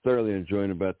I've been thoroughly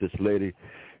enjoying about this lady,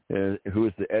 who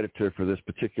is the editor for this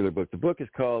particular book. The book is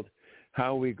called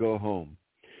How We Go Home,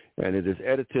 and it is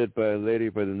edited by a lady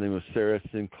by the name of Sarah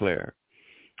Sinclair.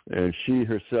 And she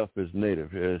herself is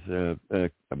Native, is,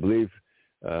 I believe,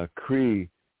 Cree,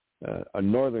 a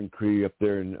northern Cree up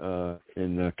there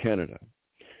in Canada.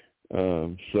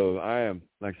 So I am,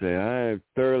 like I say, I am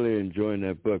thoroughly enjoying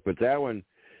that book. But that one,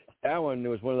 it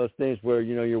was one of those things where,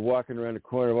 you're walking around the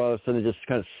corner, all of a sudden it just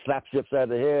kind of slaps you upside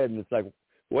the head, and it's like,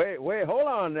 wait, hold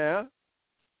on now.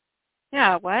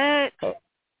 Yeah, what?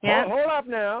 Yeah. Hold up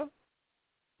now.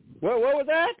 What was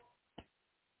that?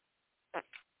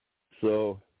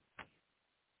 So,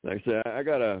 like I said,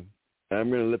 I'm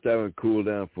going to let that one cool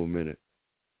down for a minute.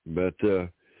 But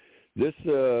this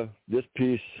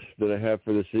piece that I have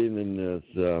for this evening is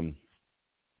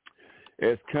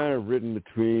it's kind of written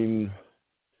between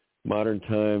modern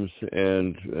times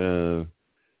and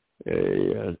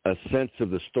a sense of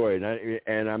the story.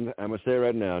 And I'm going to say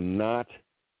right now, not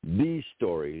these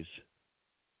stories,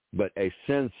 but a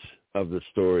sense of the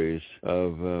stories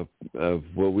of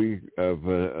what kind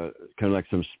of like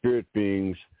some spirit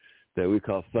beings that we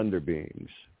call thunder beings.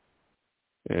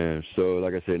 And so,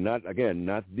 like I say,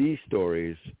 not these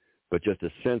stories, but just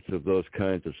a sense of those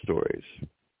kinds of stories.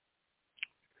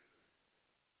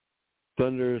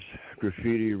 Thunder's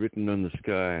graffiti written on the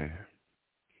sky.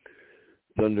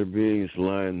 Thunder beings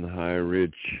line the high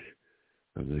ridge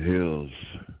of the hills.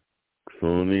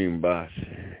 Phoning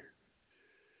Basi.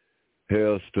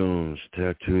 Hailstones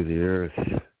tattoo the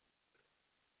earth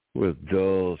with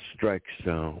dull strike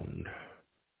sound.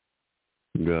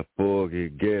 Gapogi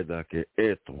geda ke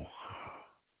eto.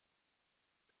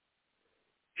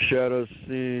 Shadows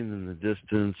seen in the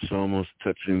distance, almost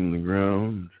touching the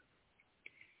ground.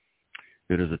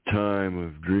 It is a time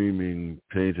of dreaming,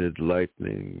 painted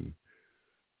lightning.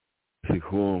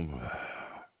 Tikhoma.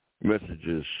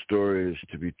 Messages, stories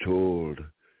to be told.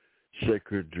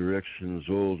 Sacred directions,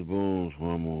 old bones,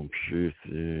 wamon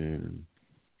pshithin.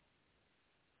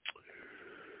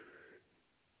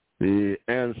 The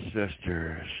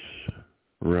ancestors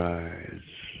rise,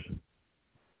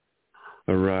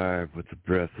 arrive with the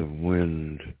breath of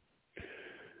wind,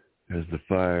 as the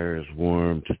fire is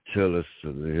warm to tell us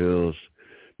of the hills,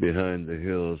 behind the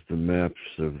hills, the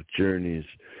maps of journeys,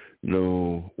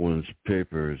 no one's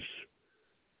papers,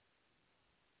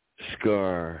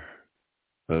 scar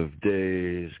of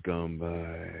days gone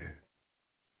by.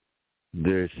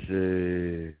 They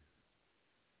say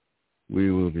we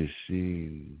will be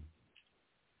seen.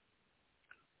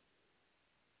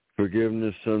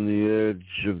 Forgiveness on the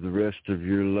edge of the rest of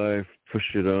your life.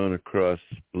 Push it on across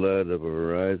blood of a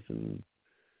horizon.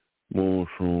 Mon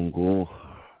chongon.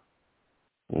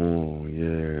 Oh,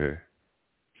 yeah.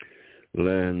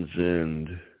 Land's End.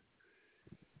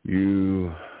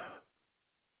 You,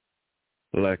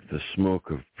 like the smoke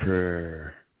of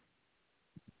prayer,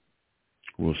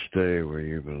 will stay where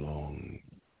you belong.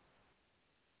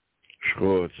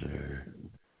 Schwarze,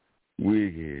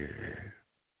 we hear.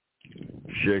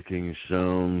 Shaking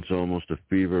sounds, almost a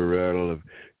fever rattle of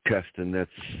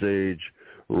castanets, sage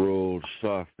rolled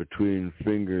soft between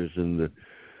fingers in the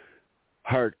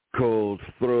heart-cold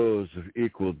throes of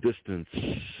equal distance.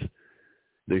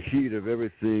 The heat of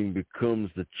everything becomes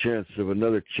the chance of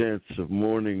another chance of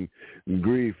mourning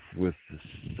grief with the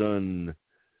sun,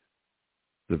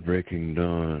 the breaking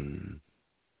dawn,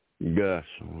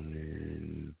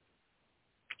 gasoline.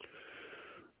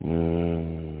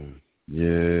 Oh,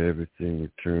 yeah, everything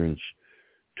returns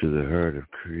to the heart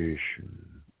of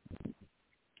creation.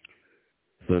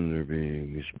 Thunder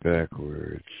beings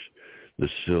backwards. The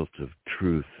silt of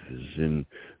truth is in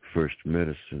first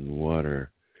medicine.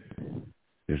 Water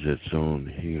is its own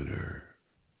healer.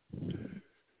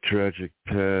 Tragic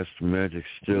past, magic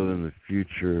still in the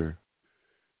future.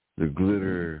 The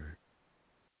glitter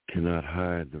cannot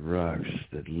hide the rocks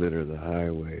that litter the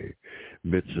highway.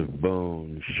 Bits of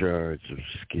bone, shards of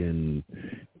skin.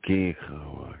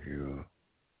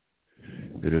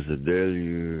 It is a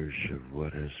deluge of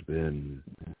what has been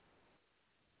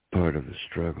part of the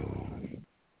struggle.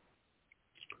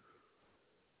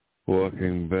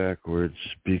 Walking backwards,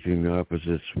 speaking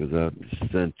opposites without the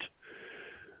scent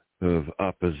of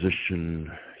opposition,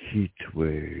 heat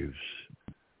waves.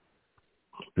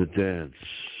 The dance,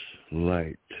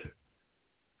 light,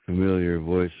 familiar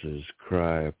voices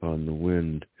cry upon the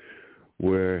wind,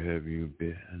 where have you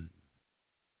been?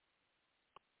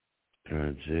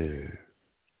 Transit.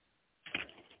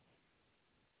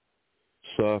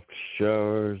 Soft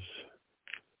showers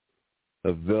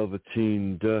of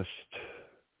velveteen dust,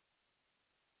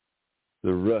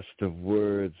 the rust of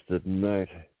words that night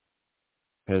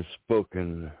has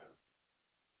spoken,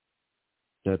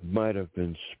 that might have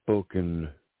been spoken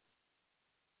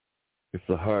if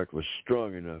the heart was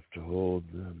strong enough to hold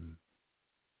them.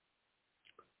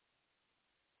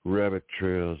 Rabbit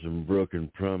trails and broken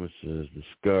promises, the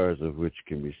scars of which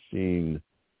can be seen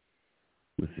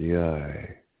with the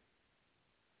eye.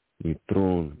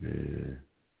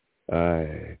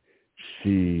 I see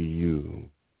you.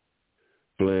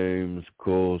 Flames,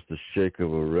 coals, the shake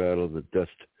of a rattle, the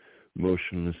dust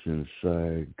motionless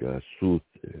inside.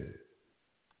 Gasute,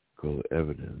 called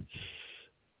evidence.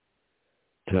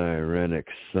 Tyrannic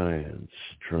science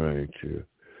trying to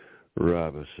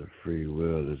rob us of free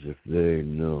will as if they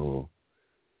know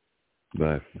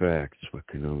by facts what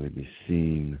can only be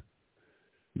seen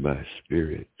by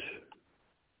spirit.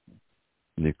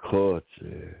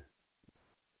 Nikote,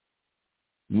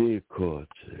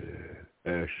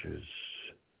 ashes,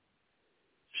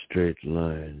 straight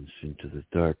lines into the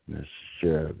darkness,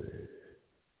 shabby.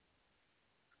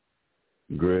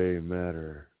 Gray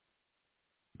matter,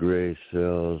 gray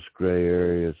cells, gray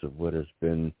areas of what has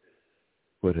been,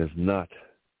 what has not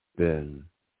been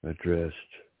addressed.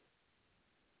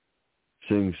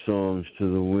 Sing songs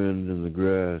to the wind and the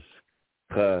grass,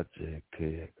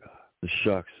 the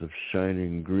shocks of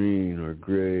shining green or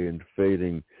gray and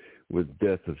fading with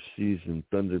death of season,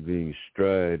 thunder being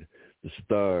stride, the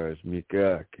stars,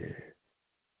 mikake.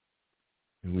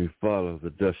 And we follow the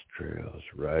dust trails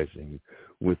rising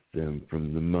with them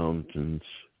from the mountains,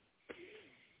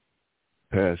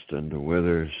 past under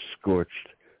weather-scorched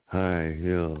high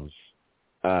hills,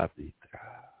 Apitra.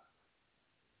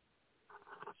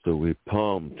 So we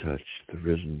palm-touch the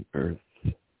risen earth.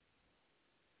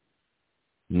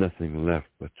 Nothing left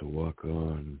but to walk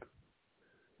on.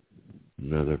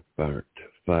 Another burnt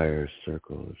fire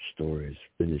circle of stories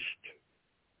finished.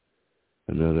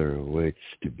 Another awaits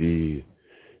to be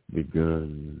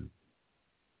begun.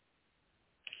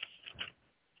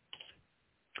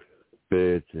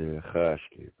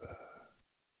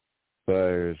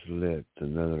 Fires lit,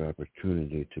 another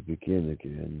opportunity to begin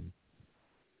again.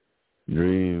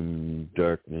 Dream,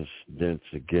 darkness, dense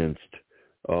against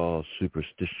all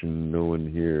superstition, no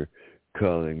one here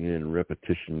calling in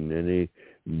repetition any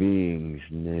being's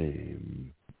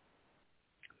name.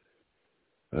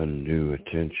 Undue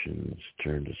attentions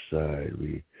turned aside,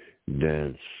 we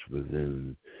dance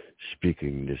within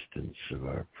speaking distance of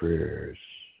our prayers.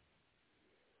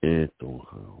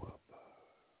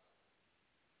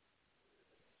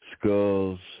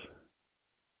 Skulls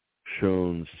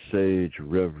shown sage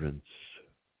reverence.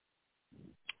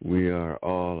 We are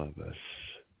all of us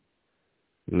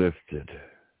lifted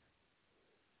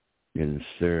in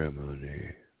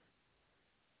ceremony.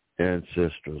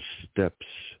 Ancestral steps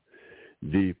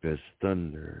deep as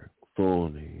thunder,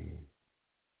 thorny,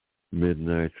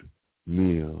 midnight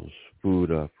meals,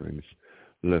 food offerings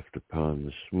left upon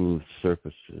the smooth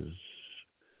surfaces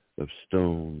of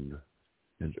stone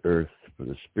and earth for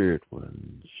the spirit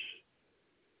ones.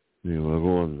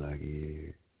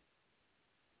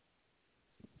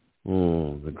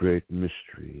 Oh, the great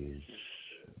mysteries.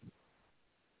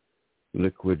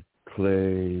 Liquid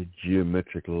clay,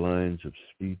 geometric lines of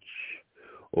speech,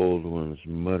 old ones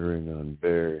muttering on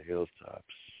bare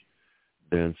hilltops,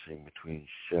 dancing between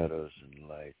shadows and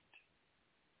light.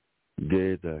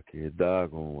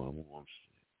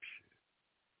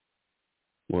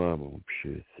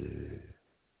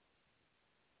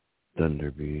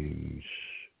 Thunder beams,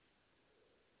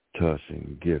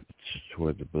 tossing gifts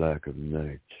toward the black of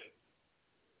night.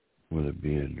 Will it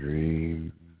be a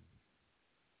dream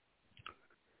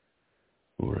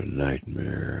or a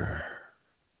nightmare?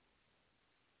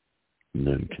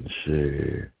 None can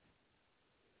say.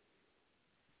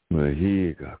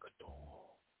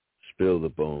 Spill the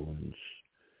bones.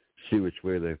 See which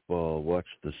way they fall. Watch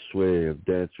the sway of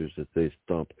dancers as they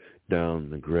stomp down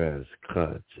the grass.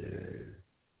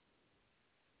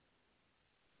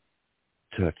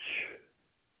 Touch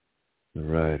the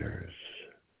riders,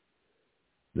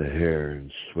 the hair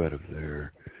and sweat of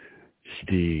their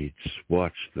steeds.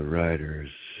 Watch the riders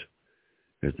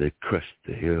as they crest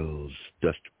the hills,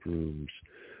 dust plumes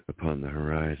upon the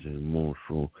horizon.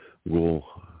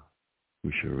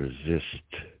 We shall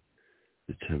resist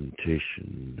the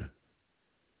temptation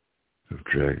of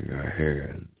dragging our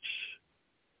hands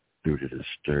through the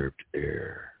disturbed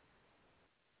air.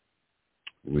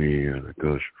 We are the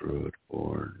ghost road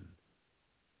born,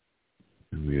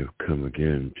 and we have come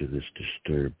again to this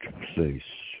disturbed place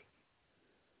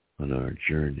on our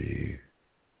journey.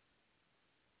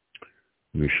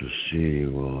 We shall see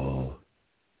you all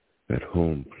at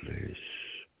home place.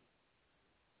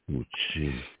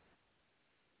 Uchi.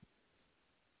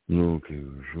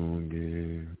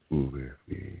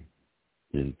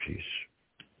 In peace.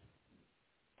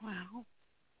 Wow.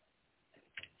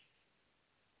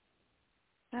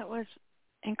 That was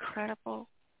incredible.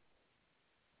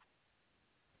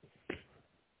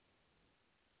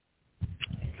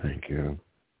 Thank you.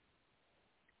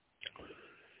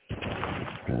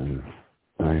 And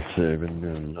like I say, I've been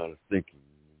doing a lot of thinking.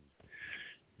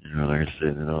 Like I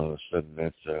said, and all of a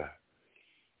sudden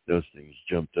those things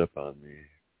jumped up on me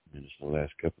in just the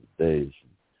last couple of days.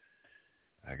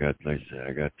 I got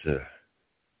to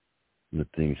let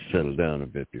things settle down a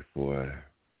bit before I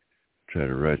try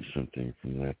to write something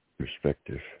from that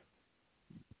perspective.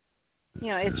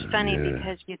 It's funny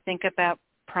because you think about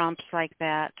prompts like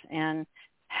that and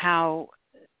how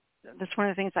that's one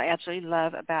of the things I absolutely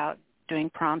love about doing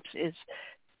prompts is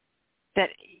that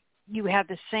you have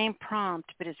the same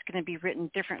prompt, but it's going to be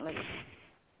written differently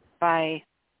by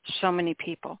so many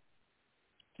people,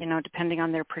 depending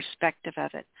on their perspective of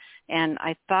it. And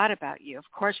I thought about you. Of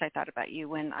course I thought about you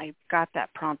when I got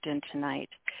that prompt in tonight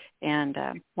and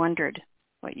wondered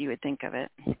what you would think of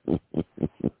it.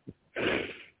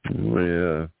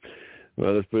 Well,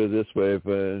 let's put it this way.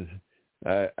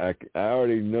 I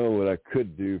already know what I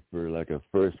could do for like a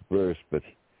first verse, but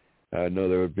I know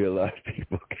there would be a lot of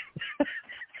people.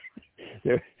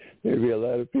 There'd be a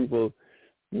lot of people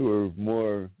who are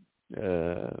more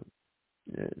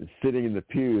sitting in the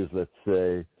pews, let's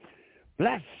say,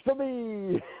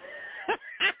 blasphemy.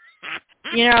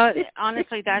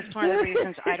 Honestly, that's one of the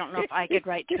reasons I don't know if I could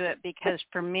write to it, because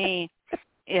for me,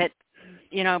 it,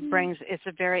 it's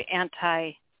a very I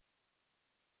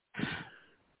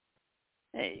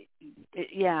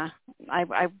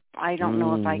don't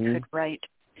know if I could write,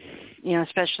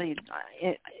 especially,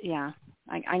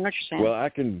 I know what you're saying. Well,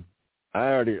 I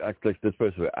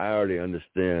already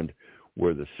understand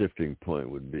where the shifting point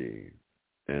would be,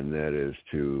 and that is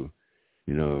to,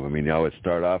 I would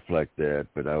start off like that,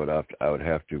 but I would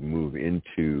have to move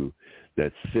into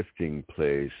that sifting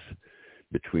place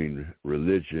between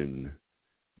religion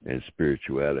and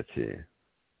spirituality,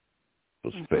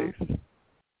 faith.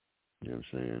 You know what I'm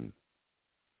saying?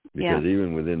 Because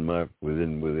even within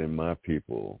my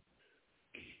people,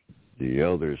 the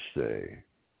elders say,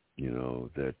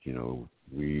 that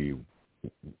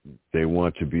they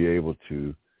want to be able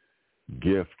to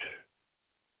gift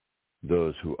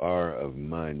those who are of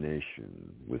my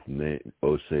nation with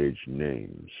Osage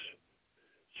names,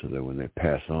 so that when they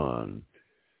pass on,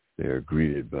 they are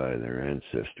greeted by their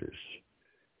ancestors.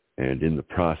 And in the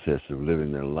process of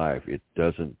living their life, it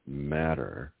doesn't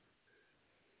matter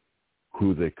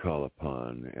who they call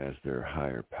upon as their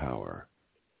higher power,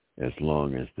 as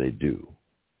long as they do.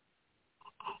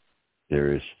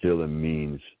 There is still a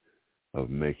means of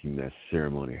making that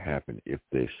ceremony happen if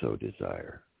they so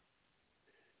desire.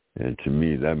 And to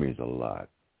me, that means a lot.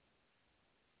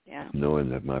 Yeah. Knowing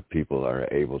that my people are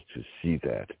able to see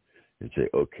that and say,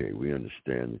 okay, we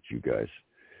understand that you guys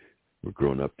were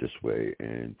grown up this way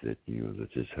and that, this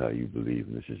is how you believe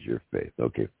and this is your faith.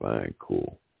 Okay, fine,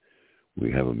 cool.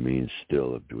 We have a means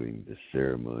still of doing the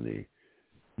ceremony,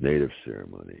 native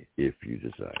ceremony, if you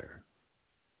desire.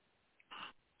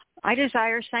 I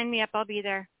desire. Sign me up. I'll be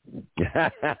there.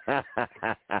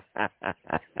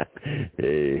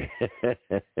 Hey.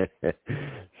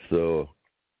 So,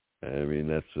 I mean,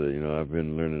 that's, I've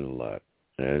been learning a lot.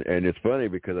 And it's funny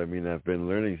because, I've been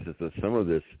learning since some of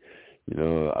this,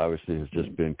 obviously has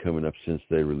just been coming up since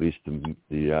they released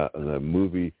the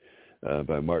movie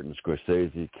by Martin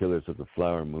Scorsese, Killers of the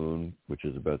Flower Moon, which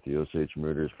is about the Osage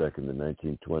murders back in the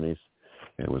 1920s,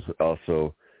 and was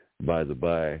also, by the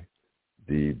by,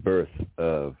 the birth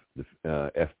of the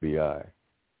FBI.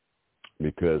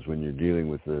 Because when you're dealing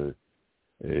with a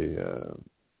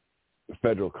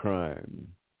federal crime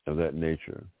of that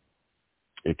nature,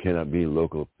 it cannot be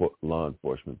local law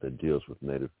enforcement that deals with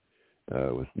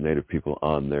native people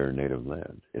on their native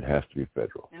land. It has to be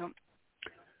federal. Yep.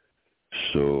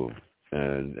 So,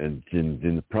 and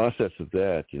in the process of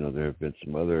that, there have been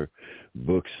some other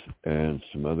books and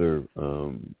some other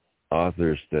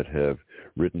authors that have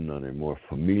written on a more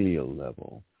familial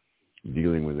level,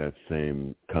 dealing with that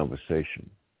same conversation.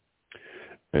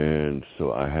 And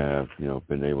so I have,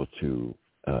 been able to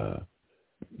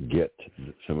get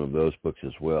some of those books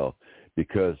as well,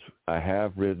 because I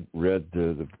have read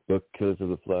the book Killers of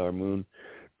the Flower Moon,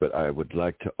 but I would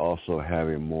like to also have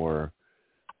a more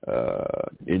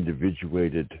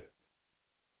individuated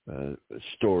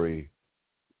story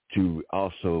to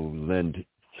also lend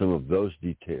some of those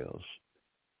details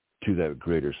to that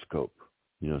greater scope,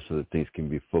 so that things can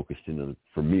be focused in on,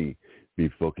 for me, be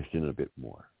focused in a bit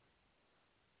more.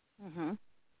 Mm-hmm.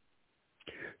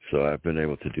 So I've been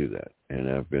able to do that, and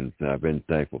I've been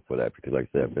thankful for that, because like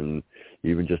I said, I've been,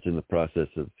 even just in the process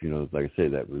of, like I say,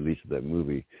 that release of that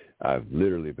movie, I've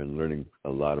literally been learning a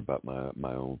lot about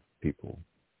my own people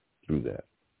through that,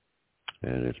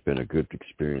 and it's been a good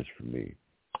experience for me.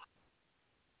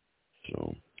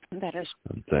 So that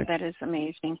is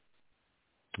amazing.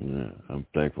 Yeah, I'm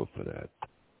thankful for that.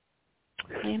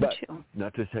 I am but too.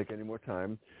 Not to take any more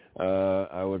time,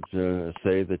 I would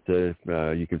say that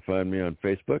you can find me on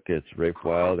Facebook. It's Rafe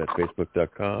Wild at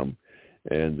facebook.com.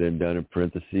 And then down in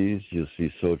parentheses, you'll see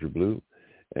Soldier Blue.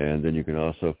 And then you can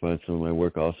also find some of my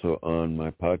work also on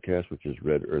my podcast, which is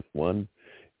Red Earth One.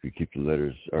 If you keep the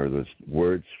letters or those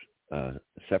words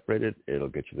separated, it'll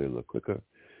get you there a little quicker.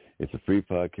 It's a free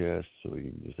podcast, so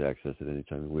you can just access it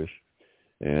anytime you wish.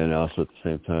 And also at the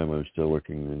same time, I'm still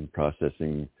working and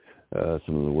processing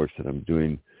some of the works that I'm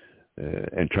doing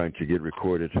and trying to get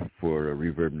recorded for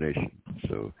Reverb Nation.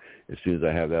 So as soon as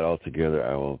I have that all together,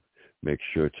 I will make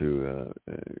sure to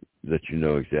let you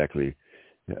know exactly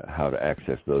how to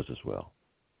access those as well.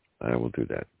 I will do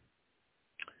that.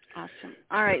 Awesome.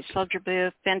 All right, Soldier Blue,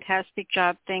 fantastic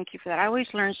job. Thank you for that. I always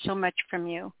learn so much from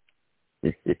you.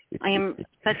 I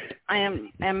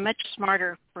am much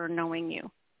smarter for knowing you,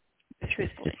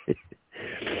 truthfully.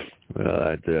 Well,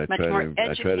 I much try more to,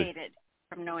 educated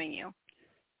from knowing you.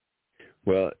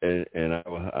 Well, and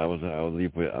I'll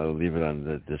leave it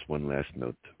on this one last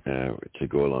note to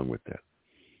go along with that,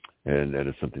 and that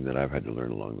is something that I've had to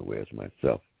learn along the way as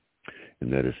myself,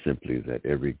 and that is simply that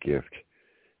every gift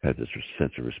has this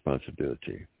sense of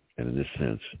responsibility, and in this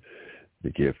sense, the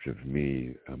gift of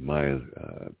me, my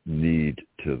need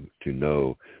to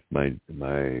know my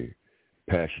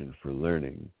passion for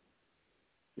learning,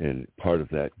 and part of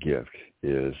that gift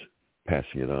is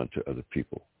passing it on to other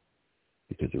people,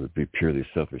 because it would be purely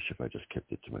selfish if I just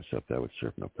kept it to myself. That would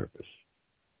serve no purpose.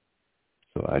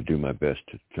 So I do my best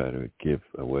to try to give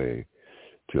away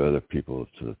to other people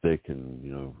so that they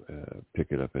can, pick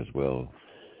it up as well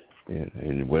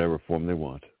in whatever form they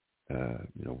want.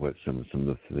 What some of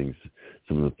the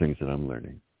things that I'm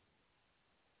learning.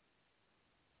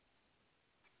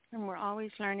 And we're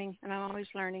always learning, and I'm always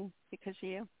learning because of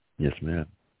you. Yes, ma'am.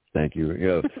 Thank you.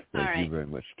 Thank you very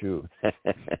much too.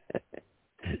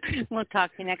 We'll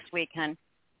talk to you next week, hon.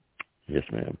 Yes,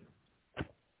 ma'am.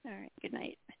 All right. Good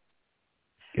night.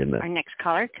 Good night. Our next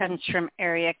caller comes from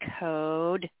area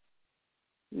code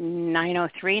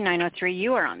 903. 903,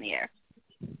 you are on the air.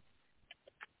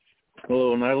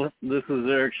 Hello, Nyla. This is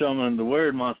Eric Shulman, the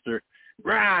Word Monster.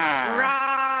 Rawr!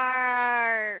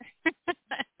 Rawr!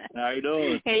 How you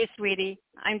doing? Hey, sweetie.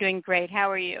 I'm doing great. How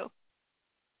are you?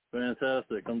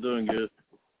 Fantastic. I'm doing good.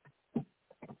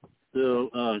 Still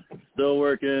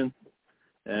working.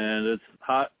 and it's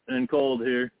hot and cold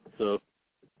here, so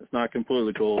it's not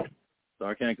completely cold, so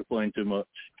I can't complain too much.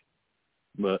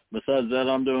 But besides that,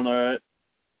 I'm doing all right.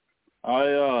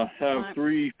 I have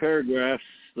 3 paragraphs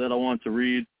that I want to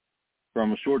read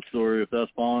from a short story, if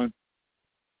that's fine.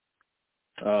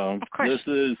 Of course. This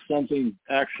is something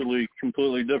actually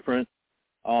completely different.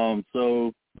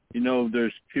 So,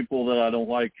 there's people that I don't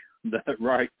like that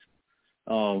write.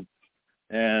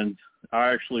 And I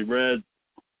actually read,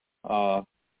 I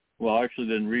actually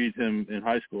didn't read him in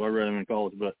high school. I read him in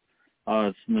college, but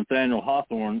it's Nathaniel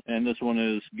Hawthorne, and this one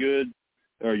is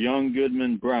Young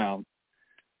Goodman Brown.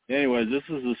 Anyways, this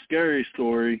is a scary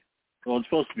story. Well, it's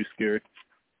supposed to be scary.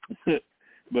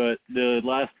 But the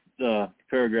last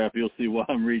paragraph, you'll see why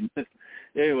I'm reading it.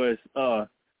 Anyways,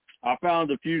 I found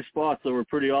a few spots that were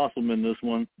pretty awesome in this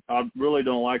one. I really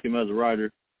don't like him as a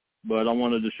writer, but I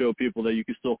wanted to show people that you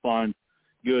can still find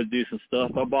good, decent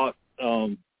stuff. I bought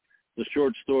the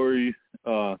short story,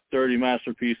 30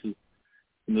 Masterpieces.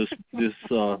 And this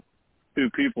 2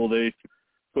 people, they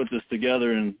put this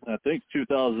together in, I think,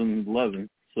 2011.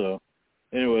 So,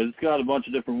 anyway, it's got a bunch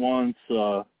of different ones.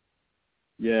 My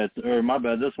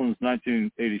bad, this one's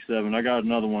 1987. I got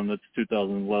another one that's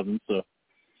 2011. So,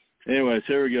 anyways,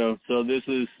 here we go. So this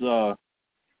is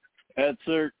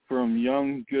excerpt from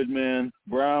Young Goodman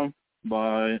Brown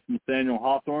by Nathaniel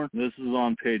Hawthorne. This is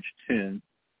on page 10.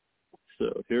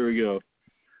 So here we go.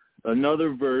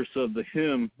 Another verse of the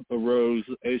hymn arose,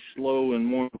 a slow and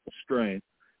mournful strain,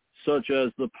 such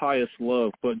as the pious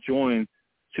love, but joined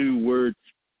to words,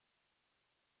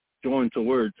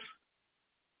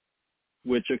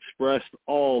 which expressed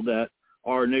all that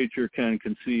our nature can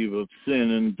conceive of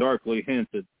sin, and darkly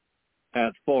hinted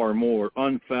at far more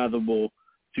unfathomable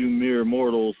to mere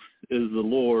mortals is the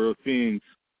lore of fiends.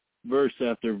 Verse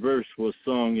after verse was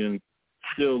sung, and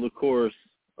still the chorus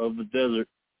of the desert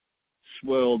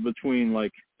swelled between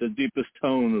like the deepest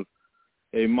tone of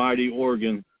a mighty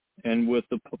organ, and with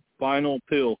the final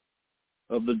peal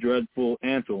of the dreadful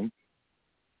anthem,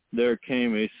 there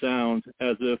came a sound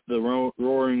as if the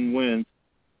roaring wind,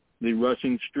 the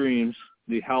rushing streams,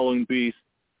 the howling beast,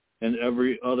 and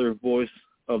every other voice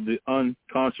of the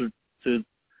unconcerted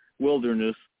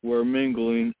wilderness were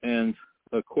mingling and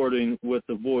according with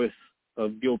the voice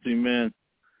of guilty men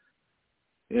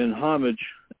in homage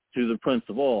to the Prince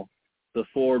of all. The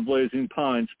 4 blazing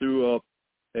pines threw up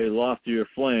a loftier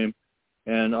flame,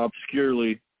 and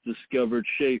obscurely discovered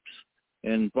shapes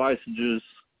and visages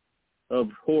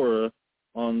of horror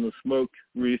on the smoke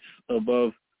wreaths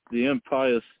above the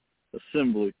impious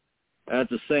assembly. At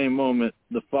the same moment,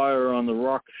 the fire on the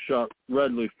rock shot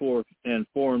redly forth and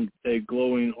formed a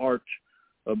glowing arch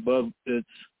above its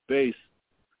base,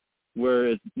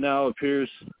 where now appeared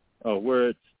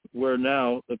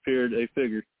a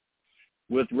figure.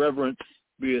 With reverence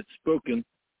be it spoken,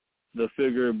 the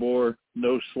figure bore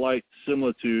no slight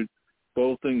similitude,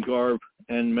 both in garb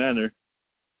and manner,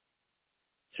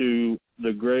 to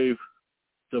the grave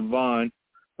divine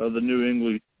of the New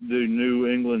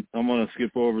England. I'm going to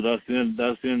skip over. That's the end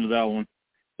of that one.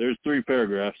 There's 3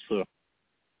 paragraphs. So,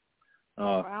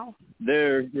 wow.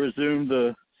 There resumed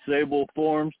the sable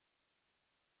forms.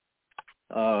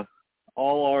 All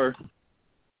are.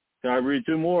 Can I read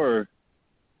 2 more? Or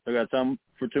I got time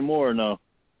for 2 more. Or no.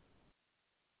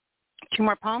 2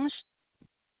 more poems?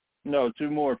 No, 2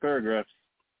 more paragraphs.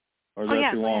 Or is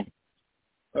that too long?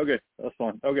 Okay, that's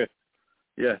fine. Okay.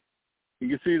 Yeah. You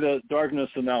can see the darkness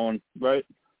in that one, right?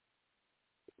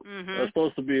 Mm-hmm. It's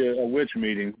supposed to be a witch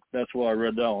meeting. That's why I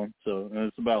read that one. So, and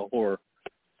it's about horror.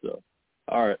 So,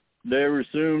 all right. They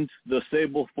resumed the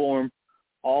sable form.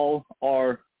 All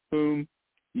are whom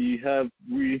ye have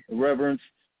reverenced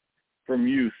from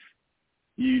youth.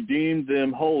 Ye deemed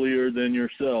them holier than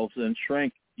yourselves, and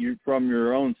shrank you from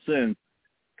your own sin,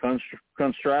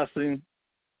 contrasting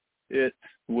it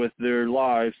with their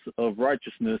lives of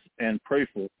righteousness and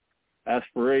prayerful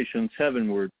aspirations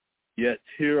heavenward. Yet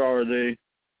here are they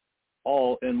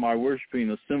all in my worshiping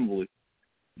assembly.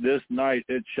 This night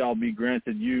it shall be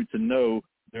granted you to know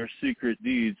their secret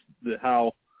deeds, that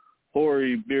how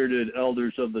hoary bearded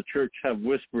elders of the church have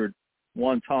whispered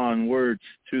wanton words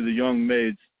to the young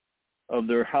maids of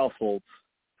their households.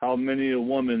 How many a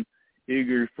woman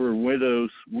eager for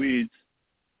widow's weeds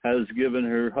has given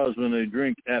her husband a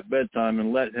drink at bedtime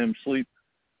and let him sleep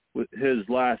with his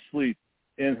last sleep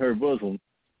in her bosom.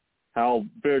 How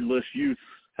beardless youths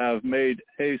have made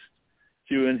haste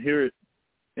to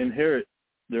inherit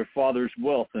their father's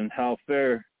wealth, and how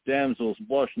fair damsels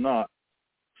blush not,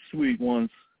 sweet ones,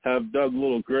 have dug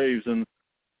little graves in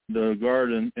the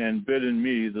garden and bidden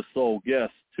me, the sole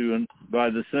guest, by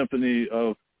the symphony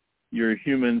of your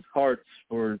human hearts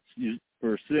for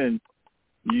sin,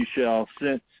 ye shall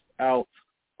scent out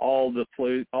all the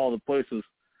places,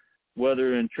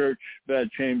 whether in church,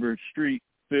 bedchamber, street,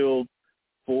 field,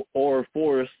 or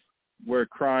forest, where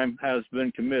crime has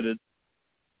been committed,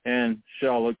 and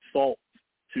shall exalt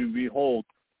to behold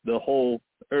the whole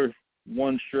earth,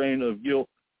 one strain of guilt,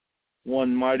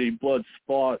 one mighty blood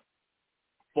spot.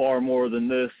 Far more than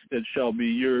this, it shall be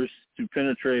yours to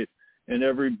penetrate in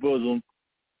every bosom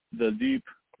the deep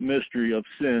mystery of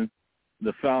sin,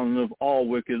 the fountain of all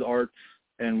wicked arts,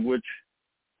 and which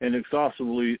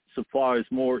inexhaustibly supplies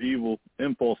more evil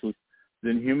impulses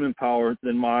than human power,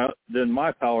 than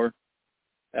my power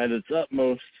at its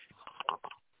utmost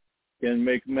can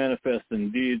make manifest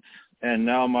in deeds. And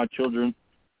now, my children,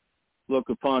 look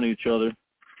upon each other.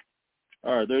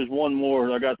 All right, there's one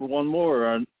more. I got one more.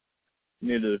 I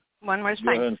need to one more.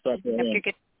 Go ahead and stop that. You're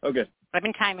good. Okay. I've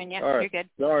been timing you. All right. You're good.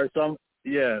 Sorry.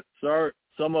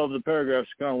 Some of the paragraphs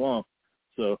are kind of long,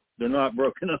 so they're not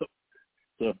broken up.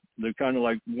 So they're kind of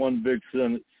like one big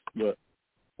sentence. But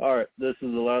all right, this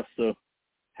is the last. So,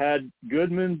 had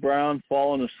Goodman Brown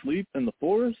fallen asleep in the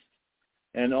forest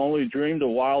and only dreamed a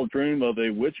wild dream of a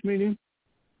witch meeting?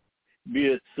 Be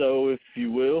it so, if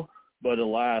you will, but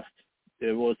alas,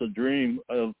 it was a dream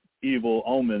of evil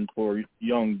omen for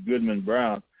young Goodman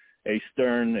Brown, a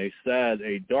stern, a sad,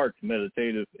 a dark,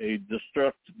 meditative, a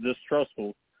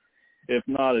distrustful, if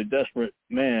not a desperate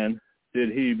man,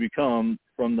 did he become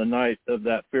from the night of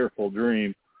that fearful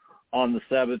dream. On the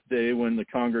Sabbath day, when the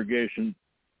congregation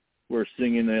were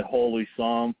singing a holy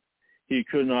psalm, he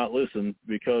could not listen,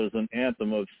 because an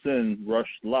anthem of sin rushed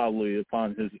loudly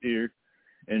upon his ear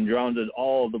and drowned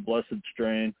all the blessed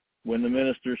strain. When the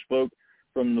minister spoke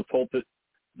from the pulpit,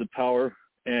 the power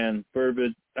and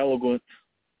fervid eloquence,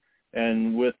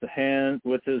 and with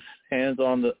his hands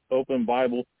on the open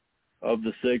Bible of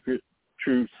the sacred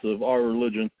truths of our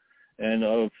religion and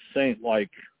of saint-like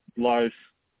lives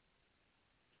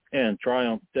and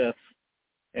triumph deaths,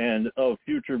 and of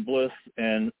future bliss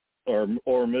and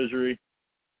or misery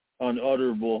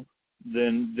unutterable,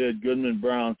 then did Goodman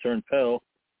Brown turn pale,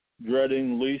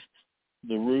 dreading lest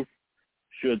the roof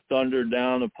should thunder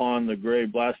down upon the gray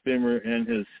blasphemer and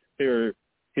his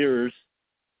hearers.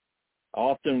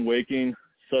 Often waking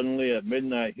suddenly at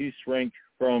midnight, he shrank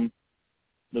from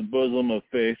the bosom of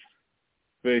Faith.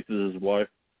 Faith is his wife.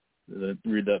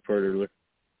 Read that part earlier.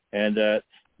 And at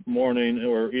morning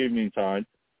or evening tide,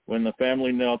 when the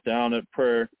family knelt down at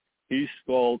prayer, he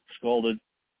scolded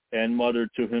and muttered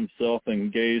to himself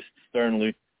and gazed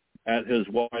sternly at his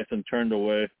wife and turned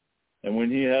away. And when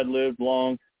he had lived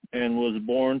long and was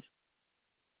borne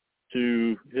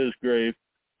to his grave,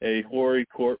 a hoary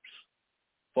corpse,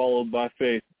 followed by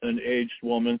Faith, an aged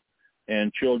woman,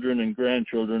 and children and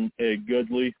grandchildren, a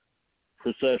goodly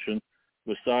procession,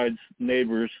 besides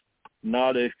neighbors,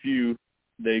 not a few,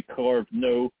 they carved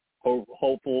no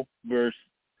hopeful verse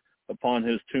upon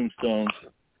his tombstones,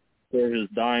 for his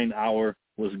dying hour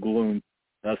was gloom.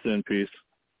 That's in peace.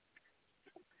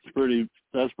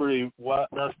 That's pretty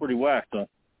whacked, huh?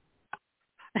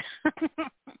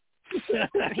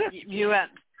 You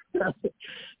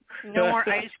no more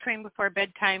ice cream before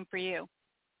bedtime for you.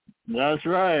 That's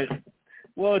right.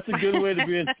 Well, it's a good way to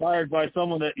be inspired by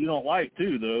someone that you don't like,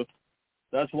 too, though.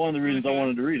 That's one of the reasons I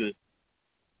wanted to read it.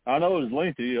 I know it was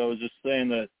lengthy. I was just saying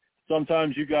that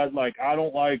sometimes you got, like, I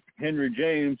don't like Henry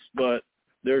James, but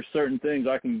there's certain things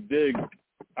I can dig.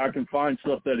 I can find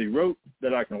stuff that he wrote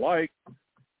that I can like.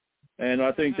 And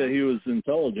I think that he was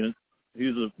intelligent.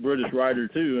 He's a British writer,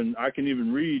 too, and I can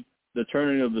even read The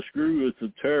Turning of the Screw. It's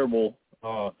a terrible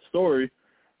story.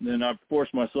 And then I force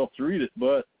myself to read it,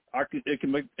 but I can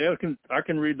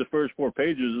read the first 4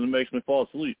 pages and it makes me fall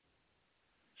asleep.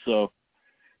 So,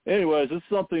 anyways, it's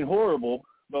something horrible.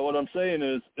 But what I'm saying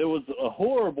is, it was a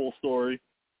horrible story.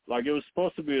 Like, it was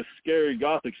supposed to be a scary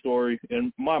Gothic story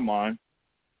in my mind.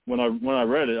 When I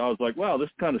read it, I was like, wow, this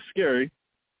is kind of scary,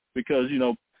 because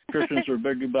Christians are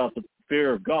big about the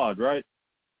fear of God, right?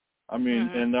 I mean,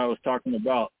 and I was talking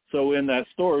about. So in that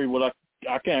story,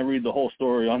 I can't read the whole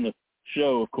story on the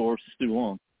show, of course, it's too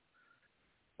long.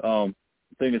 I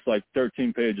think it's like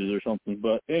 13 pages or something.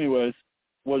 But anyways,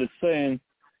 what it's saying,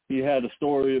 he had a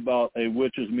story about a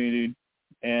witches meeting,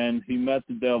 and he met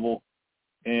the devil,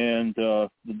 and the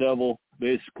devil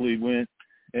basically went,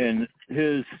 and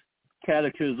his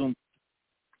catechism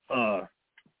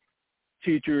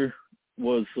teacher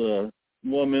was a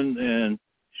woman, and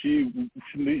she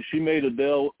made a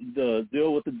deal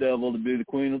with the devil to be the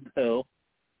queen of hell.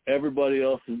 Everybody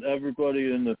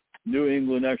in the New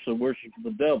England actually worships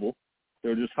the devil.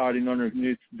 They're just hiding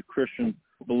underneath the Christian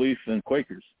belief in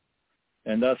Quakers.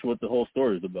 And that's what the whole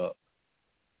story is about.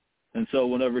 And so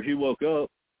whenever he woke up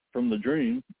from the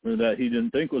dream, or that he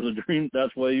didn't think was a dream,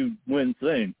 that's why he went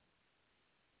insane.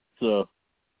 So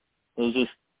it was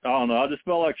just, I don't know, I just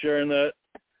felt like sharing that.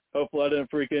 Hopefully I didn't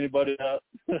freak anybody out.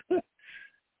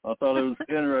 I thought it was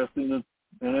interesting,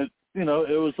 and it, you know,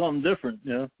 it was something different.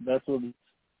 You know, that's what it's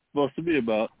supposed to be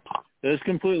about. It's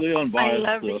completely unbiased.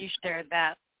 I love that you shared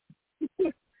that.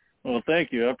 Well,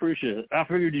 thank you. I appreciate it. I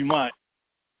figured you might.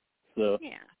 So,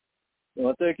 yeah.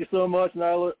 Well, thank you so much,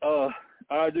 Nyla.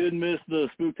 I did miss the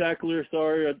Spooktacular.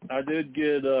 Sorry, I did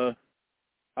get.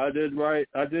 I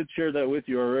did share that with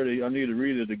you already. I need to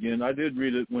read it again. I did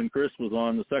read it when Chris was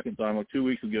on the second time, like 2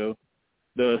 weeks ago.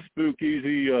 The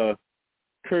SpeakEasy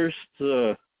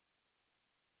Cursed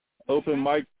Open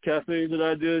Mic Cafe that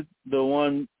I did, the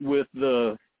one with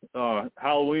the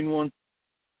Halloween one,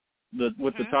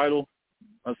 with the title.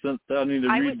 I need to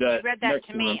read that. You read that next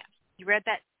to me. One.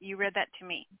 You read that to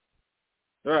me.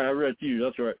 All right, I read it to you.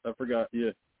 That's right. I forgot.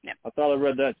 Yeah. Yep. I thought I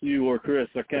read that to you or Chris.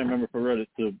 I can't remember if I read it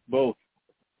to both.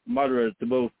 Might have read it to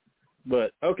both.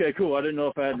 But, okay, cool. I didn't know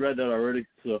if I had read that already.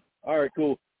 So, all right,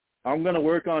 cool. I'm going to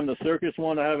work on the circus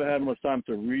one. I haven't had much time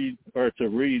to read or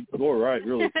write,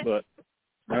 really, but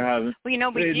I haven't. Well, you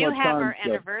know, we do have our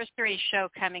anniversary show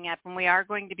coming up, and we are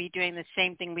going to be doing the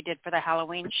same thing we did for the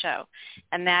Halloween show,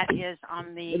 and that is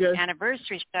on the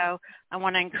anniversary show. I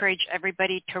want to encourage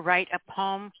everybody to write a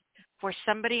poem for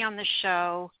somebody on the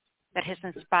show that has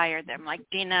inspired them, like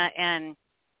Dina and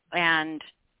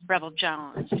Rebel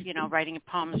Jones, you know, writing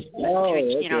poems. Oh,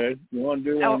 okay. You want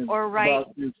to do one or write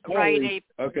a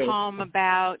okay. poem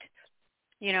about,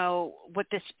 you know, what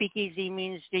the speakeasy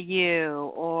means to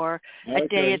you, or a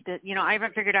day at the, you know, I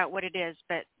haven't figured out what it is,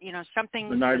 but, you know,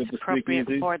 something that's appropriate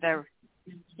for the,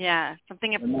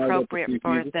 something appropriate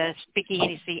for the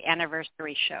Speakeasy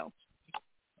anniversary show.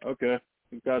 Okay,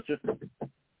 gotcha.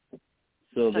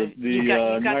 So you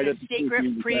got the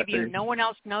secret preview. Cafe. No one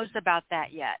else knows about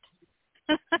that yet.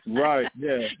 Right,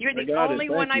 yeah. You're the only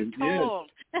one I've told.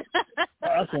 Yeah.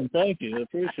 Awesome, thank you. I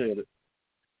appreciate it.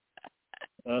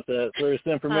 That's that first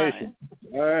information.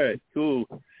 All right, cool.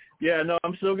 Yeah, no,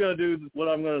 I'm still going to do what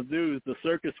I'm going to do. Is the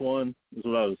circus one is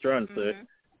what I was trying to say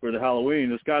for the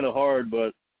Halloween. It's kind of hard,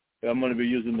 but I'm going to be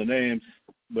using the names.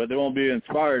 But they won't be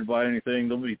inspired by anything.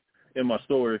 They'll be in my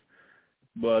story.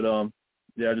 But,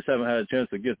 I just haven't had a chance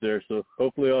to get there. So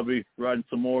hopefully I'll be writing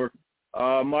some more.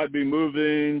 I might be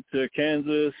moving to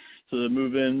Kansas to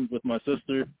move in with my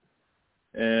sister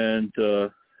and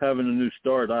having a new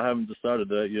start. I haven't decided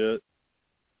that yet.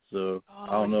 So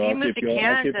I don't know. If you move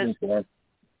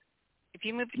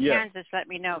to Kansas, let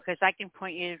me know, because I can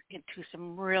point you into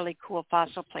some really cool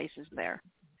fossil places there.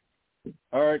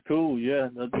 All right, cool. Yeah,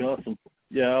 that'd be awesome.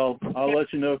 Yeah, I'll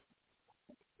let you know.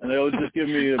 And they'll just give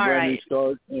me a brand new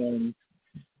start, and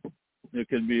it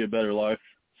could be a better life.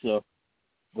 So,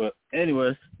 but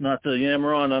anyways, not to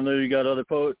yammer on. I know you got other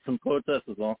poets and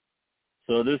poetesses on.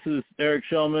 So this is Eric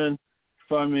Shellman.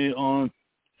 Find me on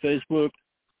Facebook.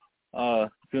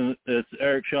 It's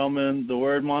Eric Shellman, the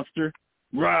Word Monster.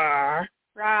 Rawr!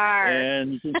 Rawr!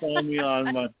 And you can find me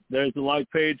on there's a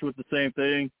like page with the same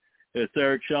thing. It's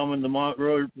Eric Shellman, the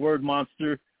Word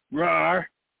Monster. Rawr!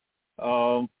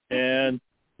 And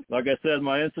like I said,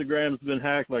 my Instagram's been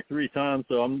hacked like 3 times,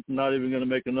 so I'm not even going to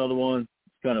make another one.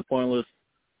 It's kind of pointless.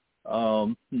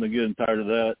 I'm getting tired of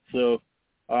that. So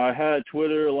I had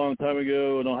Twitter a long time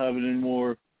ago. I don't have it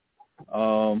anymore.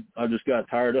 I just got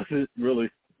tired of it,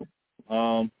 really.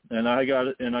 And I got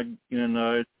it, and I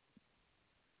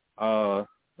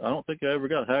don't think I ever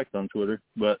got hacked on Twitter,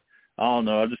 but I don't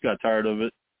know. I just got tired of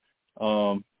it.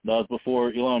 That was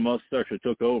before Elon Musk actually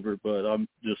took over, but I'm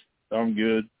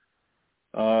good.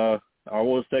 I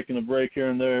was taking a break here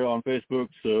and there on Facebook,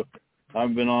 so I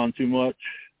haven't been on too much,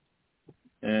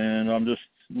 and I'm just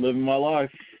living my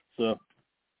life. So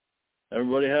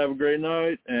everybody have a great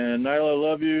night, and Nyla, I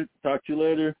love you. Talk to you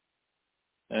later.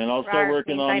 And I'll start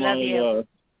working on my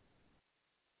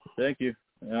thank you.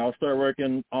 And I'll start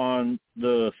working on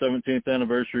the 17th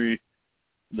anniversary,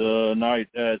 the night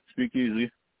at Speakeasy.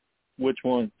 Which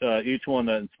one? Each one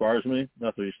that inspires me.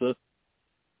 That's what you said.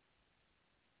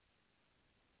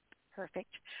 Perfect.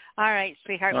 All right,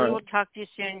 sweetheart. We will talk to you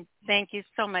soon. Thank you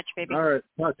so much, baby. All right.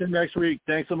 Talk to you next week.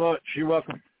 Thanks so much. You're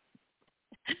welcome.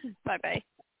 Bye-bye.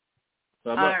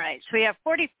 Bye-bye. All right. So we have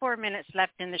 44 minutes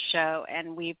left in the show,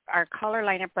 and our caller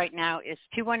lineup right now is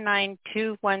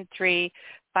 219-213-506,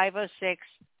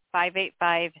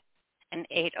 585, and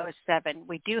 807.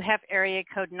 We do have area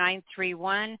code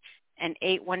 931 and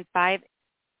 815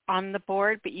 on the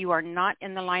board, but you are not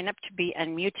in the lineup to be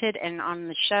unmuted and on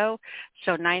the show.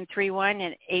 So 931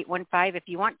 and 815, if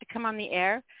you want to come on the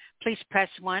air, please press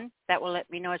 1. That will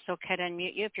let me know it's okay to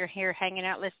unmute you. If you're here hanging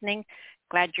out listening,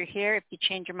 glad you're here. If you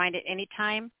change your mind at any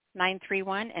time,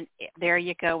 931, and there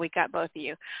you go. We got both of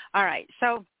you. All right,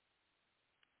 so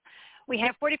we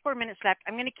have 44 minutes left.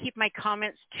 I'm going to keep my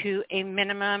comments to a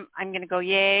minimum. I'm going to go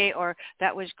yay or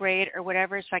that was great or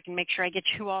whatever so I can make sure I get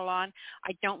you all on.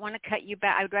 I don't want to cut you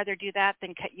back. I would rather do that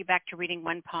than cut you back to reading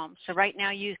one poem. So right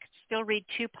now you can still read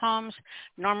 2 poems,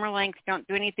 normal length. Don't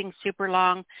do anything super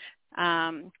long.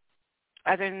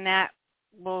 Other than that,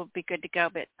 we'll be good to go,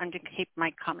 but I'm going to keep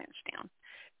my comments down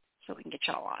so we can get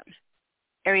you all on.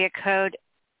 Area code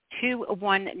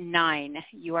 219.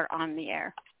 You are on the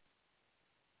air.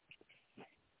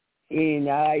 Hey,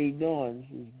 how you doing?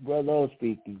 This is Brother O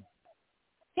speaking.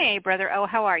 Hey, Brother O,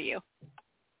 how are you?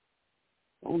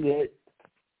 I'm good.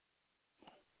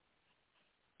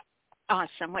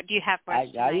 Awesome. What do you have for us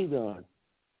tonight? How you doing?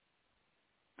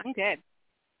 I'm good.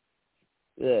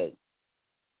 Good.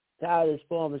 The title of this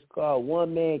poem is called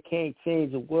One Man Can't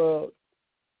Change the World.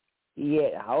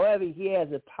 However, he has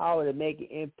the power to make an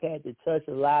impact to touch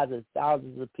the lives of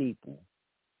thousands of people.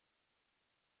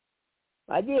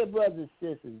 My dear brothers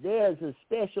and sisters, there is a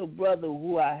special brother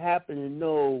who I happen to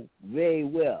know very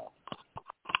well,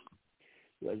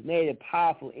 who has made a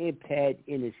powerful impact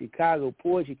in the Chicago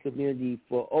poetry community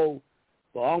for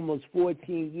almost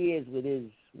 14 years, with his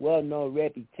well-known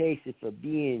reputation for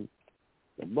being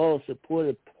the most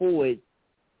supported poet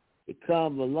to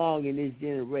come along in this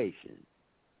generation.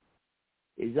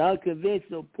 His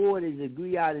unconventional poet is a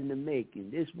griot in the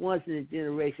making. This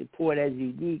once-in-a-generation poet has a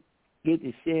unique gift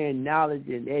of sharing knowledge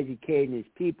and educating his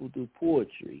people through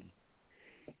poetry.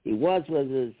 He once was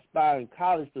an aspiring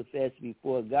college professor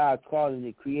before God called him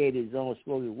to create his own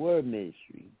spoken word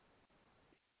ministry.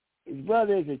 His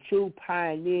brother is a true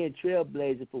pioneer and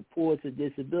trailblazer for poets with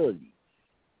disabilities,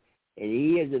 and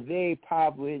he is a very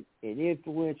powerful and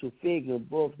influential figure in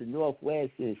both the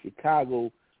Northwest and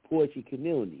Chicago poetry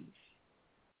communities,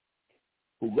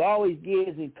 who always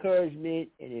gives encouragement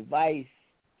and advice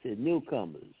to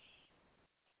newcomers.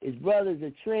 His brother is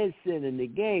a trendsetter and a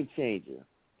game changer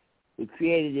who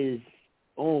created his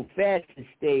own fashion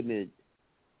statement,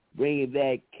 bringing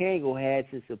back Kangol hats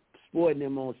and sporting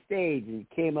them on stage, and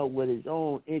came up with his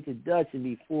own introduction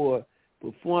before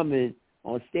performing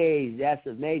on stage. That's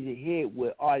a major hit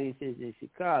with audiences in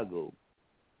Chicago.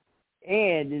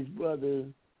 And his brother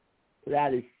put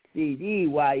out a CD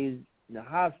while he was in the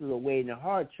hospital awaiting a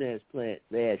heart transplant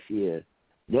last year.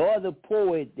 No other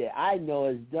poet that I know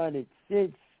has done it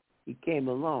since he came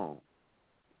along.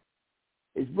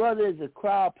 His brother is a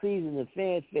crowd pleaser and a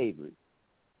fan favorite,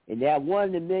 and that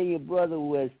one-in-a-million brother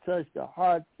who has touched the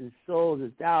hearts and souls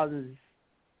of thousands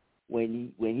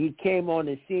when he came on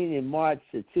the scene in March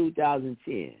of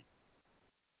 2010.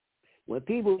 When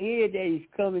people hear that he's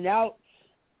coming out,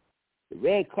 the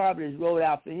red carpet is rolled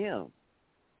out for him.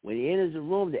 When he enters the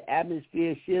room, the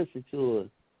atmosphere shifts into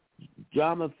a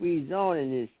drama-free zone,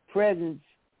 and his presence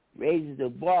raises the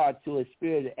bar to a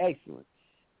spirit of excellence.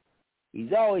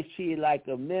 He's always treated like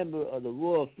a member of the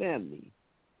royal family.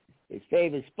 His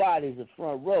favorite spot is the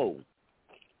front row.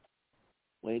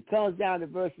 When it comes down to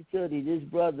versatility, this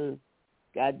brother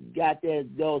got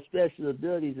those special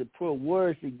abilities to put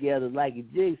words together like a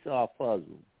jigsaw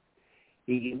puzzle.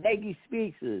 He can make you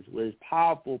speechless with his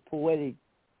powerful poetic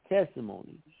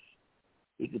testimonies.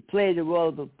 He could play the role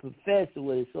of a professor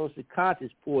with his social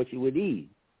conscious poetry with ease.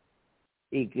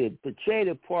 He could portray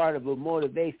the part of a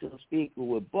motivational speaker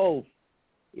with both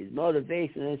his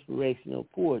motivational and inspirational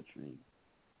poetry.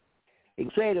 He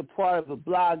could play the part of a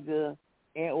blogger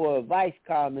or a vice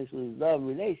columnist with his love and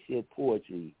relationship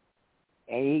poetry.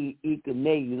 And he could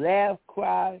make you laugh,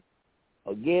 cry,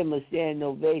 or give him a standing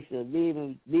ovation or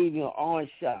leave you on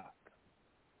shock.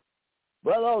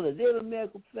 Brother, the little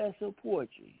medical professor of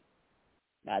poetry.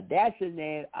 Now, that's a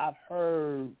name I've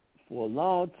heard for a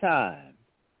long time,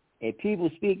 and people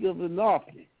speak of him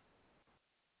often.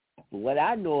 But what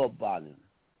I know about him,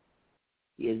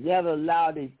 he has never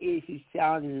allowed his issues,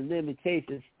 challenges, and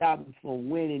limitations stop him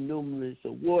from winning numerous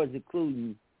awards,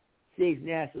 including 6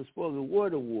 National Spoken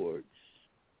Word Awards.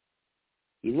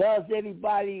 He loves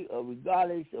everybody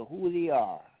regardless of who they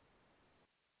are,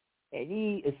 and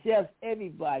he accepts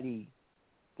everybody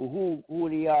for who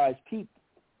they are as people.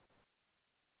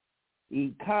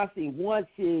 He constantly wants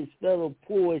his fellow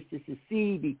poets to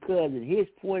succeed because, in his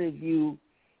point of view,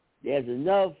 there's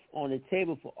enough on the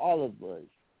table for all of us.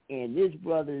 And this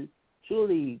brother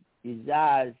truly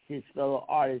desires his fellow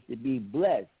artists to be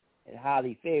blessed and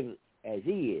highly favored as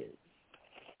he is.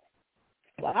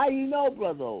 Well, how do you know,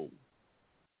 Brother O?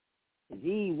 Is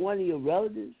he one of your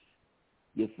relatives,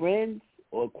 your friends,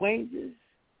 or acquaintances?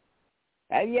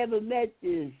 Have you ever met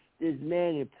this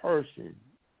man in person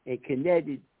and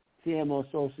connected to him on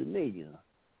social media?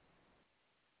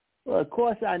 Well, of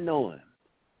course I know him.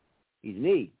 He's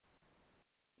me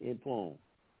in poem.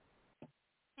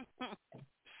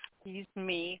 He's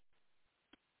me.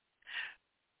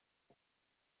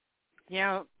 You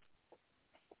know,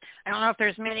 I don't know if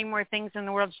there's many more things in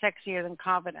the world sexier than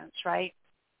confidence, right?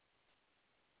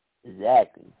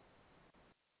 Exactly.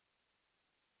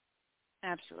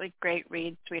 Absolutely great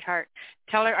read, sweetheart.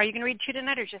 Tell her, are you going to read two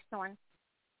tonight or just the one?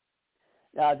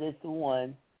 No, just the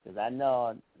one, because I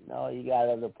know you got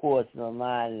other portions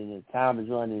online and the time is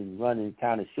running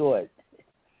kind of short.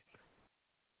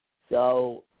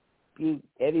 So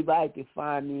everybody can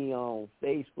find me on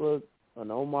Facebook, on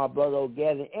Omar Brother O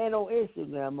Gavin, and on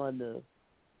Instagram under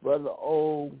Brother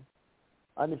O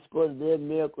 _ Live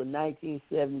Miracle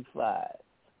 1975.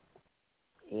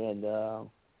 And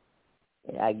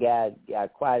I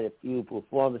got quite a few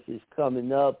performances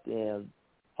coming up, and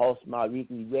host my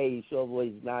weekly radio show,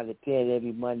 Voice 9 to 10,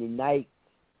 every Monday night.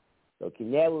 So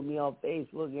connect with me on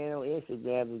Facebook and on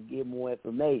Instagram and get more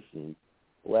information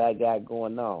what I got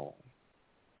going on.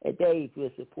 And thank you for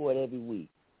your support every week.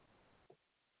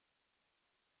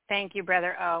 Thank you,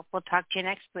 Brother O. We'll talk to you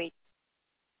next week.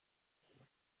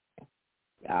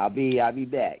 I'll be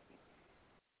back.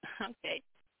 Okay.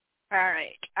 All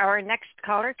right. Our next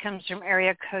caller comes from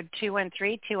area code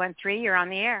 213. 213, you're on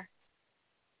the air.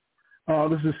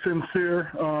 This is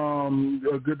Sincere.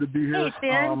 Good to be here. Hey,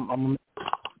 Sin.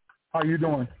 How you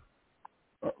doing?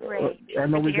 Great. I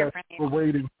know good we got people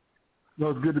waiting. No,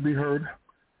 it's good to be heard.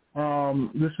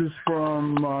 This is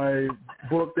from my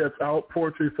book that's out,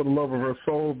 Poetry for the Love of Her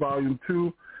Soul, Volume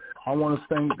 2. I want to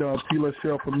thank Tila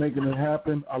Shell for making it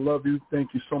happen. I love you.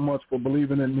 Thank you so much for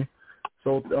believing in me.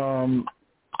 So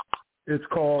it's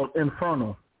called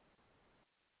Infernal.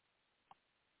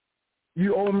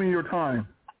 You owe me your time.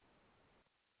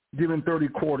 Given 30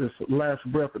 quarters, last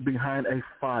breath behind a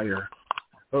fire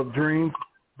of dreams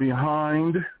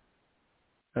behind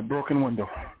a broken window.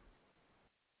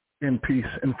 In peace,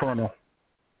 Infernal.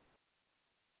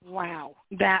 Wow.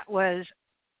 That was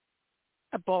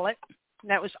a bullet.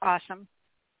 That was awesome.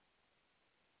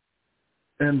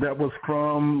 And that was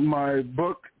from my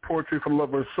book, Poetry for the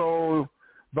Love of Her Soul,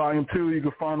 Volume 2. You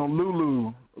can find on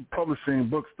Lulu Publishing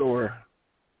Bookstore.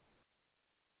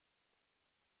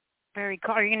 Very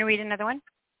cool. Are you going to read another one?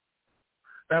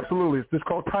 Absolutely. It's just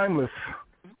called Timeless.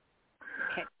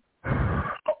 Okay.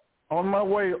 On my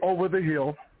way over the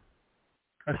hill,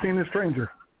 I seen a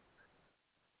stranger.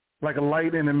 Like a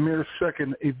light in a mere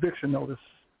second, eviction notice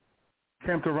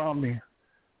camped around me.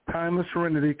 Timeless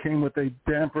serenity came with a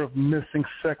damper of missing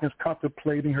seconds,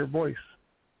 contemplating her voice.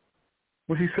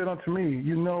 When she said unto me,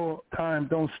 you know time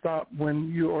don't stop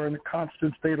when you are in a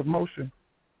constant state of motion.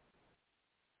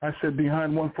 I said,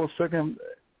 behind 1 full second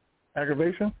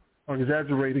aggravation or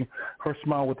exaggerating her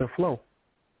smile with her flow.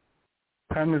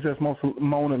 Timeless as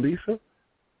Mona Lisa,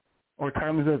 or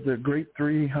timeless as the great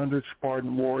 300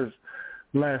 Spartan wars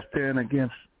last stand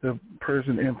against the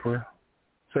Persian Emperor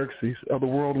Xerxes of the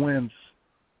world winds.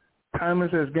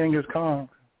 Timeless as Genghis Khan,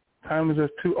 timeless as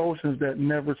two oceans that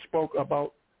never spoke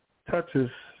about touches,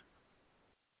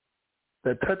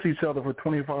 that touch each other for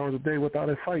 24 hours a day without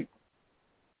a fight.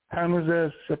 Timeless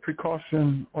as a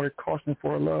precaution or a caution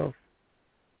for a love.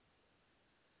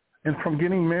 And from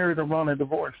getting married around a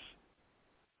divorce.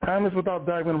 Timeless without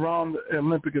diving around an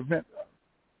Olympic event.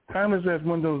 Timeless as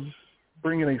windows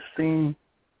bringing a scene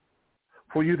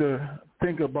for you to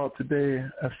think about today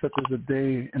as such as a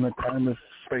day in a timeless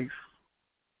space.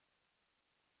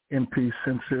 In peace,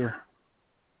 Sincere.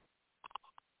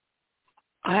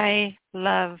 I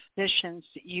love visions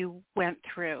that you went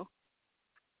through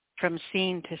from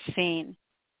scene to scene.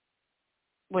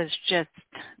 Was just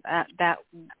that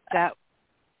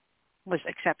was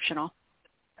exceptional.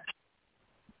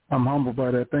 I'm humbled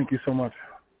by that. Thank you so much.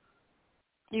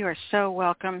 You are so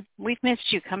welcome. We've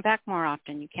missed you. Come back more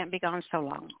often. You can't be gone so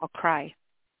long. I'll cry.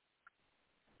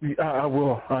 I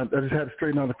will. I just had to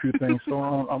straighten out a few things, so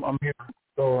I'm here.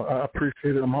 So I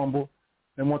appreciate it. I'm humble.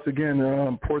 And once again,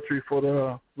 Poetry for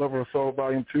the Love of Her Soul,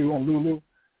 Volume 2 on Lulu.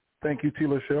 Thank you,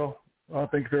 Tila Shell.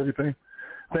 Thank you for everything.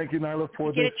 Thank you, Nyla,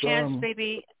 for you this. Get a chance,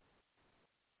 baby.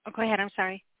 Oh, go ahead. I'm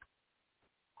sorry.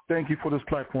 Thank you for this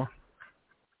platform.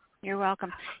 You're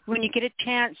welcome. When you get a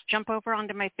chance, jump over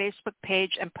onto my Facebook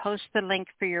page and post the link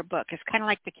for your book. It's kind of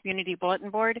like the community bulletin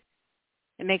board.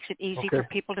 It makes it easy for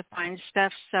people to find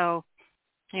stuff. So,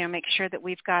 make sure that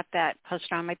we've got that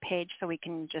posted on my page so we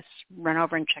can just run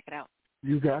over and check it out.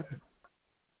 You got it.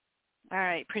 All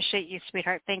right. Appreciate you,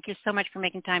 sweetheart. Thank you so much for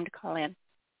making time to call in.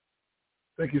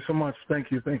 Thank you so much.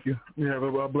 Thank you. You have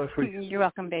a blessed week. You're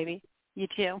welcome, baby. You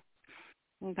too.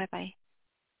 Bye-bye.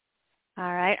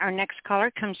 All right. Our next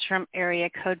caller comes from area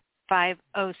code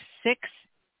 506.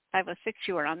 506,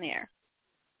 you are on the air.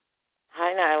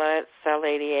 Hi, Nyla. It's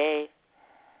Lady A.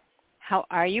 How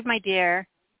are you, my dear?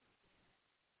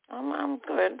 I'm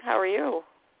good. How are you?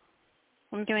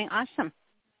 I'm doing awesome.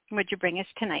 What'd you bring us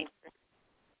tonight?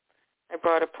 I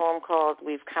brought a poem called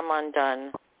We've Come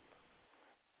Undone.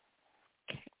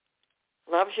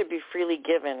 Love should be freely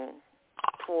given,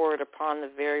 poured upon the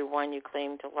very one you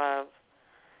claim to love.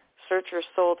 Search your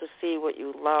soul to see what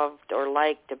you loved or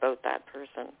liked about that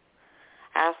person.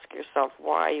 Ask yourself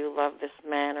why you love this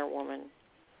man or woman.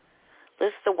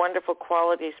 List the wonderful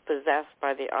qualities possessed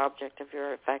by the object of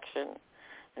your affection,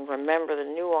 and remember the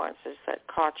nuances that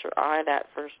caught your eye that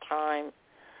first time.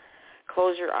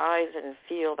 Close your eyes and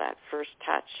feel that first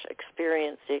touch.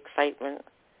 Experience the excitement.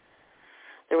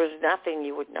 There was nothing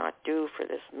you would not do for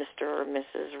this Mr. or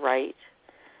Mrs. Right.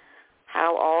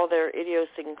 How all their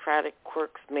idiosyncratic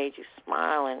quirks made you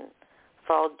smile and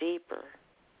fall deeper.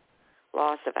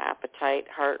 Loss of appetite,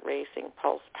 heart racing,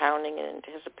 pulse pounding in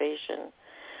anticipation.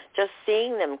 Just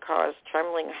seeing them caused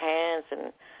trembling hands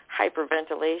and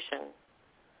hyperventilation.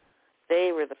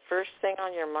 They were the first thing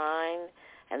on your mind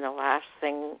and the last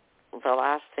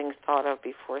things thought of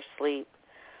before sleep,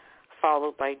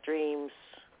 followed by dreams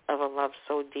of a love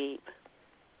so deep.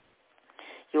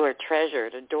 You are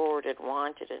treasured, adored, and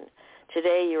wanted, and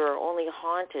today you are only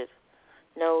haunted.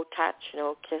 No touch,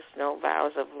 no kiss, no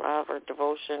vows of love or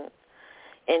devotion.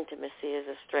 Intimacy is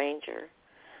a stranger.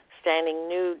 Standing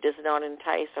nude does not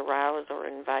entice, arouse, or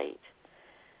invite.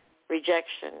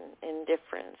 Rejection,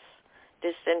 indifference,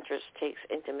 disinterest takes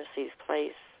intimacy's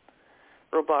place.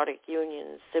 Robotic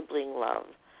unions, sibling love,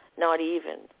 not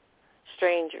even.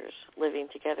 Strangers living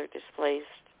together displaced.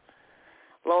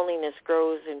 Loneliness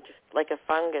grows into like a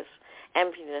fungus.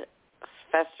 Emptiness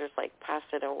festers like pus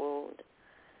in a wound.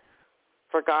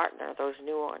 Forgotten are those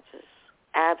nuances.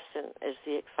 Absent is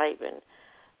the excitement.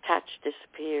 Touch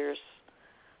disappears.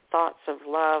 Thoughts of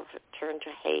love turn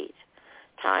to hate.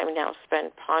 Time now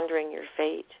spent pondering your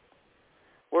fate.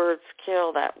 Words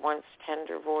kill that once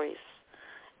tender voice.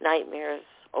 Nightmares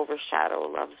overshadow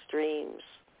love's dreams.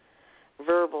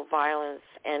 Verbal violence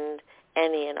end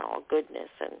any and all goodness,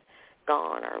 and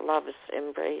gone are love's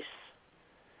embrace.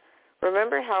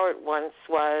 Remember how it once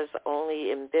was,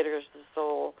 only embitters the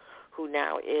soul who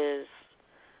now is.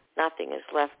 Nothing is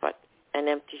left but an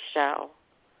empty shell.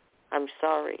 I'm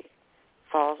sorry,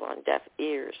 falls on deaf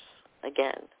ears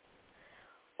again.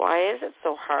 Why is it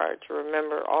so hard to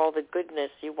remember all the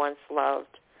goodness you once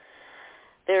loved?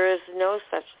 There is no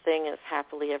such thing as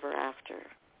happily ever after.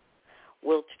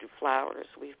 Wilted flowers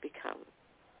we've become.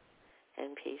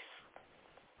 And peace.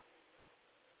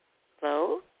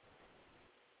 Hello?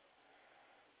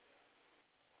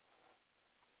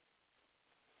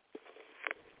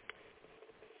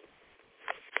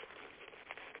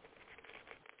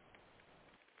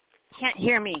 Can't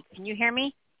hear me. Can you hear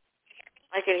me?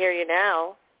 I can hear you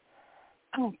now.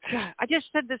 Oh, God. I just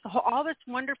said all this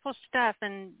wonderful stuff,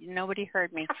 and nobody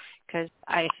heard me because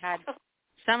I had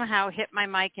somehow hit my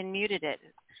mic and muted it.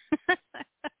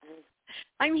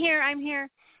 I'm here.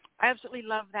 I absolutely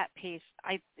love that piece.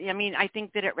 I mean, I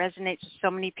think that it resonates with so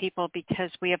many people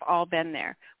because we have all been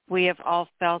there. We have all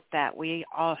felt that. We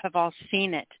all have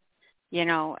seen it,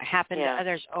 happen to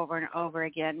others over and over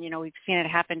again. We've seen it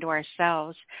happen to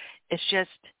ourselves. It's just,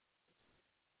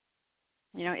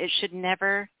 it should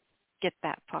never get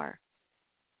that far.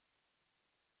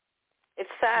 It's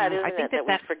sad, isn't it, that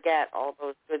we forget all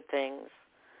those good things.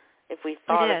 If we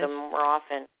thought of them more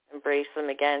often, embrace them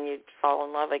again, you'd fall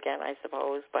in love again, I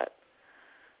suppose. But,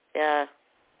 yeah.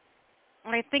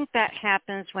 I think that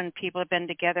happens when people have been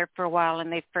together for a while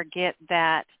and they forget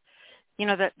that,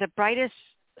 the brightest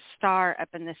star up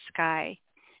in the sky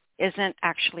isn't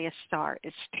actually a star.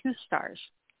 It's two stars.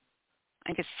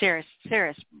 I think it's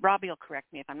Sirius. Robbie will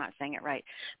correct me if I'm not saying it right.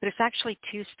 But it's actually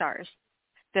two stars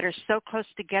that are so close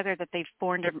together that they've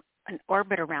formed an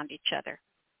orbit around each other.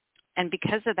 And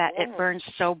because of that, it burns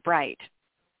so bright.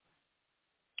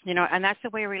 And that's the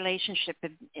way a relationship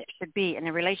it should be. In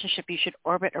a relationship, you should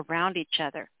orbit around each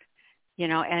other.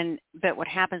 But what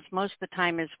happens most of the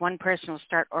time is one person will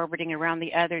start orbiting around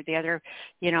the other,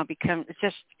 becomes, it's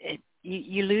just,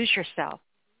 you lose yourself.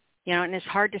 And it's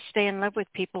hard to stay in love with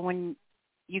people when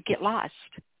you get lost,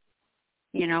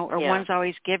 one's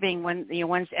always giving,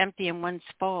 one's empty and one's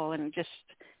full, and just,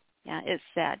 it's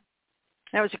sad.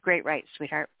 That was a great write,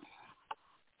 sweetheart.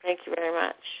 Thank you very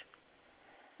much.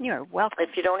 You're welcome.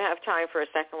 If you don't have time for a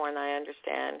second one, I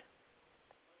understand.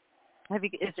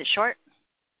 Is it short?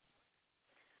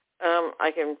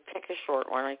 I can pick a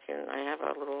short one. I have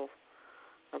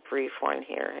a brief one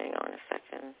here. Hang on a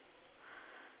second.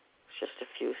 It's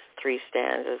just 3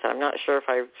 stanzas. I'm not sure if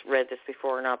I've read this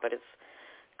before or not, but it's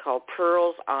called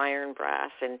Pearls, Iron,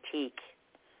 Brass, Antique.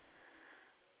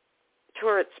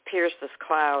 Turrets pierce the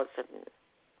clouds and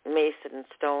mason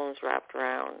stones wrapped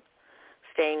round.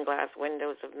 Stained glass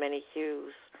windows of many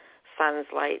hues. Sun's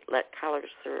light let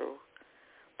colors through.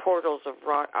 Portals of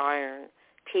wrought iron,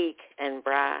 teak, and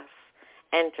brass.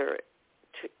 Entry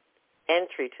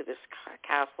to this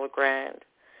castle grand.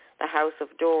 The house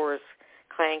of doors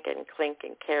clank and clink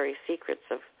and carry secrets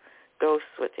of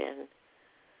ghosts within.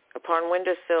 Upon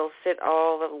windowsills sit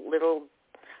all the little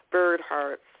bird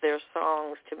hearts, their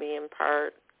songs to me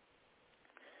impart.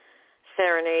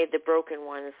 Serenade the broken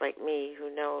ones like me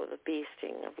who know the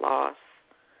beasting of loss.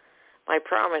 My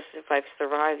promise, if I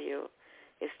survive you,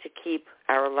 is to keep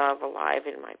our love alive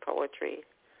in my poetry.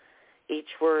 Each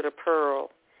word a pearl,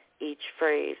 each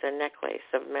phrase a necklace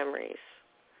of memories.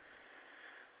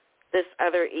 This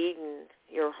other Eden,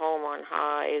 your home on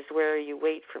high, is where you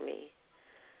wait for me.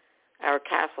 Our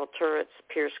castle turrets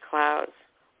pierce clouds.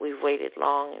 We've waited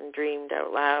long and dreamed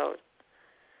out loud.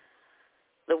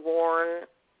 The worn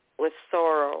with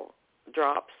sorrow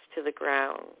drops to the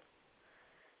ground.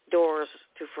 Doors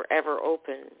to forever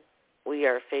open. We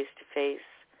are face to face.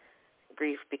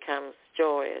 Grief becomes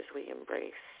joy as we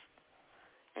embrace.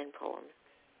 End poem.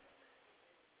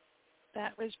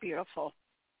 That was beautiful.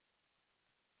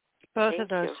 Both of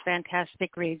those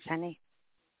fantastic reads, honey.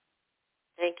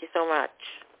 Thank you so much.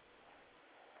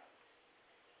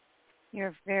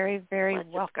 You're very, very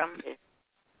welcome.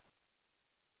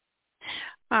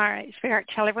 All right, sweetheart,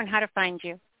 tell everyone how to find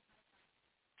you.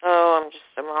 Oh,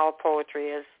 I'm all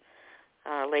poetry as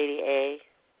Lady A,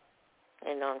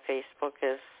 and on Facebook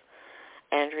as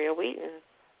Andrea Wheaton.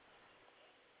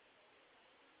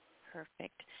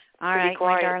 Perfect. All right,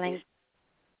 my darling.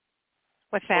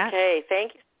 What's that? Okay,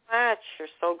 thank you so much. You're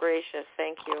so gracious.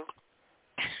 Thank you.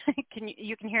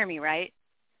 You can hear me, right?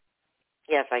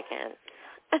 Yes, I can.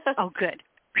 Oh, good.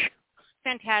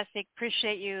 Fantastic.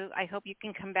 Appreciate you. I hope you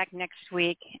can come back next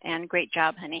week. And great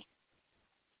job, honey.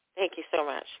 Thank you so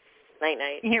much.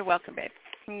 Night-night. You're welcome, babe.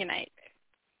 Good night.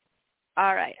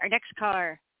 All right. Our next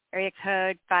caller, area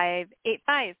code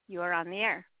 585. You are on the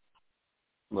air.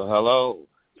 Well, hello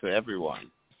to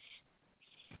everyone.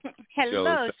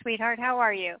 Hello, sweetheart. How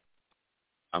are you?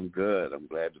 I'm good. I'm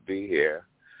glad to be here.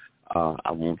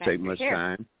 I won't take much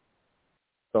time.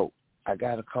 So I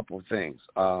got a couple of things.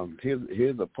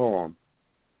 Here's a poem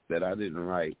that I didn't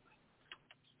write,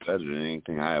 better than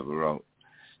anything I ever wrote,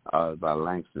 by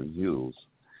Langston Hughes.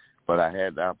 But I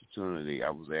had the opportunity. I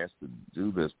was asked to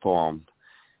do this poem.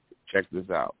 Check this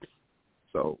out.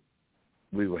 So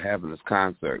we were having this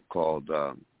concert called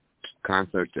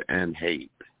Concert to End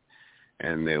Hate.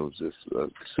 And there was this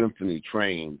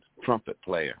symphony-trained trumpet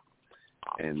player.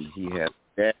 And he had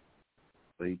that.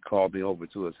 He called me over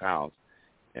to his house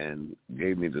and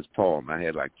gave me this poem. I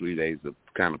had like 3 days to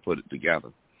kind of put it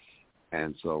together.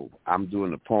 And so I'm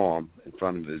doing the poem in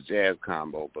front of his jazz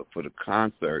combo, but for the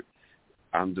concert,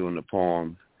 I'm doing the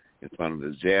poem in front of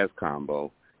his jazz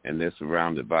combo, and they're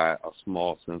surrounded by a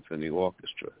small symphony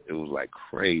orchestra. It was like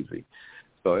crazy.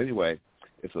 So anyway,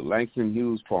 it's a Langston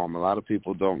Hughes poem. A lot of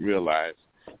people don't realize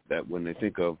that when they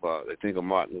think of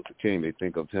Martin Luther King, they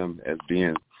think of him as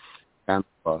being kind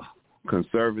of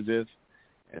conservative,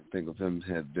 and think of him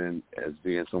as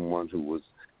being someone who was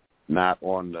not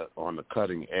on the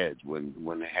cutting edge when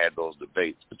they had those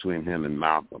debates between him and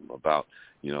Malcolm about,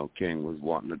 King was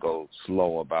wanting to go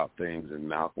slow about things and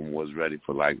Malcolm was ready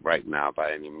for like right now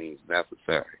by any means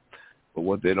necessary. But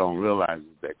what they don't realize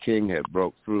is that King had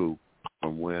broke through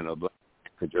from when a black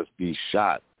man could just be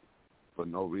shot for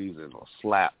no reason or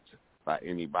slapped by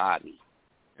anybody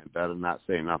and better not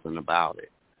say nothing about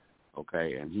it.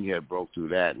 Okay, and he had broke through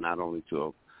that not only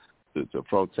to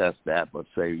protest that, but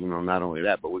say, not only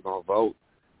that, but we're going to vote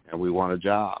and we want a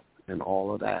job and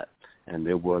all of that. And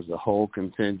there was a whole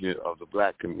contingent of the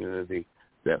black community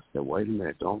that said, wait a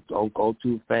minute, don't go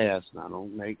too fast now,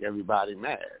 don't make everybody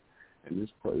mad. And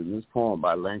this poem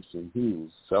by Langston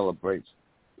Hughes celebrates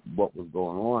what was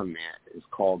going on there. It's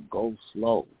called Go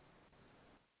Slow.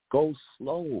 Go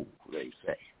slow, they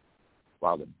say,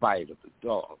 while the bite of the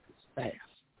dog is fast.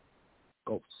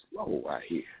 Go slow, I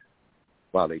hear,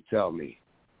 while they tell me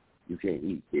you can't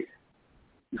eat here.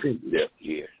 You can't live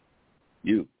here.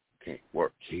 You can't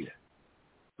work here.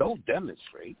 Don't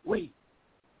demonstrate. Wait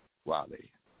while they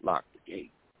lock the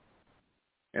gate.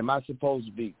 Am I supposed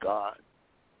to be God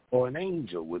or an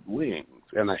angel with wings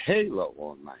and a halo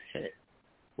on my head?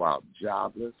 While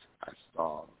jobless, I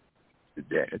starve to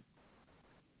death.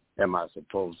 Am I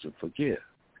supposed to forgive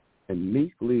and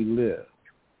meekly live,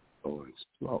 going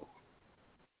slow,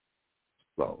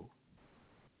 slow,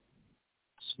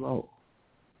 slow,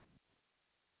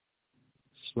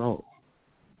 slow,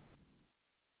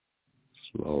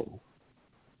 slow,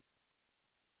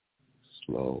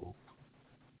 slow,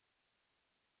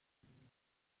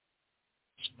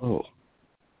 slow,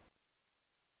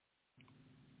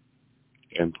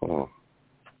 and poem.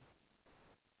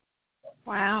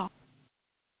 Wow.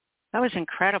 That was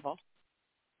incredible.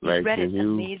 You read it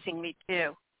amazingly,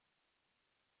 too.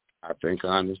 I think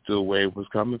I understood where it was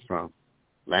coming from.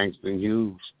 Langston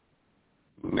Hughes.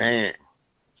 Man.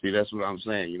 See, that's what I'm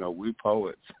saying. You know, we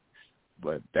poets,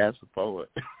 but that's a poet.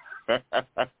 That's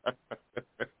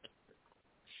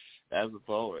a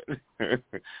poet.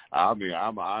 I mean,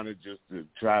 I'm honored just to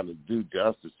try to do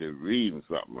justice to reading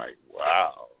something like,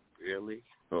 wow, really?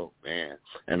 Oh, man.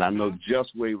 And I know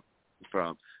just where you're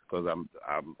from, because I'm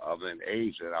of an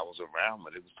age that I was around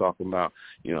when it was talking about,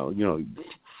 you know,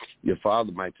 your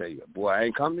father might tell you, boy, I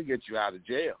ain't come to get you out of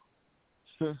jail.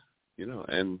 You know,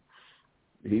 and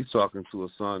he's talking to a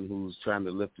son who's trying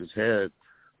to lift his head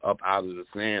up out of the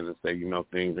sand and say, you know,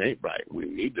 things ain't right. We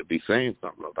need to be saying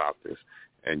something about this.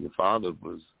 And your father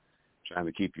was trying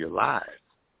to keep you alive.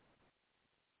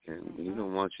 And he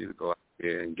don't want you to go out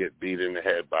there and get beat in the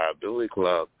head by a billy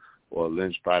club or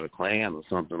lynched by the Klan or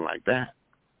something like that.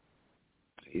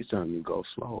 He's telling you to go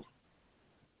slow.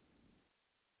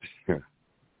 Wow.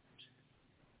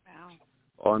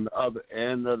 On the other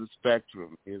end of the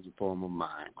spectrum, here's a poem of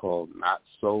mine called Not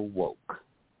So Woke.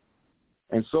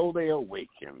 And so they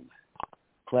awakened,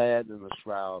 clad in a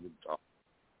shroud of dark,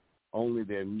 only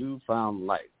their newfound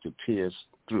light to pierce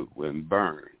through and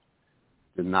burn.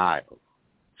 Denial,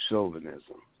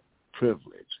 chauvinism,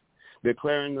 privilege,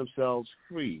 declaring themselves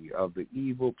free of the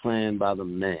evil plan by the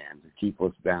man to keep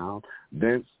us down.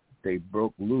 Thence they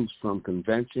broke loose from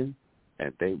convention,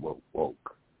 and they were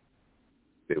woke.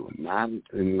 They were not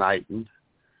enlightened,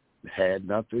 had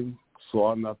nothing,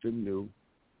 saw nothing new,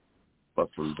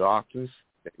 but from darkness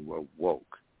they were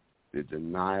woke. The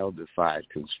denial defied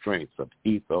constraints of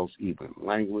ethos, even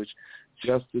language,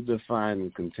 just to define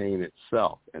and contain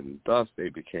itself, and thus they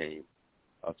became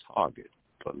a target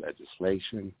for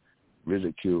legislation,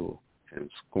 ridicule,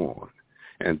 and scorn,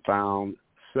 and found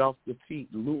self-defeat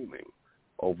looming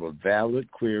over valid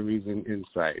queries and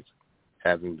insights,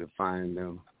 having defined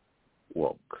them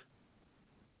woke.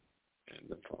 And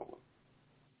the poem.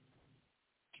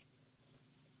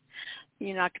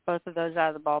 You knocked both of those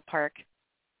out of the ballpark.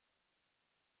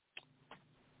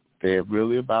 They're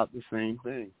really about the same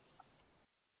thing.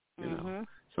 You know,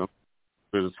 some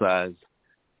criticize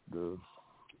the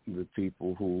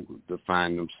people who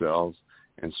define themselves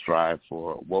and strive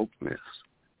for wokeness.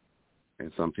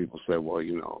 And some people say, well,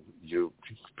 you know, you're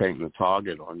painting a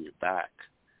target on your back,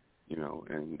 you know,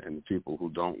 and the people who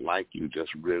don't like you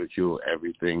just ridicule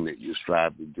everything that you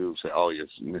strive to do, say, oh, you're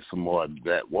some more of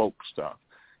that woke stuff,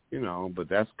 you know, but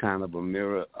that's kind of a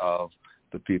mirror of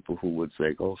the people who would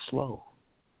say, go slow.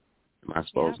 Am I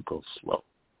supposed to go slow?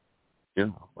 You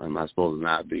know, am I supposed to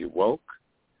not be woke?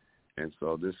 And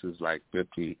so this is like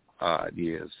 50-odd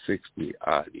years,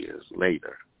 60-odd years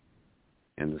later,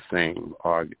 and the same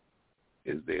argument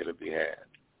is there to be had.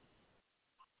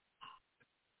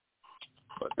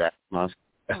 But that's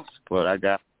what I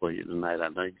got for you tonight. I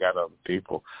know you got other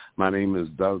people. My name is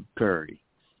Douglas Curry,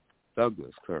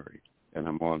 and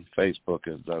I'm on Facebook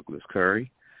as Douglas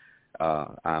Curry.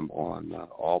 I'm on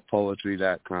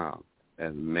allpoetry.com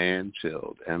as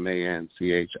Manchilled, MANCHILLD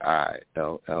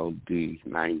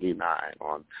 99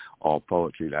 on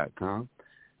allpoetry.com.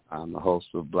 I'm the host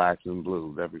of Blacks and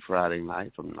Blues every Friday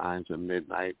night from 9 to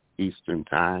midnight Eastern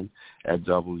Time at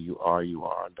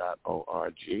WRUR.org,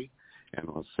 and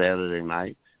on Saturday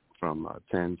night from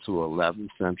 10 to 11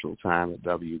 Central Time at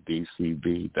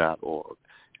WBCB.org.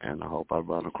 And I hope I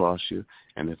run across you.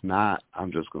 And if not,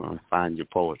 I'm just going to find your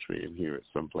poetry and hear it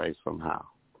someplace, somehow.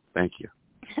 Thank you.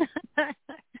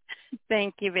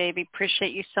 Thank you, baby.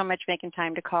 Appreciate you so much making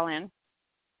time to call in.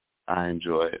 I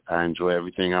enjoy it. I enjoy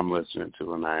everything I'm listening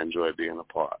to, and I enjoy being a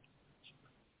part.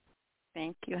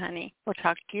 Thank you, honey. We'll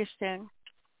talk to you soon.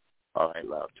 All right,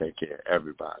 love. Take care,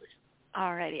 everybody.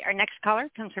 All righty. Our next caller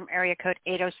comes from area code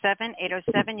 807.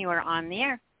 807, you are on the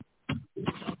air.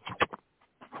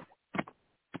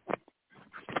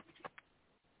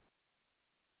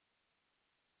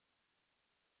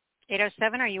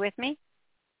 807, are you with me?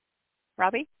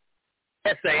 Robbie?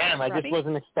 Yes, I am. I Robbie? just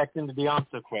wasn't expecting to be on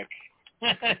so quick.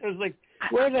 I was like,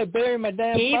 where did I bury my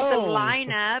damn phone?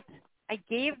 I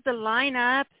gave the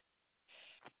lineup.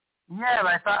 Yeah,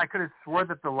 but I could have swore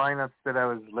that the lineup said I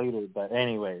was later, but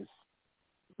anyways.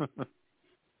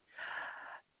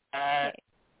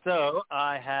 So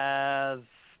I have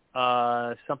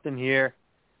something here.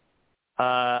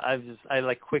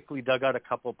 I quickly dug out a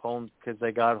couple poems because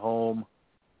I got home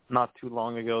not too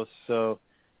long ago. So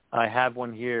I have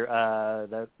one here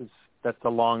that's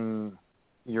along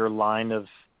your line of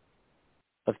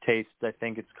taste. I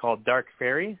think it's called Dark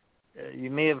Fairy. You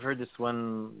may have heard this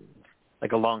one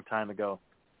like a long time ago.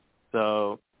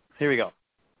 So here we go.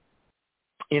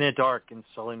 In a dark and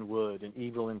sullen wood, an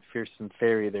evil and fearsome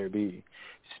fairy there be,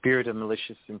 spirit of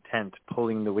malicious intent,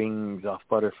 pulling the wings off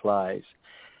butterflies.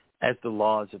 As the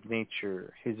laws of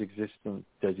nature, his existence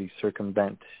does he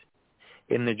circumvent.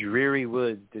 In the dreary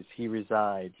woods does he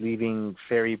reside, leaving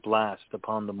fairy blast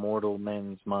upon the mortal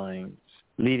men's minds,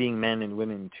 leading men and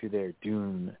women to their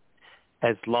doom.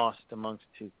 As lost amongst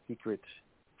his secret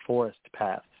forest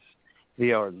paths,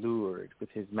 they are lured with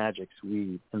his magic's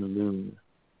weave and loom.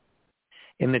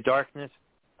 In the darkness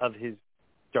of his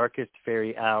darkest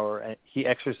fairy hour, he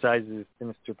exercises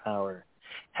sinister power,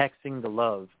 hexing the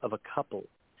love of a couple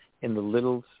in the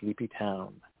little sleepy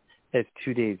town, as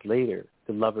 2 days later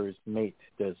the lover's mate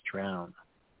does drown.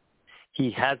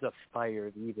 He has a fire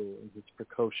of evil in his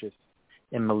precocious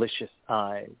and malicious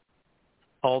eyes,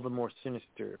 all the more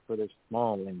sinister for their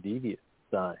small and devious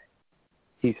side.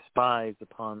 He spies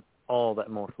upon all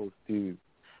that mortals do,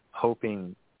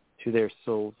 hoping to their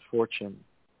soul's fortune,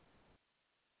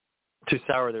 to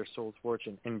sour their soul's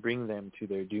fortune and bring them to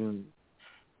their doom.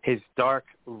 His dark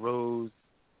rose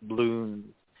blooms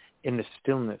in the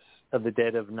stillness of the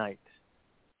dead of night,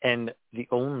 and the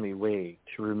only way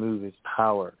to remove his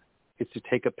power is to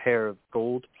take a pair of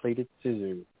gold-plated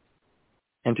scissors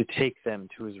and to take them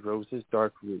to his rose's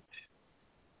dark root,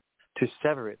 to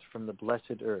sever it from the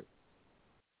blessed earth.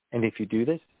 And if you do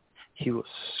this, he will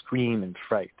scream in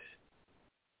fright.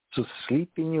 So sleep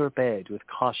in your bed with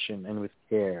caution and with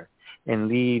care, and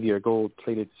leave your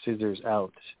gold-plated scissors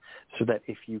out, so that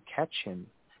if you catch him,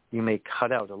 you may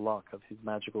cut out a lock of his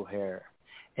magical hair,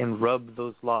 and rub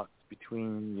those locks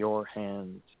between your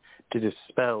hands to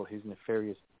dispel his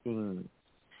nefarious schemes,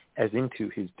 as into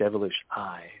his devilish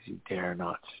eyes you dare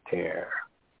not stare.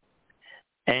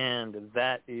 And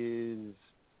that is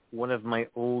one of my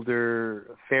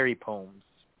older fairy poems.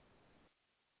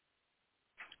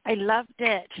 I loved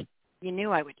it. You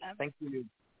knew I would love it. Thank you.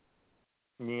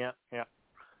 Yeah.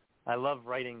 I love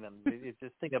writing them. It's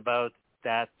just think about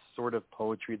that sort of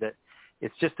poetry that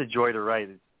it's just a joy to write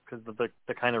because of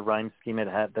the kind of rhyme scheme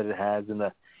that it has, and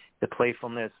the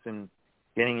playfulness and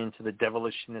getting into the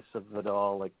devilishness of it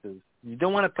all. Like you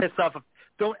don't want to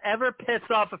don't ever piss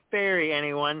off a fairy,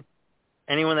 anyone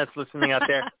that's listening out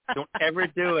there. Don't ever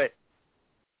do it.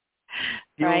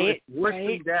 It's worse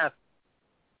than death.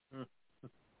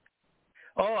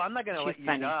 Oh, I'm not going to let you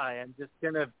die. I'm just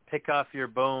going to pick off your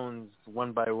bones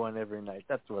one by one every night.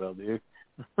 That's what I'll do.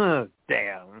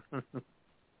 Damn.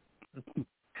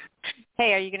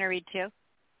 Hey, are you going to read too?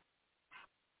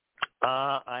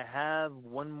 I have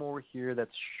one more here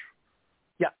that's,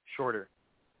 shorter.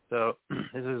 So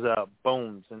this is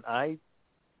Bones, and I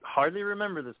hardly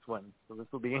remember this one, so this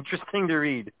will be interesting to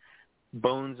read.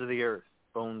 Bones of the earth,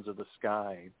 bones of the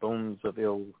sky, bones of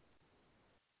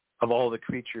all the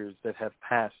creatures that have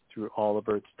passed through all of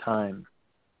Earth's time.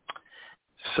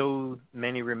 So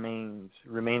many remains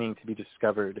remaining to be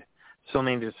discovered, so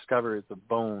many discoveries of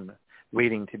bone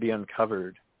waiting to be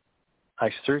uncovered. I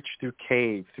search through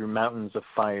cave, through mountains of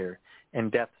fire,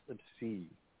 and depths of sea,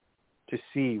 to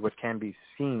see what can be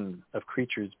seen of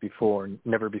creatures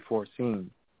never before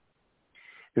seen.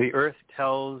 The earth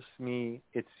tells me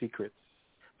its secrets,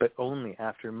 but only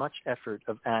after much effort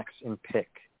of axe and pick.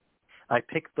 I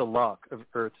pick the lock of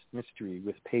earth's mystery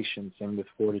with patience and with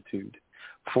fortitude,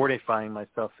 fortifying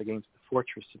myself against the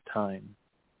fortress of time.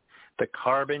 The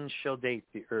carbon shall date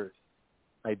the earth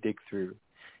I dig through.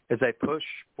 As I push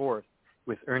forth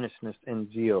with earnestness and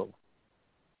zeal,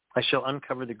 I shall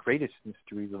uncover the greatest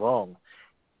mysteries of all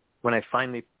when I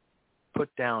finally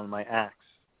put down my axe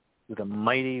with a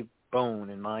mighty bone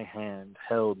in my hand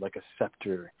held like a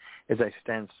scepter as I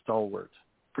stand stalwart,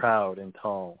 proud, and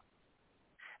tall.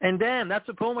 And damn, that's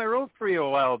a poem I wrote for you a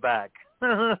while back. As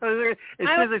soon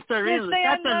as I started reading it,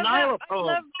 that's a Nyla poem.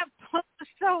 I love that poem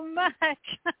so much.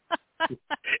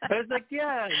 I was like,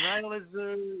 yeah,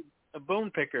 Nyla's a bone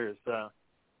picker, so.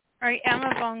 I am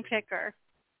a bone picker.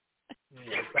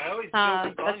 Yes, I always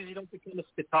joke, as long as you don't become a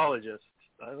scatologist.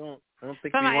 don't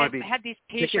think we want to be. I had these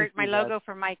T-shirts. My logo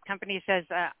for my company says,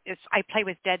 "I play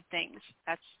with dead things."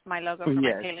 That's my logo for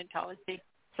my paleontology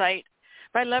site.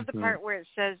 But I love the part where it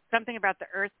says something about the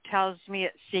Earth tells me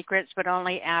its secrets, but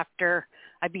only after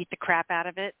I beat the crap out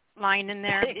of it. Line in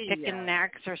there, pick an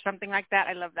axe or something like that.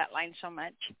 I love that line so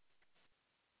much.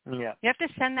 Yeah. You have to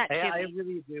send that to me. I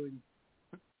really do.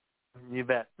 You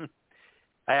bet.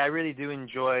 I really do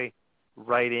enjoy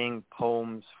writing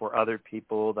poems for other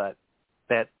people that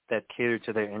cater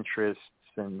to their interests,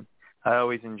 and I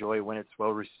always enjoy when it's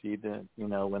well received. And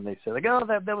when they say like, "Oh,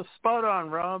 that was spot on,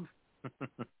 Rob."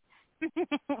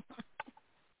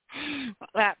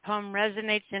 That poem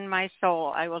resonates in my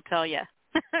soul, I will tell you.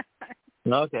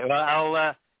 Okay,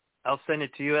 well, I'll send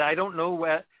it to you. I don't know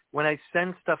when I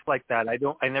send stuff like that.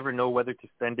 I never know whether to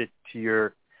send it to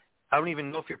your. I don't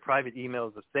even know if your private email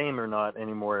is the same or not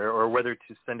anymore, or whether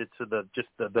to send it to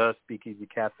the Speakeasy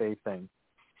Cafe thing,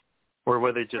 or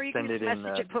whether just send it in.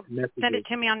 Send it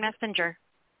to me on Messenger.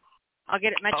 I'll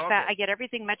get it much faster. I get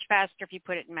everything much faster if you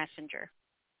put it in Messenger.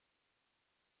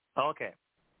 Okay.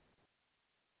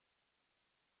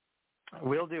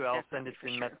 Will do. I'll send it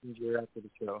in Messenger after the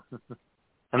show.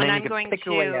 and then I'm going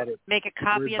to make a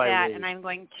copy of that, and I'm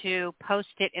going to post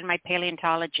it in my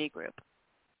paleontology group.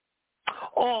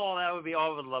 Oh, that would be. I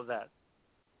would love that.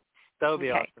 That would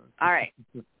be awesome. All right.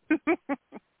 All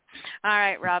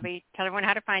right, Robbie. Tell everyone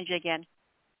how to find you again.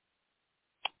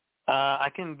 I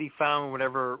can be found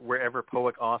wherever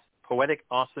poetic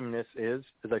awesomeness is,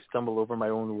 as I stumble over my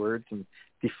own words and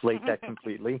deflate that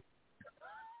completely.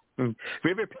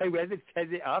 Wherever poetic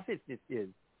awesomeness is.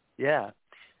 Yeah.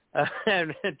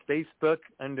 And at Facebook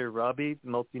under Robbie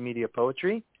Multimedia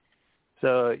Poetry.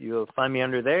 So you'll find me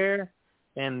under there,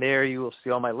 and there you will see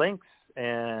all my links.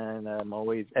 And I'm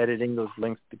always editing those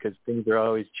links because things are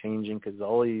always changing because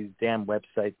all these damn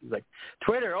websites, like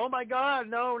Twitter, oh my God,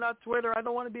 no, not Twitter. I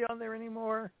don't want to be on there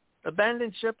anymore.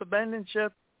 Abandon ship.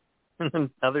 And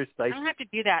other sites. I don't have to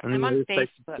do that. I'm on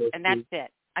Facebook, and that's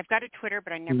it. I've got a Twitter,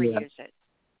 but I never use it.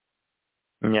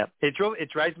 Yeah, it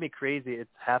drives me crazy. It's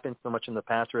happened so much in the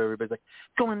past where everybody's like,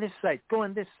 go on this site, go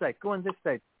on this site, go on this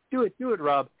site. Do it,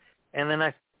 Rob. And then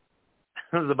I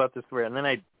was about to swear, and then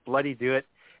I bloody do it.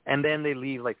 And then they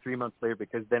leave like 3 months later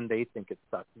because then they think it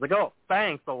sucks. It's like, oh,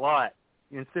 thanks a lot.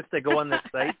 You insist I go on this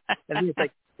site. And then it's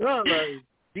like, oh,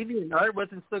 DeviantArt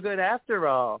wasn't so good after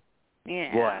all.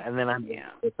 Yeah. Boy, and then I'm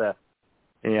with a,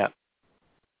 yeah.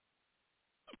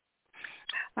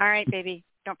 All right, baby.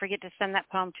 Don't forget to send that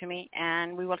poem to me,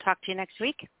 and we will talk to you next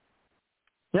week.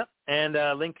 Yep, and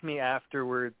link me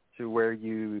afterwards to where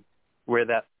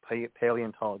that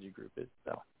paleontology group is.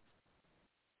 So.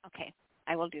 Okay,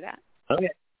 I will do that. Okay.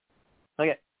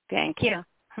 Thank you.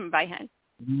 Bye, hon.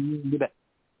 You bet.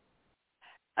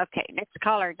 Okay, next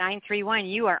caller, 931.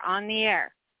 You are on the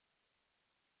air.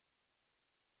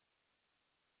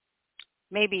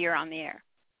 Maybe you're on the air.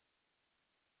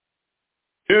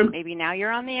 Yeah. Maybe now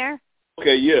you're on the air.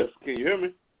 Okay, yes. Can you hear me?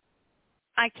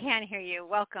 I can hear you.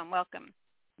 Welcome.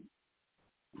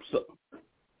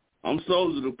 I'm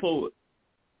Soldier the Poet.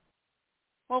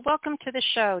 Well, welcome to the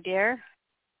show, dear.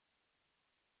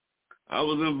 I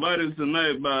was invited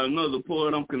tonight by another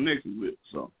poet I'm connected with,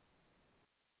 so.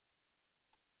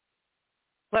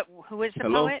 Who is the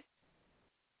Hello? poet?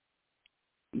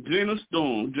 Gina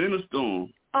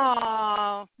Storm.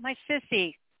 Oh, my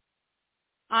sissy.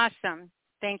 Awesome.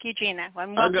 Thank you, Gina. Well,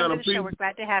 welcome to the show. We're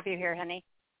glad to have you here, honey.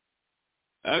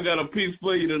 I got a piece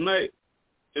for you tonight.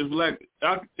 It's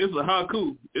it's a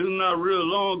haiku. It's not real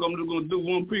long. I'm just going to do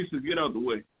one piece to get out the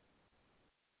way.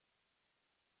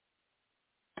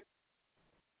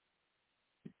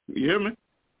 You hear me?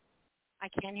 I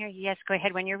can hear you. Yes, go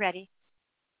ahead when you're ready.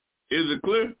 Is it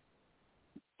clear?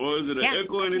 Or is it an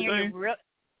echo or anything?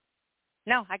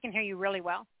 No, I can hear you really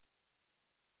well.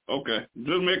 Okay,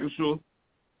 just making sure.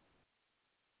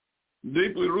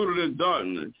 Deeply rooted in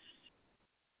darkness,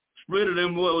 split it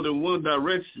in more than one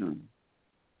direction,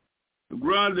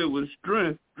 grounded with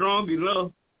strength strong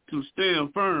enough to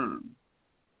stand firm.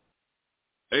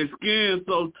 A skin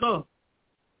so tough,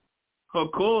 her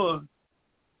core,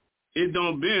 it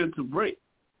don't bend to break.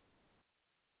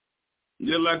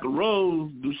 Just like a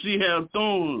rose, do she have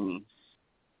thorns,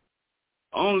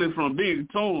 only from being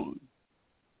torn?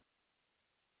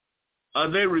 Are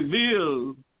they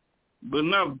revealed, but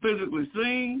not physically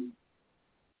seen?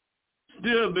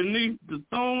 Still beneath the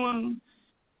thorns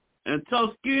and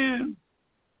tough skin,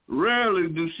 rarely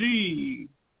do she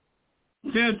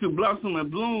tend to blossom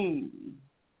and bloom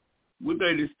with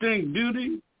a distinct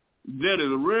beauty that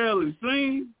is rarely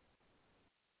seen.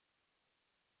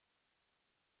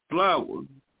 Flower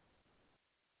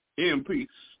in peace.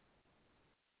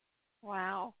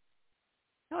 Wow.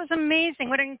 That was amazing.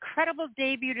 What an incredible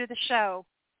debut to the show.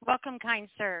 Welcome, kind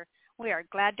sir. We are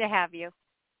glad to have you.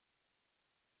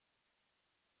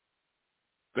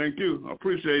 Thank you. I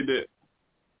appreciate that.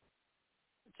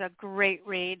 It's a great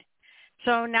read.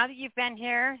 So now that you've been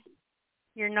here,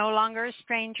 you're no longer a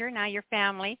stranger. Now you're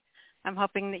family. I'm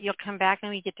hoping that you'll come back and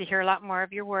we get to hear a lot more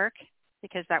of your work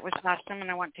because that was awesome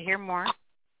and I want to hear more.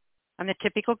 I'm the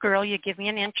typical girl. You give me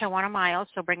an inch, I want a mile,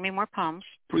 so bring me more poems.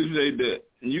 Appreciate that.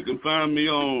 And you can find me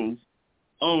on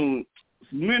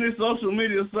many social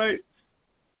media sites.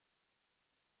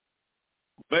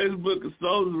 Facebook is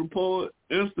Soldier Report,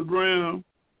 Instagram,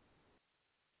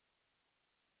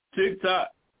 TikTok,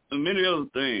 and many other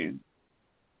things.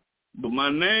 But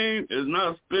my name is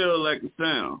not spelled like it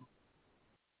sounds.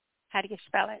 How do you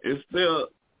spell it? It's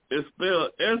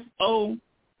spelled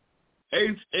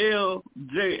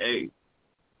SOHLJA.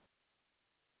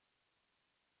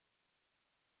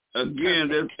 Again,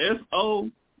 that's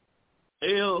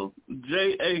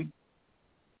SOLJA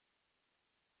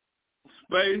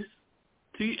space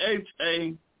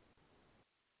THA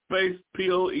space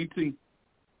POET.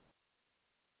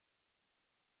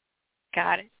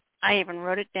 Got it. I even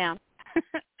wrote it down.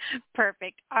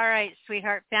 Perfect. All right,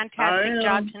 sweetheart. Fantastic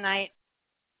job tonight.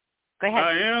 Go ahead.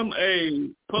 I am a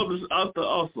published author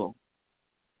also.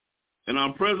 And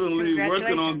I'm presently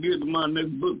working on getting my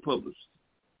next book published.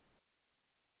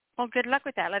 Well, good luck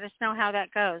with that. Let us know how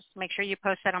that goes. Make sure you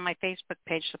post that on my Facebook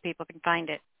page so people can find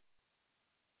it.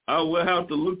 I will have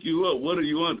to look you up. What are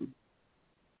you under?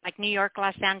 Like New York,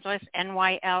 Los Angeles,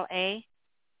 NYLA,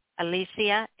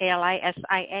 Alisia,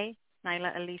 ALISIA,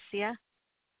 Nyla Alisia.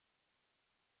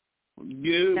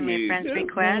 Send me a friend's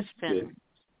request. And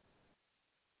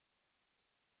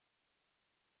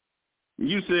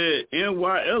you said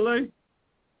NYLA?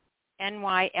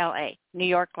 NYLA, New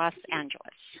York, Los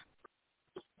Angeles.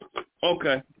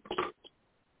 Okay.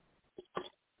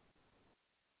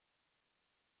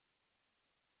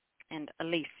 And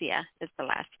Alisia is the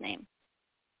last name.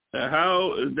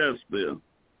 How is that spelled?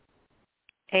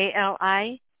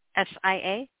 ALISIA.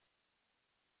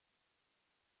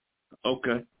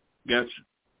 Okay. Gotcha.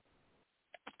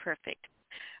 Perfect.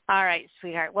 All right,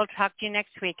 sweetheart. We'll talk to you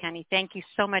next week, honey. Thank you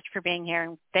so much for being here.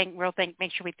 And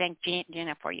make sure we thank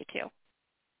Gina for you, too.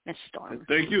 Miss Storm.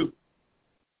 Thank you.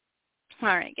 All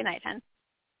right. Good night, hon.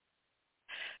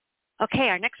 Okay,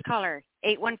 our next caller,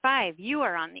 815. You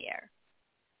are on the air.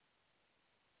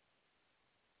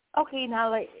 Okay,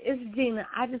 now, it's Gina.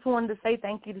 I just wanted to say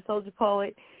thank you to Soldier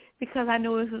Poet because I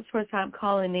knew it was his first time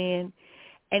calling in.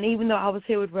 And even though I was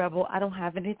here with Rebel, I don't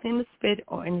have anything to spit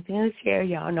or anything to share.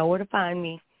 Y'all know where to find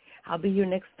me. I'll be here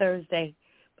next Thursday.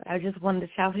 But I just wanted to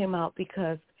shout him out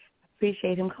because I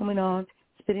appreciate him coming on,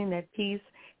 spitting that piece,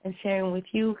 and sharing with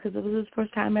you because it was his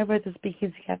first time ever at the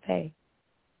SpeakEasy Cafe.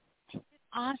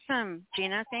 Awesome,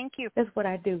 Gina. Thank you. That's what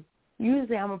I do.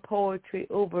 Usually I'm a poetry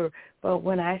Uber, but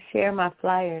when I share my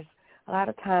flyers, a lot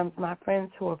of times my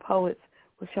friends who are poets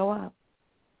will show up.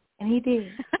 And he did,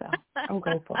 so I'm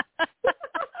grateful.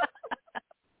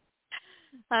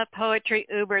 Poetry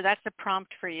Uber, that's a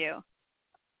prompt for you.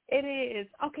 It is.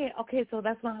 Okay, so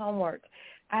that's my homework.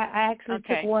 I actually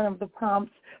took one of the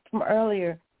prompts from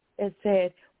earlier. It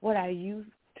said what I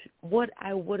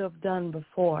would have done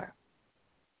before.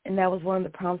 And that was one of the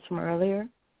prompts from earlier.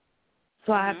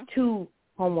 So I have two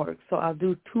homework. So I'll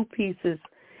do two pieces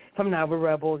from now with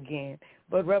Rebel again.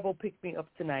 But Rebel picked me up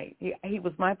tonight. He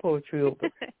was my poetry Uber.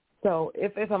 So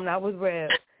if I'm not with Reb,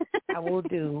 I will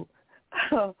do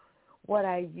what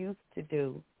I used to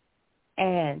do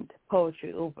and poetry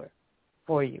Uber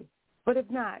for you. But if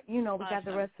not, we got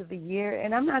the rest of the year,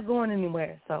 and I'm not going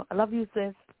anywhere. So I love you,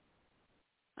 sis.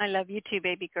 I love you too,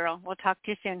 baby girl. We'll talk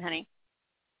to you soon, honey.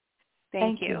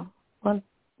 Thank you. Well,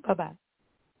 bye-bye.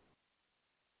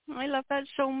 I love that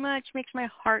so much. Makes my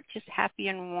heart just happy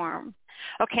and warm.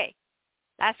 Okay.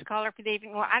 Last caller for the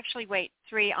evening. Well, actually, wait,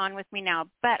 3 on with me now.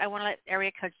 But I want to let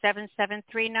area code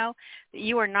 773 know that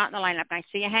you are not in the lineup. And I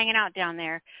see you hanging out down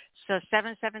there. So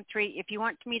 773, if you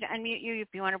want me to unmute you, if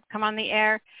you want to come on the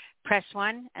air, press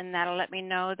 1, and that'll let me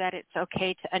know that it's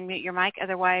okay to unmute your mic.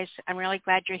 Otherwise, I'm really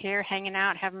glad you're here, hanging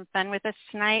out, having fun with us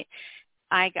tonight.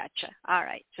 I gotcha. All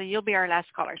right. So you'll be our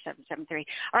last caller, 773.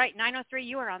 All right, 903,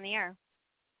 you are on the air.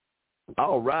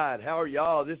 All right. How are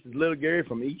y'all? This is Little Gary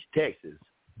from East Texas.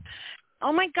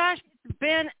 Oh, my gosh. It's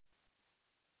been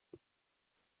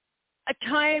a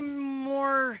time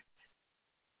more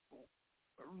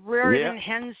rare than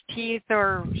hen's teeth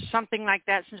or something like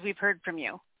that since we've heard from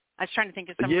you. I was trying to think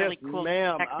of some really cool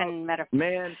Texan metaphor.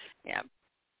 Man, yeah.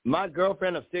 my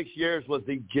girlfriend of 6 years was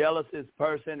the jealousest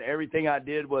person. Everything I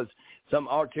did was some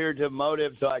ulterior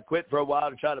motive, so I quit for a while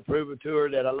to try to prove it to her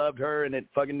that I loved her, and it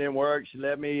fucking didn't work. She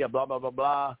left me, blah, blah, blah,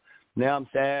 blah. Now I'm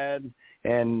sad,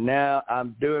 and now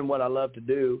I'm doing what I love to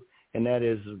do, and that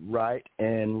is right,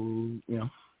 and, you know,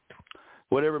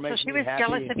 whatever makes me happy. So she was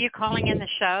jealous of you calling in the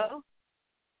show?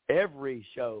 Every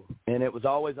show, and it was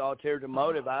always ulterior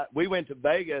motive. We went to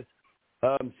Vegas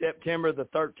September the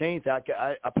 13th.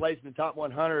 I placed in the top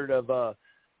 100 of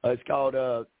it's called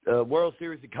World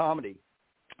Series of Comedy.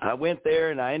 I went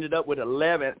there, and I ended up with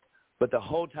 11th, but the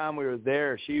whole time we were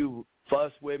there, she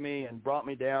fussed with me and brought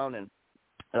me down, and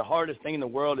the hardest thing in the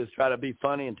world is try to be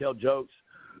funny and tell jokes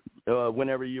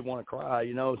whenever you want to cry,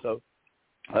 you know, so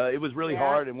it was really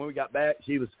hard, and when we got back,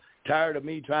 she was tired of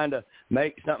me trying to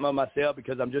make something of myself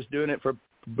because I'm just doing it for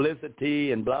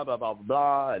publicity and blah, blah, blah, blah,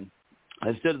 blah. And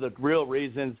instead of the real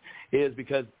reasons is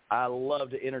because I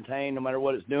love to entertain no matter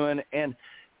what it's doing. And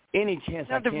any chance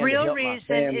I can to help my family. The real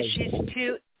reason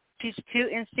is she's too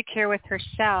insecure with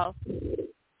herself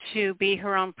to be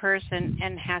her own person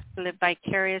and has to live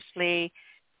vicariously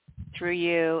through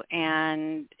you,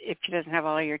 and if she doesn't have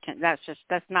all of your attention,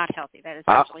 that's not healthy. That is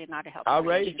absolutely not a healthy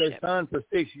relationship. I raised her son for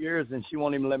 6 years, and she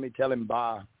won't even let me tell him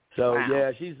bye. So,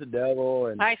 yeah, she's the devil,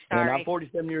 and I'm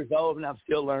 47 years old, and I'm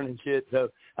still learning shit. So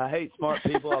I hate smart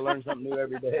people. I learn something new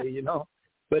every day, you know.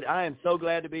 But I am so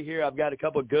glad to be here. I've got a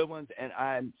couple of good ones, and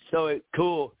I'm so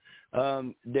cool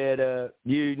that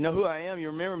you know who I am. You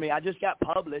remember me. I just got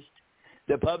published.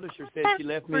 The publisher said she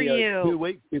left me 2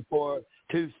 weeks before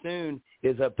too soon.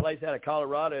 Is a place out of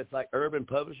Colorado. It's like Urban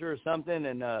Publisher or something,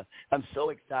 and I'm so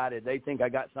excited. They think I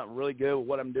got something really good with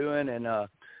what I'm doing, and I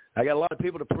got a lot of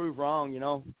people to prove wrong, you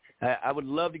know. I would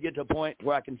love to get to a point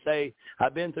where I can say,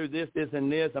 I've been through this, this,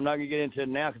 and this. I'm not going to get into it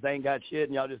now because I ain't got shit,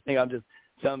 and y'all just think I'm just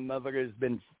some motherfucker that's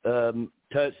been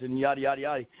touched and yada, yada,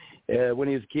 yada when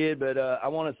he was a kid. But I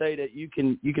want to say that you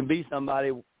can be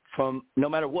somebody from no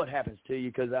matter what happens to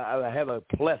you, because I have a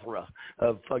plethora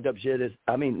of fucked up shit.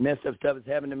 Messed up stuff has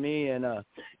happened to me, and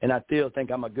I still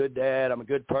think I'm a good dad. I'm a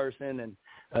good person, and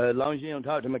as long as you don't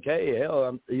talk to McKay, hell,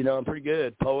 I'm pretty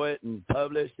good, poet and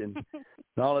published and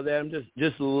all of that. I'm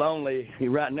just lonely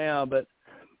right now, but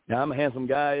I'm a handsome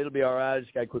guy. It'll be all right. I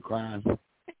just got to quit crying.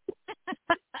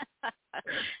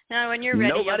 No, when you're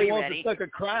ready, nobody you'll be wants ready. a sucker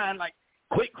crying, like,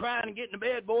 quit crying and get in the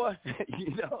bed, boy.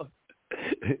 You know.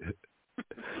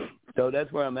 So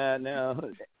that's where I'm at now.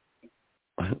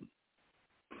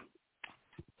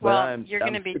 Well, you're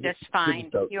going to be just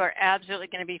fine. You are absolutely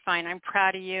going to be fine. I'm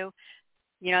proud of you.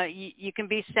 You know, you can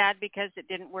be sad because it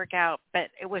didn't work out, but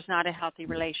it was not a healthy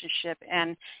relationship,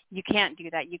 and you can't do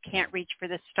that. You can't reach for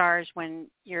the stars when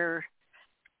you're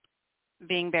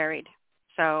being buried.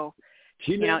 So,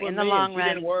 in the long run.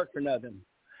 She didn't work for nothing.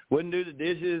 Wouldn't do the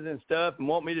dishes and stuff and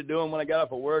want me to do them when I got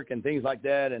off of work and things like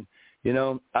that. And, you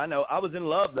know I was in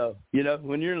love, though. You know,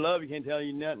 when you're in love, you can't tell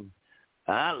you nothing.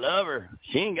 I love her.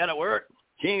 She ain't got to work.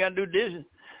 She ain't got to do dishes.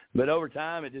 But over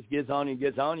time, it just gets on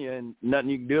you, and nothing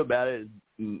you can do about it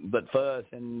but fuss,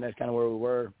 and that's kind of where we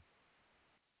were.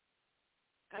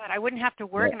 God, I wouldn't have to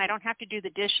work, and I don't have to do the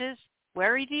dishes.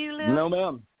 Where do you live? No,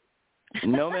 ma'am.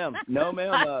 No, ma'am. No,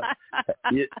 ma'am.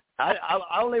 I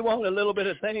only want a little bit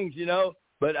of things, you know,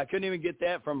 but I couldn't even get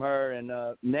that from her. And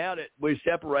now that we're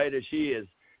separated, she has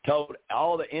told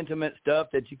all the intimate stuff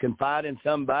that you confide in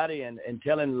somebody and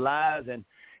telling lies, and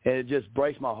it just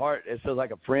breaks my heart. It feels like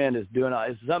a friend is doing all.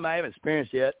 It's something I haven't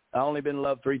experienced yet. I've only been in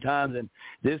love 3 times, and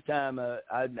this time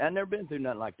I've never been through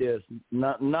nothing like this.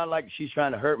 Not like she's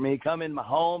trying to hurt me. Come in my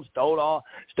home, stole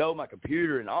my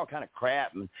computer and all kind of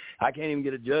crap, and I can't even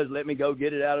get a judge to let me go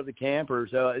get it out of the camper.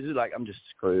 So it's just like I'm just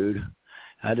screwed.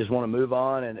 I just want to move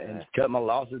on and cut my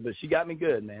losses. But she got me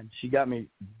good, man. She got me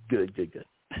good.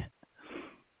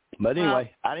 But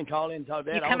anyway, I didn't call in and talk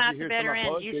that. You come out the better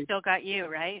end. You still got you,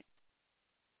 right?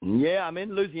 Yeah, I'm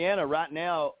in Louisiana right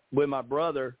now with my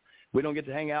brother. We don't get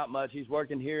to hang out much. He's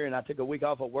working here, and I took a week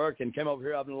off of work and came over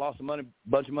here. I've lost a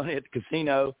bunch of money at the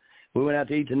casino. We went out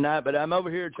to eat tonight, but I'm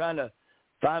over here trying to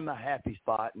find my happy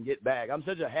spot and get back. I'm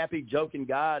such a happy, joking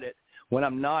guy that when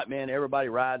I'm not, man, everybody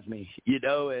rides me, you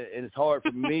know, and it's hard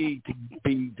for me to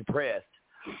be depressed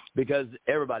because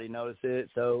everybody notices it.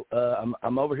 So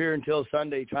I'm over here until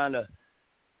Sunday trying to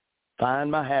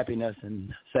find my happiness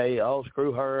and say, oh,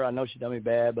 screw her. I know she done me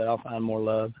bad, but I'll find more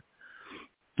love.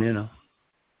 You know.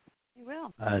 You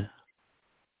will.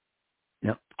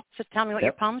 Yep. So tell me what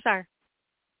your poems are.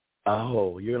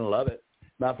 Oh, you're going to love it.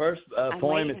 My first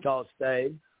poem is called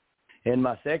Stay. And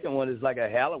my second one is like a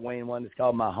Halloween one. It's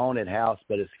called My Haunted House,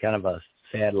 but it's kind of a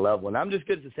sad loved one. I'm just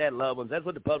good at the sad loved ones. That's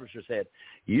what the publisher said.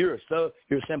 You're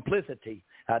simplicity.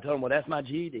 I told him, well, that's my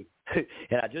GED.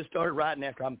 And I just started writing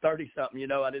after I'm 30-something. You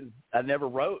know, I never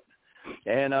wrote.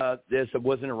 And this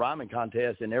wasn't a rhyming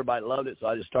contest, and everybody loved it, so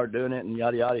I just started doing it, and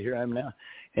yada, yada, here I am now.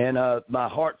 And my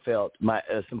heartfelt, my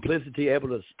simplicity, able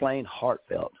to explain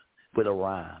heartfelt with a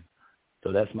rhyme.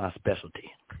 So that's my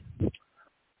specialty.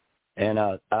 And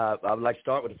I would like to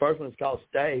start with the first one. It's called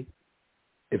Stay,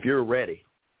 if you're ready.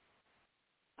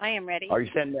 I am ready. Are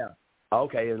you sitting down?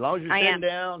 Okay, as long as you're sitting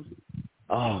down.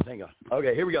 Oh, thank God.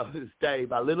 Okay, here we go. Stay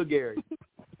by Little Gary.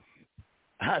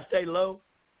 I stay low,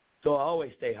 so I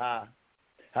always stay high.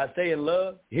 I stay in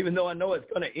love, even though I know it's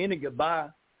going to end in goodbye,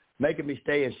 making me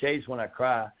stay in shades when I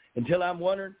cry. Until I'm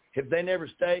wondering if they never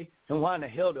stay, then why in the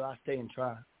hell do I stay and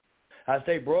try? I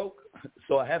stay broke,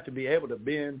 so I have to be able to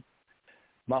bend.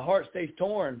 My heart stays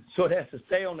torn, so it has to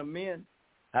stay on the mend.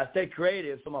 I stay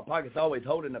creative, so my pocket's always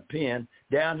holding a pen.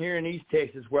 Down here in East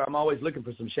Texas, where I'm always looking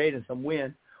for some shade and some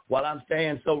wind, while I'm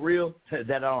staying so real that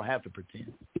I don't have to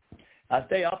pretend. I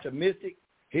stay optimistic,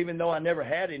 even though I never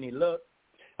had any luck.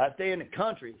 I stay in the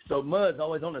country, so mud's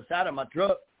always on the side of my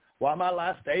truck, while my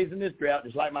life stays in this drought,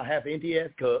 just like my half-empty-ass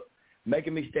cup,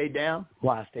 making me stay down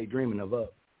while I stay dreaming of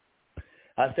up.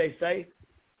 I stay safe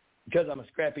because I'm a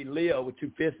scrappy Leo with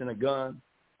 2 fists and a gun.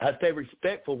 I stay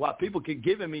respectful while people keep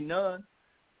giving me none.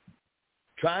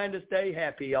 Trying to stay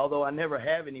happy, although I never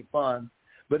have any fun.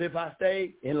 But if I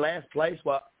stay in last place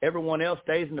while everyone else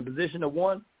stays in the position of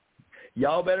one,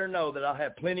 y'all better know that I'll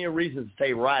have plenty of reasons to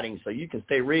stay writing, so you can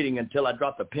stay reading until I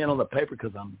drop the pen on the paper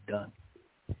because I'm done.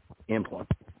 End point.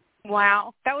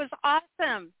 Wow, that was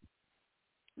awesome.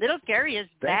 Little Gary is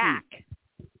back.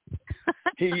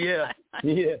 Yeah, that's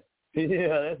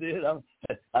it.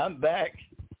 I'm back.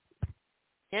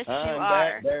 Yes, you I'm are.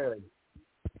 Back barely.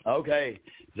 Okay,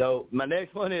 so my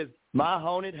next one is My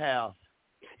Haunted House.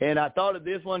 And I thought of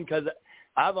this one because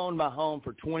I've owned my home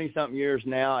for 20-something years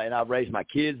now, and I've raised my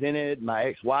kids in it. My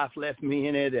ex-wife left me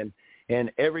in it,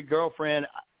 and every girlfriend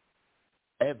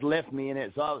has left me in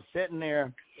it. So I was sitting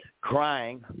there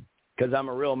crying because I'm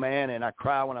a real man, and I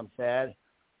cry when I'm sad.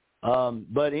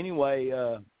 But anyway,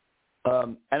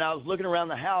 and I was looking around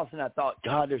the house, and I thought,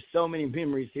 God, there's so many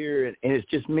memories here, and it's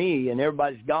just me, and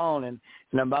everybody's gone, and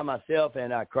I'm by myself,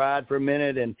 and I cried for a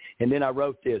minute, and then I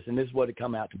wrote this, and this is what it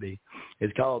come out to be.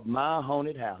 It's called My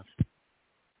Haunted House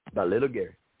by Little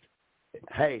Gary.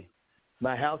 Hey,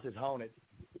 my house is haunted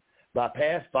by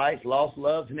past fights, lost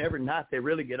loves, and every night they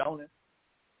really get on it.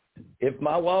 If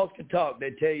my walls could talk,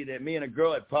 they'd tell you that me and a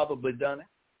girl had probably done it,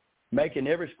 making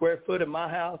every square foot of my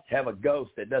house have a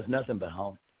ghost that does nothing but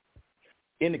haunt.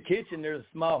 In the kitchen, there's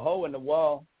a small hole in the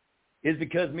wall. It's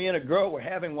because me and a girl were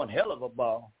having one hell of a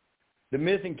ball. The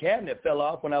missing cabinet fell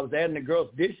off when I was adding the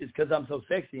girl's dishes because I'm so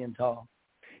sexy and tall.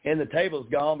 And the table's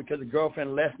gone because the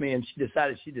girlfriend left me and she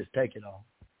decided she'd just take it all.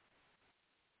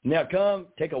 Now come,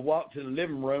 take a walk to the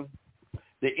living room.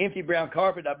 The empty brown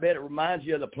carpet, I bet it reminds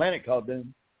you of the planet called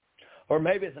Doom. Or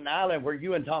maybe it's an island where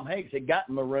you and Tom Hanks had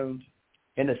gotten marooned.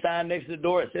 And the sign next to the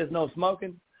door that says no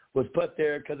smoking was put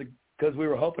there because we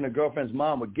were hoping a girlfriend's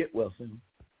mom would get well soon.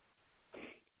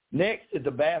 Next is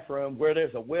the bathroom where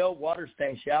there's a well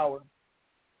water-stained shower,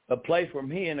 a place where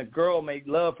me and a girl made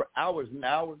love for hours and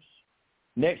hours.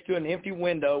 Next to an empty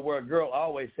window where a girl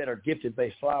always set her gifted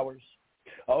vase flowers.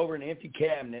 Over an empty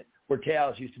cabinet where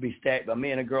towels used to be stacked by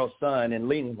me and a girl's son in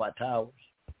leaning white towers.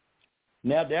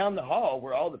 Now down the hall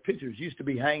where all the pictures used to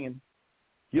be hanging,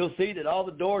 you'll see that all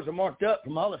the doors are marked up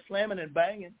from all the slamming and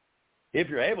banging. If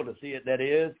you're able to see it, that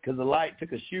is, because the light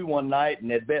took a shoe one night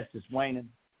and asbestos waning.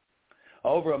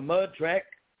 Over a mud track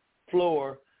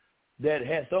floor that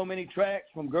has so many tracks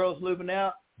from girls moving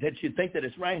out that you'd think that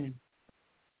it's raining.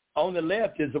 On the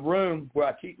left is the room where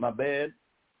I keep my bed.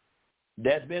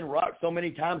 That's been rocked so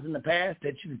many times in the past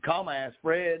that you could call my ass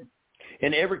Fred.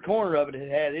 And every corner of it has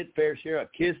had its fair share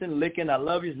of kissing, licking, I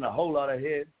love yous, and a whole lot of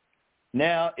head.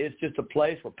 Now it's just a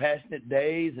place where passionate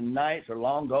days and nights are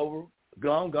long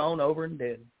gone over and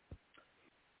dead.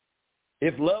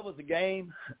 If love was a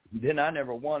game, then I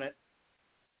never won it.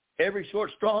 Every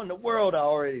short straw in the world I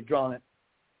already drawn it.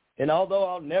 And although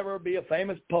I'll never be a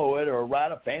famous poet or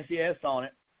write a fancy-ass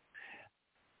sonnet,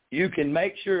 you can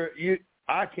make sure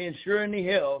I can sure in the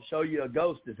hell show you a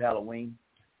ghost this Halloween.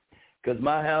 Because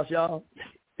my house, y'all,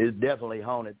 is definitely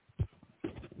haunted.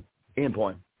 End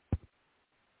point.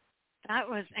 That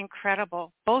was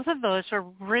incredible. Both of those were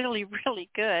really, really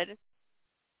good.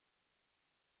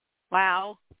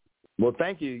 Wow. Well,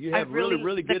 thank you. You have really,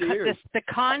 really good ears. The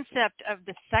concept of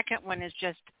the second one is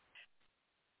just,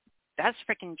 that's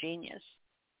freaking genius.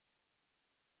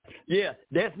 Yeah,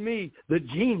 that's me, the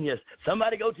genius.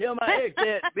 Somebody go tell my ex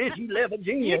that, bitch, you left a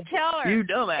genius. You tell her. You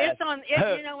dumbass.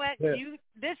 You know what?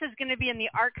 This is going to be in the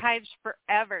archives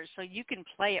forever, so you can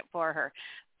play it for her.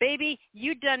 Baby,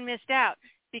 you done missed out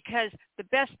because the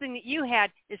best thing that you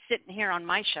had is sitting here on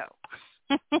my show.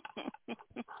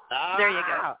 There you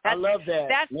go. I love that.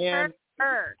 That's man. for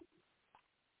her.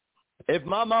 If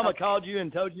my mama called you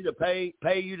and told you to pay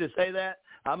you to say that,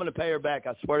 I'm going to pay her back.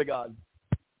 I swear to God.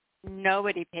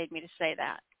 Nobody paid me to say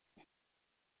that.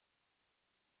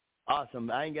 Awesome.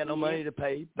 I ain't got no money to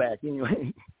pay back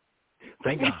anyway.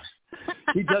 Thank God.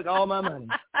 He took all my money.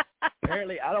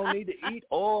 Apparently, I don't need to eat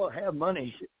or have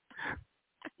money.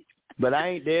 But I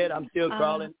ain't dead. I'm still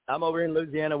crawling. I'm over in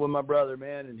Louisiana with my brother,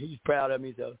 man, and he's proud of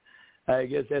me. So I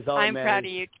guess that's all that matters. I'm proud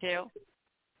of you, too.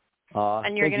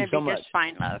 And you're going to be just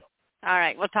fine, love. All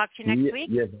right. We'll talk to you next week.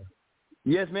 Yes, ma'am.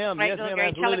 Yes, ma'am. Right, yes, ma'am.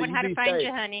 Gary, tell everyone how to find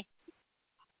you, honey.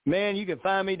 Man, you can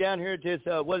find me down here at this,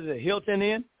 Hilton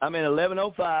Inn. I'm in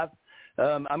 1105.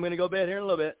 I'm going to go bed here in a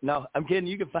little bit. No, I'm kidding.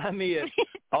 You can find me at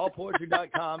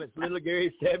allpoetry.com. It's Little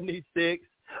Gary 76.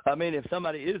 I mean, if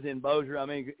somebody is in Bossier, I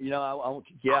mean, you know, I won't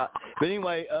kick you out. But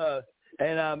anyway,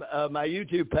 and my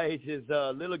YouTube page is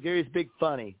Little Gary's Big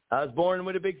Funny. I was born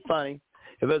with a big funny.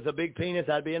 If it was a big penis,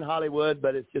 I'd be in Hollywood,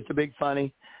 but it's just a big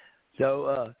funny.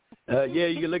 So, yeah,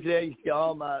 you can look at that. You see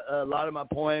all a lot of my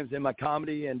poems and my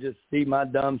comedy and just see my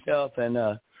dumb self. And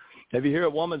if you hear a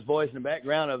woman's voice in the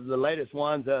background of the latest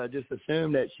ones, just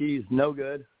assume that she's no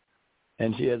good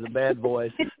and she has a bad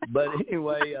voice. But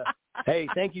anyway, hey,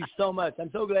 thank you so much. I'm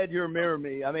so glad you remember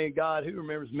me. I mean, God, who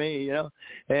remembers me, you know?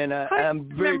 And I'm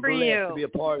very blessed to be a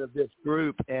part of this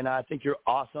group. And I think you're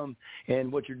awesome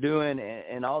and what you're doing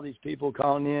and all these people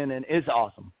calling in. And it's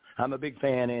awesome. I'm a big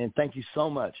fan, and thank you so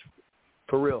much.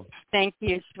 For real. Thank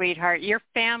you, sweetheart. Your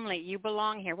family, you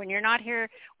belong here. When you're not here,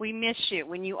 we miss you.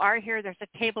 When you are here, there's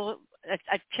a table,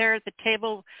 a chair at the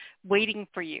table waiting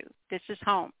for you. This is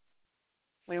home.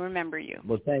 We remember you.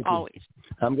 Well, thank you. Always.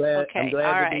 I'm glad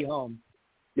to be home.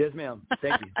 Yes, ma'am.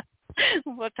 Thank you.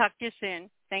 We'll talk to you soon.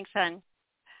 Thanks, hon.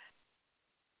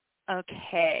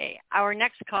 Okay. Our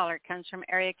next caller comes from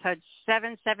area code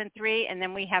 773, and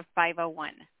then we have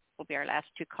 501. Will be our last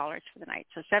two callers for the night.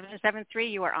 So 773,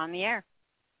 you are on the air.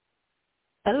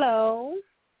 Hello.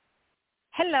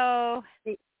 Hello.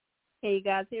 Can you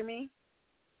guys hear me?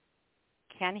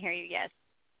 Can hear you, yes.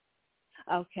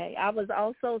 Okay. I was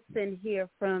also sent here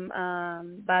from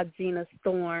by Gina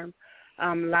Storm,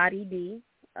 Lottie D,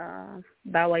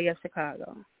 by way of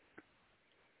Chicago.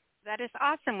 That is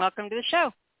awesome. Welcome to the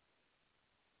show.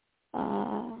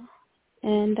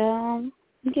 And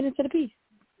get into the piece.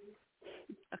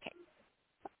 Okay.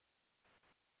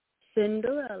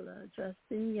 Cinderella, dressed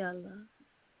in yellow,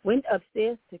 went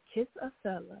upstairs to kiss a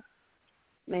fella,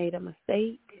 made a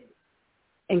mistake,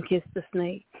 and kissed the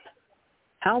snake.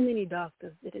 How many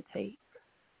doctors did it take?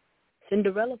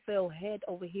 Cinderella fell head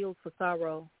over heels for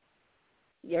sorrow,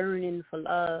 yearning for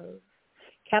love,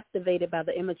 captivated by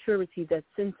the immaturity that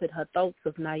censored her thoughts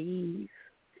of naive,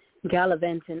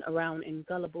 gallivanting around in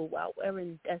gullible while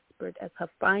wearing desperate as her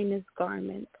finest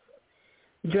garments,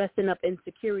 dressing up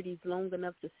insecurities long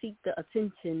enough to seek the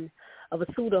attention of a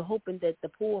suitor, hoping that the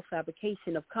poor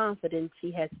fabrication of confidence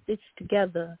she had stitched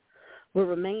together will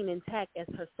remain intact as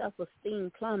her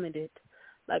self-esteem plummeted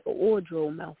like a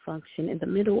wardrobe malfunction in the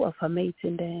middle of her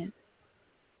mating dance.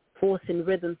 Forcing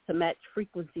rhythms to match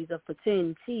frequencies of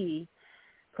pretend, she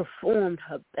performed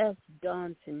her best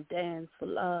dancing dance for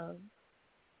love,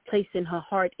 placing her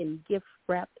heart in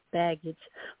gift-wrapped baggage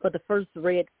for the first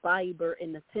red fiber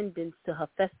in attendance to her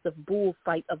festive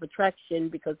bullfight of attraction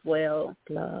because, well,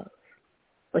 love.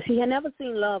 But she had never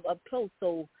seen love up close,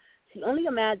 so she only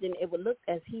imagined it would look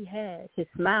as he had, his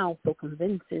smile so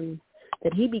convincing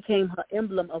that he became her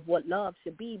emblem of what love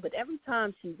should be. But every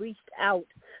time she reached out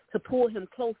to pull him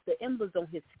close, the embers on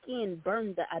his skin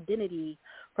burned the identity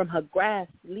from her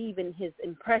grasp, leaving his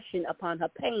impression upon her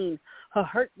pain. Her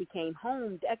hurt became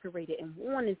home decorated and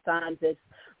warning signs as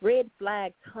red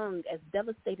flags hung as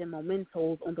devastating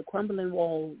mementos on the crumbling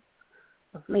walls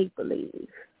of make-believe.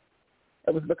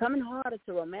 It was becoming harder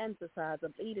to romanticize a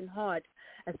bleeding heart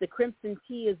as the crimson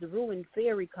tears ruined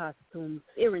fairy costumes,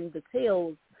 fearing the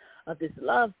tales of this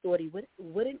love story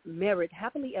wouldn't merit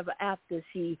happily ever after.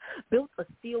 She built a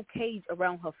steel cage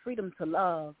around her freedom to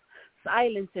love,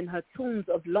 silencing her tunes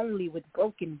of lonely with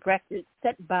broken records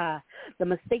set by the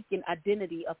mistaken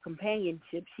identity of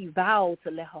companionship. She vowed to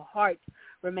let her heart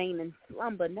remain in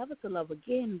slumber, never to love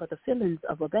again, but the feelings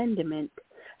of abandonment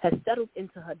has settled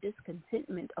into her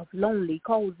discontentment of lonely,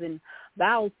 causing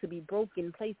vows to be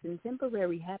broken, placing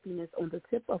temporary happiness on the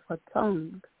tip of her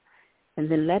tongue and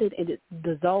then let it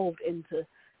dissolve into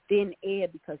thin air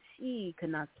because she could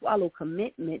not swallow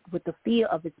commitment with the fear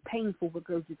of its painful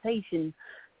regurgitation.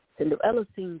 Cinderella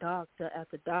seen doctor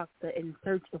after doctor in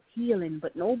search of healing,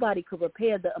 but nobody could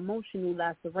repair the emotional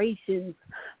lacerations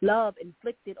love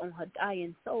inflicted on her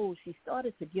dying soul. She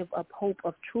started to give up hope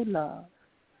of true love.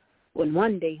 When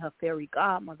one day her fairy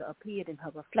godmother appeared in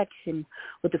her reflection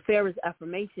with the fairest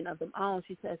affirmation of them all,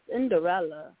 she said,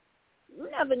 Cinderella, you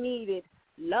never needed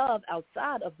love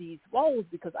outside of these walls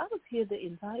because I was here the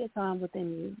entire time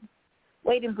within you,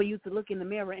 waiting for you to look in the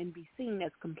mirror and be seen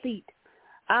as complete.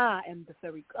 I am the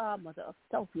fairy godmother of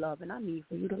self-love, and I need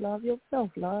for you to love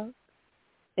yourself, love.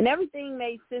 And everything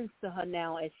made sense to her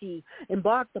now as she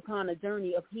embarked upon a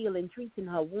journey of healing, treating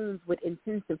her wounds with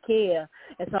intensive care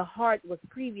as her heart was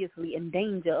previously in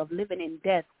danger of living in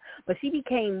death. But she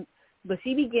began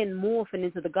morphing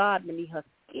into the god beneath her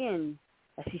skin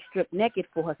as she stripped naked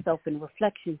for herself in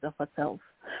reflections of herself,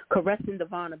 caressing the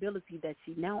vulnerability that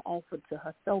she now offered to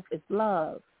herself as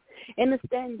love,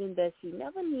 understanding that she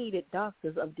never needed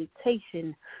doctors of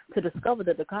dictation to discover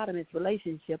the dichotomous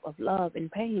relationship of love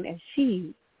and pain, as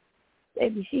she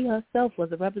herself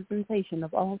was a representation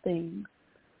of all things.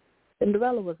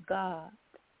 Cinderella was God,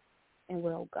 and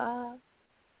well, God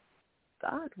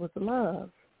was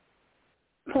love.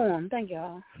 Poem, thank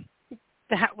y'all.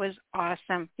 That was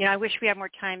awesome. I wish we had more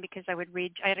time because I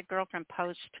had a girlfriend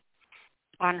post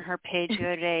on her page the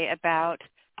other day about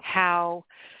how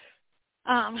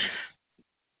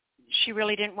she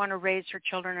really didn't want to raise her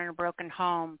children in a broken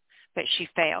home, but she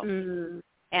failed. Mm-hmm.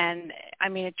 And,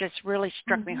 it just really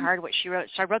struck me hard what she wrote.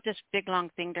 So I wrote this big, long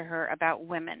thing to her about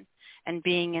women and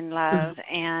being in love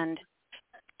and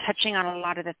touching on a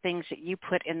lot of the things that you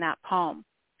put in that poem.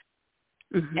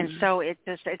 Mm-hmm. And so it's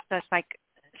just like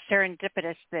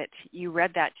serendipitous that you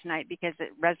read that tonight because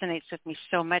it resonates with me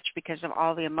so much because of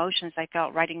all the emotions I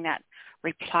felt writing that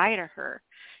reply to her.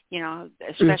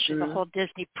 Especially the whole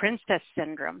Disney princess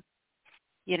syndrome.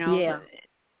 Yeah.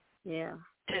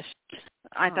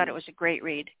 I thought it was a great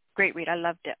read. Great read. I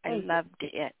loved it.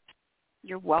 It.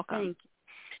 You're welcome. Thank you.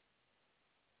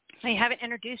 So you haven't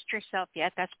introduced yourself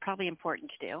yet. That's probably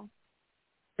important to do.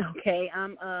 Okay.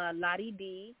 I'm Lottie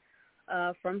D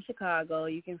from Chicago.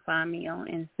 You can find me on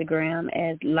Instagram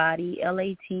as Lottie,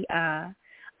 LATI_D_Shay,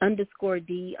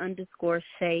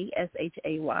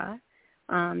 SHAY.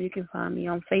 You can find me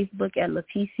on Facebook at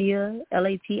Leticia,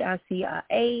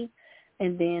 LATICIA,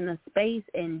 and then a space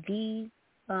and D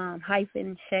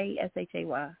hyphen Shay, SHAY.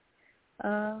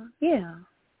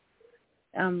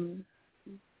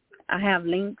 I have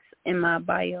links in my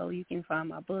bio. You can find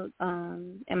my book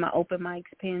and my open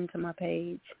mics pinned to my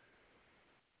page.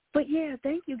 But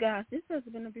thank you guys. This has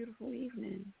been a beautiful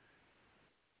evening.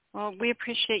 Well, we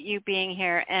appreciate you being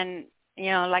here. And,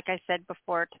 like I said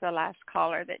before to the last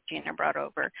caller that Gina brought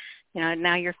over,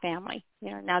 now you're family.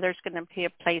 Now there's going to be a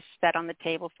place set on the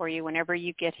table for you whenever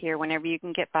you get here, whenever you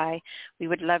can get by. We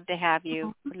would love to have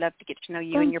you. We'd love to get to know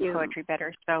you and your poetry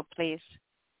better. So please,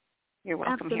 you're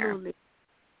welcome here.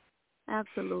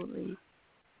 Absolutely.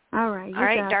 All right. All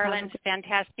right, darling.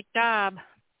 Fantastic job.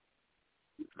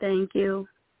 Thank you.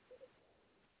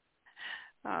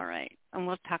 All right. And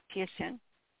we'll talk to you soon.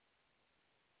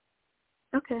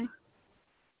 Okay.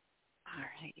 All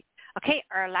right. Okay,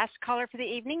 our last caller for the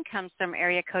evening comes from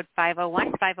area code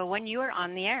 501. 501, you are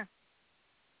on the air.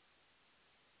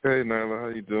 Hey, Nyla, how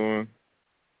you doing?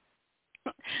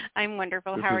 I'm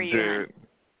wonderful. This how are you? Jared.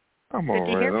 I'm all right.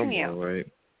 Good to hear from you. All right.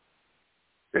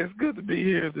 It's good to be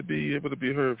here, to be able to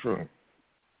be heard from.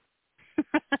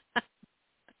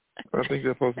 I think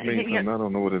that's supposed to mean something. I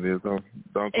don't know what it is. Don't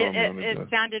call me on it. It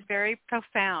sounded very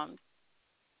profound.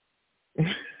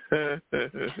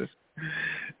 It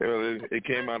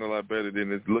came out a lot better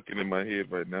than it's looking in my head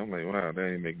right now. I'm like, wow,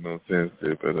 that ain't make no sense.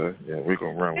 But we're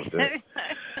gonna run with that.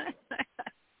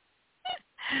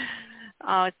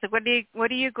 So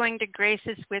what are you going to grace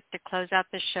us with to close out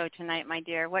the show tonight, my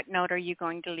dear? What note are you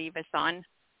going to leave us on?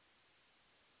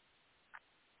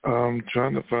 I'm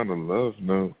trying to find a love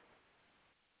note.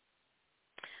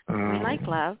 We like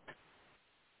love.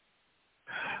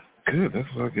 Good, that's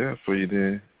what I got for you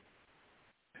then.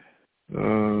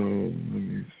 Let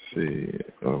me see.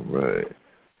 All right.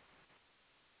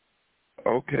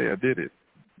 Okay, I did it.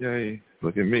 Yay.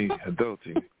 Look at me,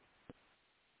 adulting.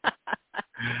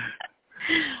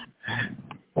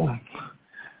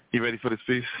 You ready for this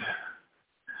piece?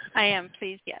 I am,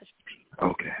 please, yes.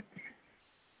 Okay.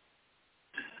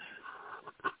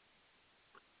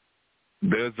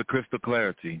 There's a crystal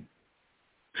clarity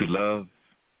to love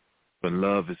when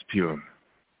love is pure.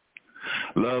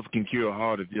 Love can cure a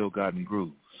heart of ill-gotten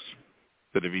grooves.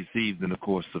 that it receives in the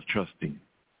course of trusting,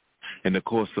 in the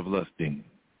course of lusting,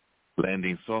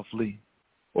 landing softly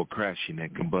or crashing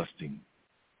and combusting.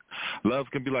 Love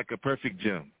can be like a perfect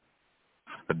gem,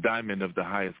 a diamond of the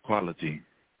highest quality.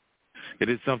 It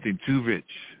is something too rich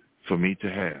for me to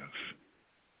have,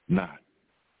 not.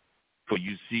 For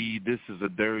you see, this is a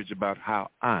dirge about how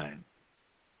I'm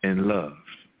in love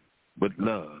with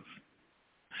love,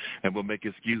 and will make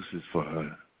excuses for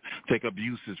her, take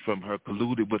abuses from her,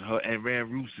 colluded with her, and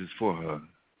ran ruses for her.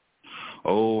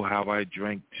 Oh, how I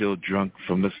drank till drunk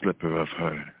from the slipper of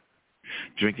her,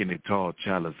 drinking a tall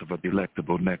chalice of a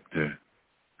delectable nectar,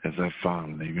 as I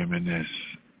fondly reminisce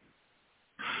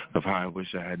of how I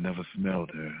wish I had never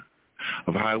smelled her,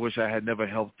 of how I wish I had never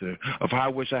helped her, of how I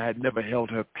wish I had never held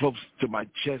her close to my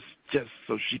chest just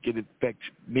so she could infect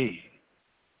me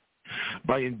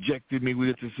by injecting me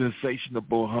with this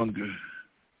insatiable hunger,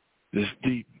 this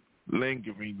deep,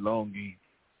 lingering longing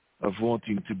of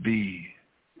wanting to be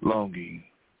longing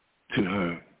to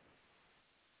her.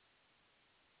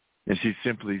 And she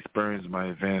simply spurns my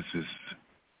advances,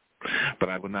 but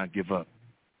I will not give up.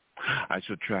 I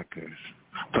shall track her,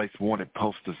 place wanted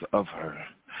posters of her,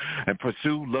 and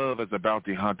pursue love as a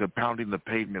bounty hunter, pounding the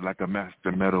pavement like a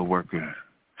master metal worker,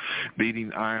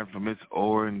 beating iron from its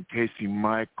ore, encasing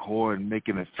my core and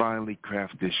making a finely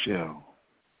crafted shell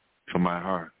for my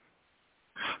heart,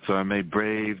 so I may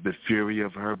brave the fury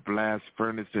of her blast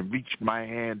furnace and reach my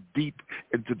hand deep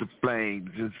into the flames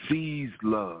and seize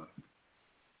love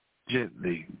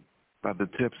gently by the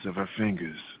tips of her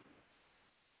fingers.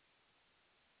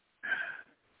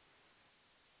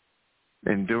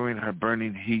 Enduring her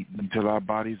burning heat until our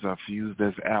bodies are fused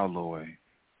as alloy,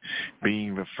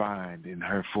 being refined in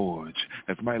her forge,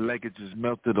 as my leggage is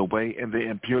melted away and the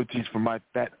impurities from my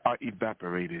fat are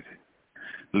evaporated,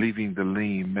 leaving the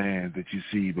lean man that you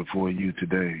see before you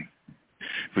today,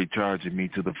 recharging me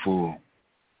to the full,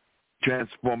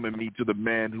 transforming me to the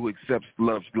man who accepts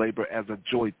love's labor as a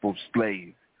joyful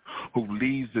slave, who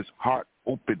leaves his heart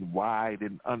open wide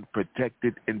and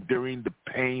unprotected, enduring the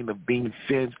pain of being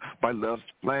singed by love's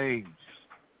flames.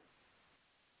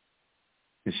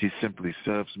 And she simply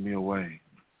serves me away,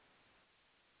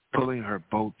 pulling her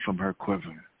boat from her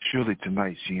quiver. Surely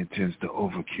tonight she intends to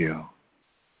overkill,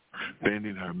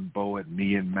 bending her bow at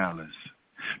me in malice,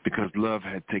 because love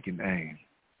had taken aim.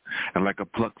 And like a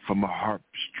pluck from a harp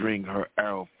string, her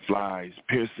arrow flies,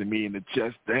 piercing me in the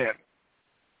chest there.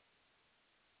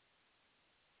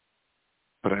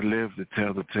 But I live to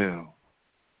tell the tale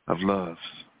of love's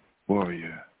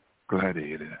warrior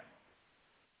gladiator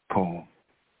poem.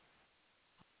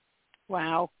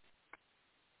 Wow.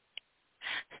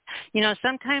 You know,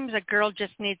 sometimes a girl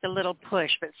just needs a little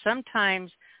push, but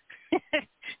sometimes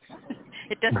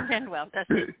it doesn't end well, does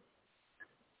it?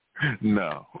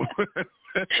 No.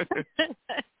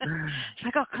 It's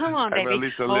like, oh, come on,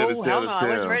 baby. Oh, hell no, I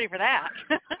wasn't ready for that.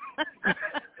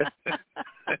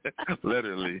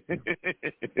 Literally.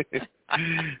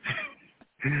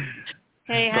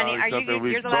 Hey, honey,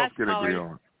 you're the last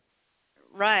caller.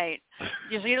 Right.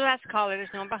 You're the last caller. There's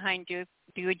no one behind you.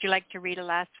 Would you like to read a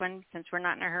last one since we're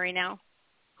not in a hurry now?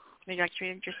 Would you like to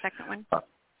read your second one?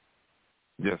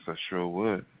 Yes, I sure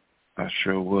would.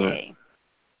 Okay.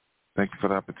 Thank you for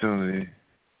the opportunity.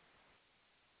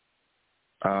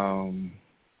 Let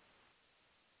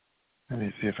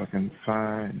me see if I can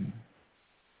find.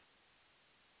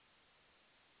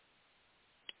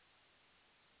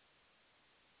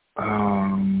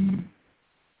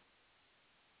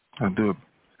 I'll do a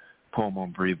poem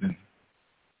on breathing.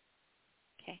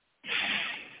 Okay.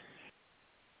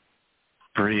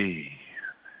 Breathe.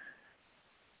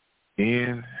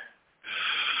 In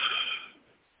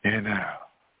and out.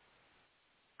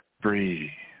 Breathe.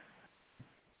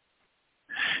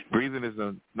 Breathing is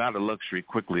not a luxury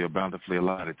quickly or bountifully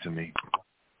allotted to me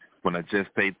when I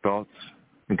gestate thoughts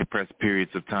and compress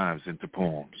periods of times into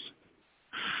poems.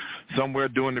 Somewhere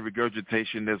during the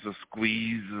regurgitation, there's a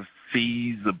squeeze, a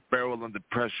seize, a barrel under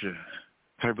pressure,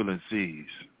 turbulent seas.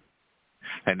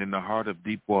 And in the heart of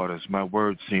deep waters, my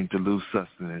words seem to lose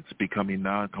sustenance, becoming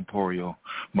non-corporeal.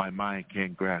 My mind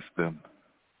can't grasp them,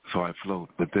 so I float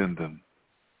within them,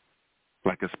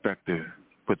 like a specter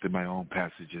within my own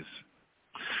passages.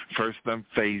 First I'm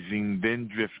phasing, then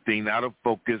drifting, out of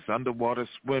focus, underwater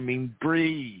swimming.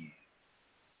 Breathe.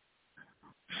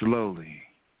 Slowly,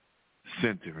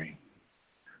 centering,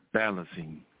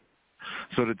 balancing,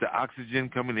 so that the oxygen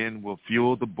coming in will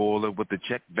fuel the boiler with the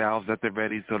check valves at the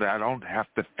ready, so that I don't have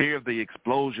to fear the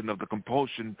explosion of the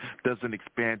compulsion doesn't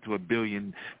expand to 1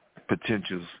 billion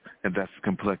potentials, and that's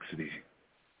complexity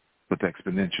with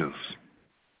exponentials.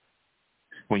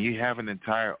 when you have an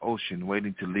entire ocean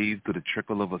waiting to leave through the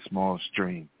trickle of a small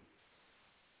stream.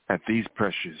 At these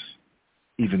pressures,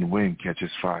 even wind catches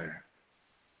fire.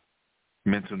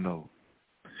 Mental note,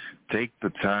 take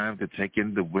the time to take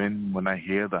in the wind when I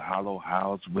hear the hollow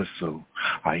howl's whistle.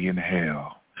 I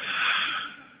inhale.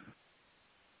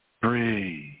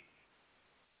 Breathe.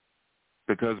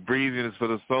 Because breathing is for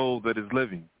the soul that is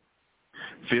living.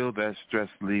 Feel that stress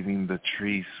leaving the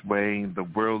tree swaying, the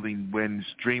whirling wind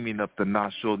streaming up the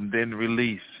nostril, and then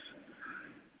release.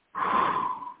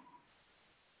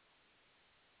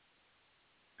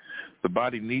 The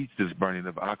body needs this burning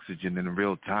of oxygen in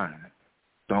real time.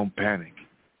 Don't panic.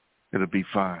 It'll be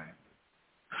fine.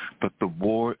 But the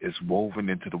war is woven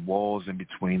into the walls and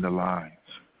between the lines.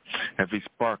 Every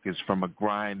spark is from a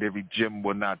grind. Every gem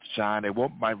will not shine. I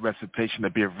want my recitation to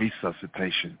be a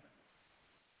resuscitation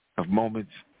of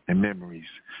moments and memories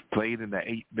played in the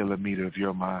 8mm of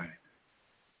your mind.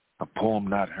 A poem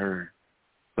not heard,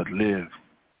 but lived.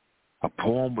 A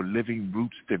poem with living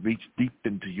roots that reach deep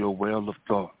into your well of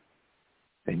thought.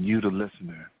 And you, the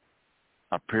listener,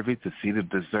 are privy to see the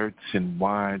desserts and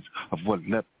wines of what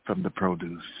leapt from the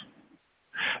produce.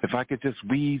 If I could just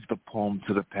weave the poem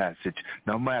to the passage,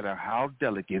 no matter how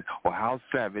delicate or how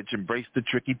savage, embrace the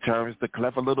tricky turns, the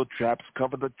clever little traps,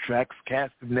 cover the tracks,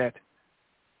 cast the net.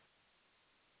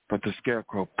 But the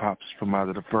scarecrow pops from out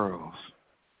of the furrows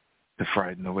to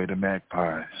frighten away the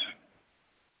magpies.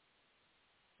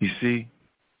 You see,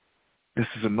 this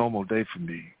is a normal day for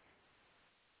me.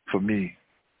 For me,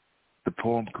 the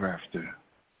poem crafter,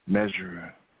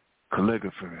 measurer,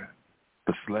 calligrapher,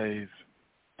 the slave,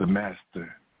 the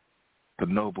master, the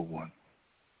noble one,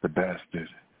 the bastard.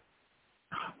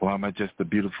 Or am I just a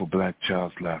beautiful black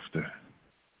child's laughter?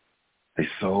 A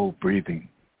soul breathing,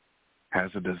 has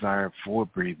a desire for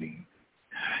breathing,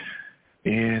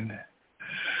 in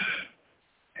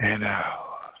and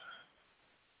out,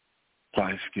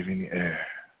 life-giving air.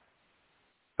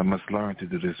 I must learn to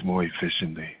do this more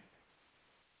efficiently.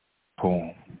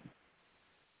 Poem.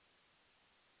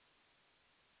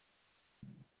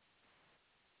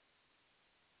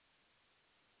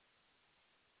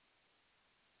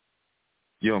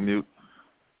 You on mute?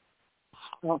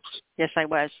 Oh, yes, I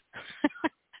was.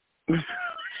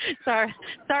 Sorry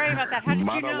about that. How did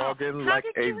Monologuing you know? like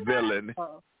a villain.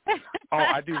 Oh,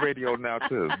 I do radio now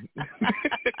too.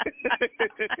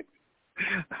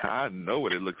 I know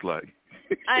what it looks like.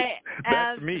 I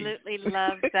That's absolutely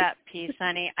love that piece,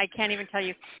 honey. I can't even tell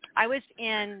you. I was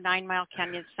in 9 Mile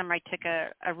Canyon this summer. I took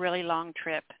a really long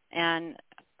trip, and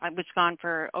I was gone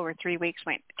for over 3 weeks.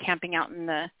 Went camping out in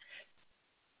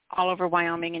all over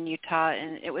Wyoming and Utah,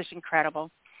 and it was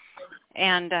incredible.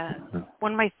 And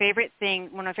one of my favorite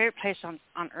places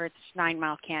on earth is 9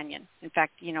 Mile Canyon. In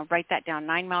fact, write that down: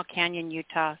 9 Mile Canyon,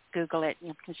 Utah. Google it.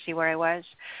 You can see where I was.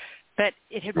 But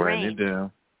it had rained,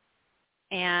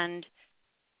 and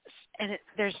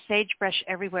there's sagebrush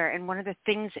everywhere. And one of the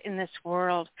things in this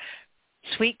world,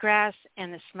 sweetgrass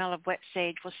and the smell of wet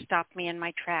sage will stop me in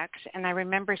my tracks. And I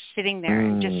remember sitting there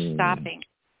and just stopping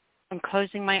and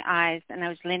closing my eyes, and I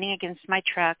was leaning against my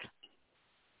truck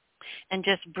and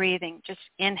just breathing, just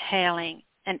inhaling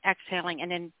and exhaling,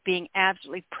 and then being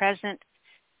absolutely present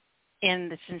in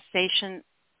the sensation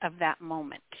of that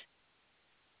moment.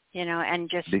 And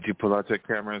just... Did you pull out your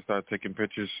camera and start taking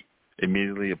pictures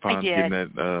immediately upon getting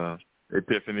that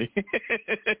epiphany?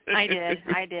 I did.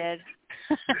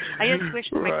 I just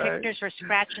wish my pictures were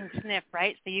scratch and sniff,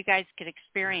 right? So you guys could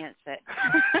experience it.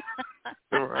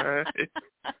 Right.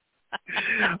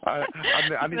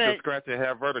 I need to scratch and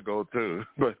have vertigo too.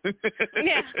 But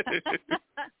yeah.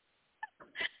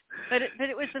 But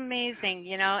it was amazing,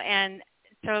 and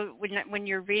so when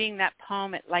you're reading that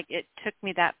poem, it took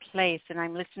me that place, and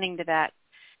I'm listening to that.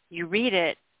 You read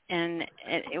it, and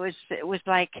it was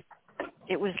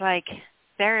like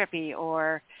therapy,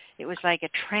 or it was like a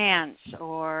trance,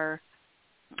 or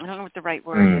I don't know what the right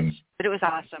word is, but it was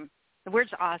awesome. The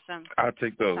word's awesome. I'll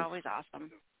take those. It's always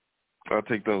awesome. I'll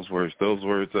take those words. Those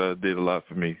words did a lot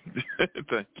for me.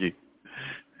 Thank you.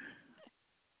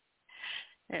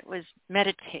 It was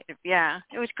meditative. Yeah,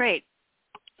 it was great.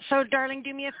 So, darling,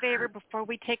 do me a favor before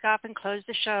we take off and close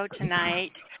the show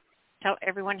tonight. Tell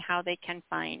everyone how they can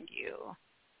find you.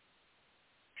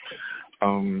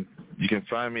 You can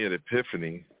find me at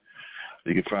Epiphany.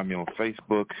 You can find me on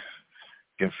Facebook.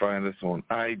 You can find us on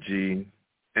IG,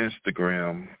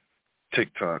 Instagram,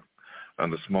 TikTok,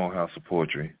 under Small House of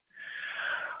Poetry.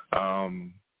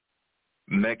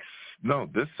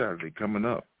 This Saturday coming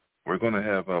up, we're going to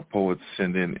have our poets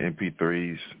send in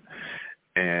MP3s,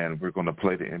 and we're going to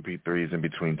play the MP3s in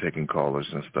between taking callers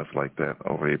and stuff like that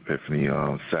over Epiphany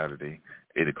on Saturday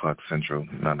 8 o'clock Central,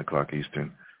 9 o'clock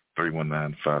Eastern,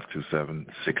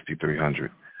 319-527-6300.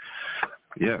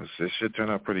 Yes, it should turn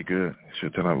out pretty good. It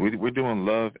should turn out. We're doing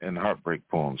love and heartbreak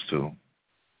poems, too.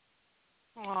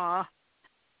 Aw.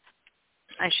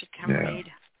 I should come read.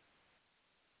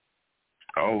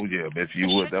 Oh, yeah, if you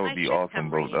would, that would be awesome,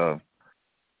 bro.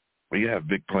 We have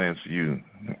big plans for you.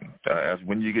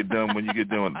 When you get done with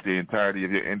the entirety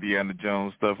of your Indiana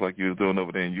Jones stuff like you was doing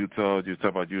over there in Utah, you was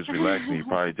talking about you was relaxing, you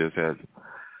probably just had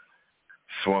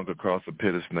swung across a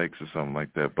pit of snakes or something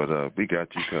like that. But we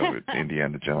got you covered,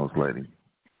 Indiana Jones lady.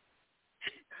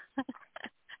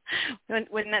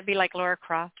 Wouldn't that be like Laura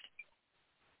Croft?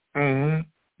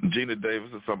 Mm-hmm. Gina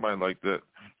Davis or somebody like that.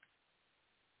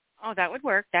 Oh, that would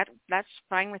work. That's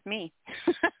fine with me.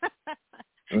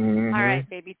 Mm-hmm. All right,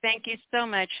 baby. Thank you so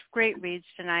much. Great reads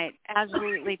tonight.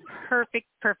 Absolutely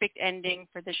perfect ending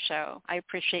for the show. I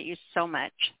appreciate you so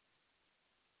much.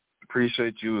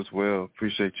 Appreciate you as well.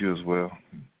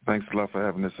 Thanks a lot for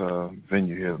having this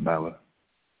venue here, Nyla.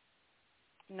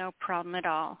 No problem at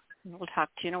all. We'll talk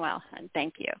to you in a while, and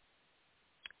thank you.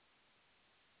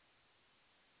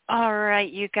 All right,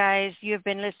 you guys, you have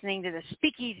been listening to the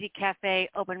Speakeasy Cafe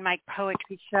Open Mic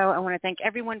Poetry Show. I want to thank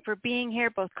everyone for being here,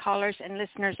 both callers and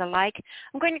listeners alike.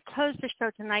 I'm going to close the show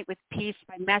tonight with a piece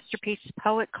by Masterpiece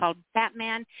poet called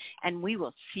Batman, and we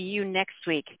will see you next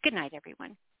week. Good night,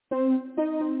 everyone.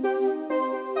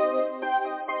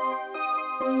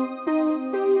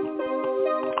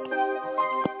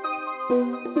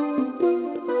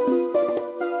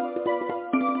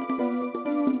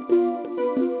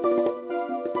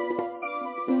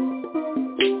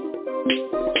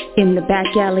 In the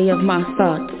back alley of my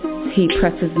thoughts, he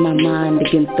presses my mind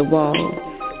against the wall,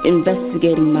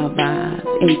 investigating my vibe,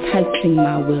 enticing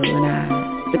my will, and I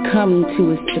succumb to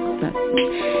his success.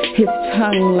 His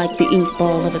tongue like the ink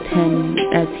ball of a pen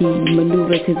as he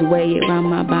maneuvers his way around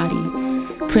my body,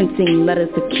 printing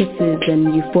letters of kisses and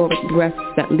euphoric breaths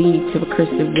that lead to a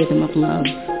recursive rhythm of love.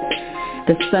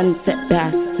 The sunset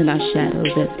basks in our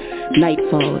shadows as night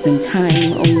falls and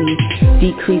time only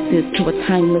decreases to a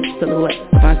timeless silhouette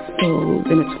of our souls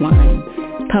intertwined,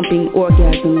 pumping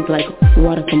orgasms like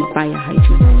water from a fire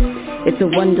hydrant. It's a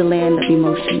wonderland of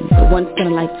emotions, a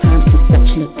once-in-a-lifetime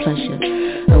conception of pleasure,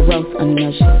 a wealth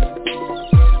unmeasured.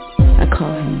 I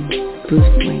call him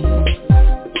Bruce Wayne.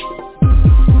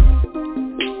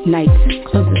 Night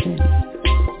closes in.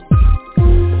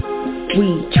 We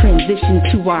transition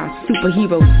to our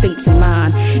superhero states of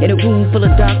mind. In a room full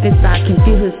of darkness, I can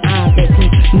feel his eyes as he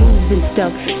moves in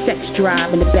stealth, sex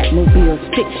drive in the Batmobile.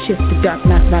 Stick shift, the dark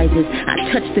knight rises. I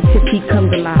touch the tip, he comes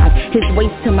alive. His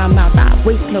waist to my mouth, I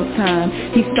waste no time.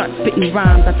 He starts spitting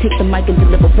rhymes, I take the mic and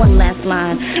deliver one last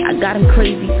line. I got him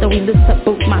crazy, so he lifts up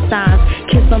both my thighs.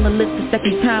 Kiss on the lips, the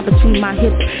second time between my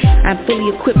hips. I'm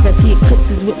fully equipped as he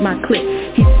eclipses with my clip.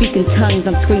 He's speaking tongues,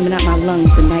 I'm screaming out my lungs.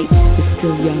 The night is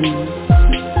still young.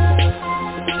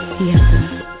 He has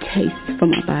a taste for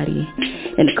my body,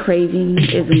 and the craving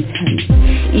is intense.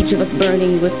 Each of us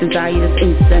burning with desire's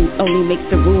incense only makes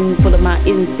the room full of my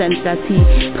incense as he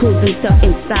pulls himself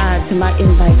inside to my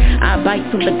invite. I bite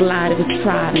from the glide of his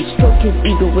pride and stroke his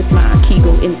ego with my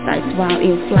Kegel insights while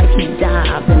in flight he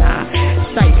dives and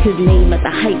I cite his name at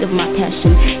the height of my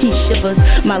passion. He shivers,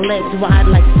 my legs wide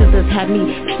like scissors, had me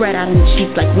spread out in the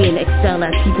sheets like wind excel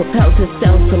as he propels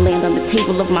himself to land on the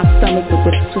table of my stomach with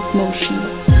swift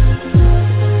motion.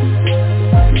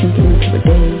 Sinking into a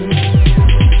daze.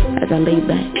 As I lay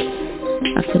back,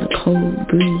 I feel a cold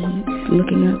breeze.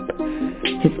 Looking up,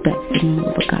 his bat signal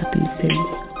over Gotham City.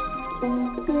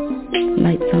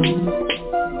 Lights on.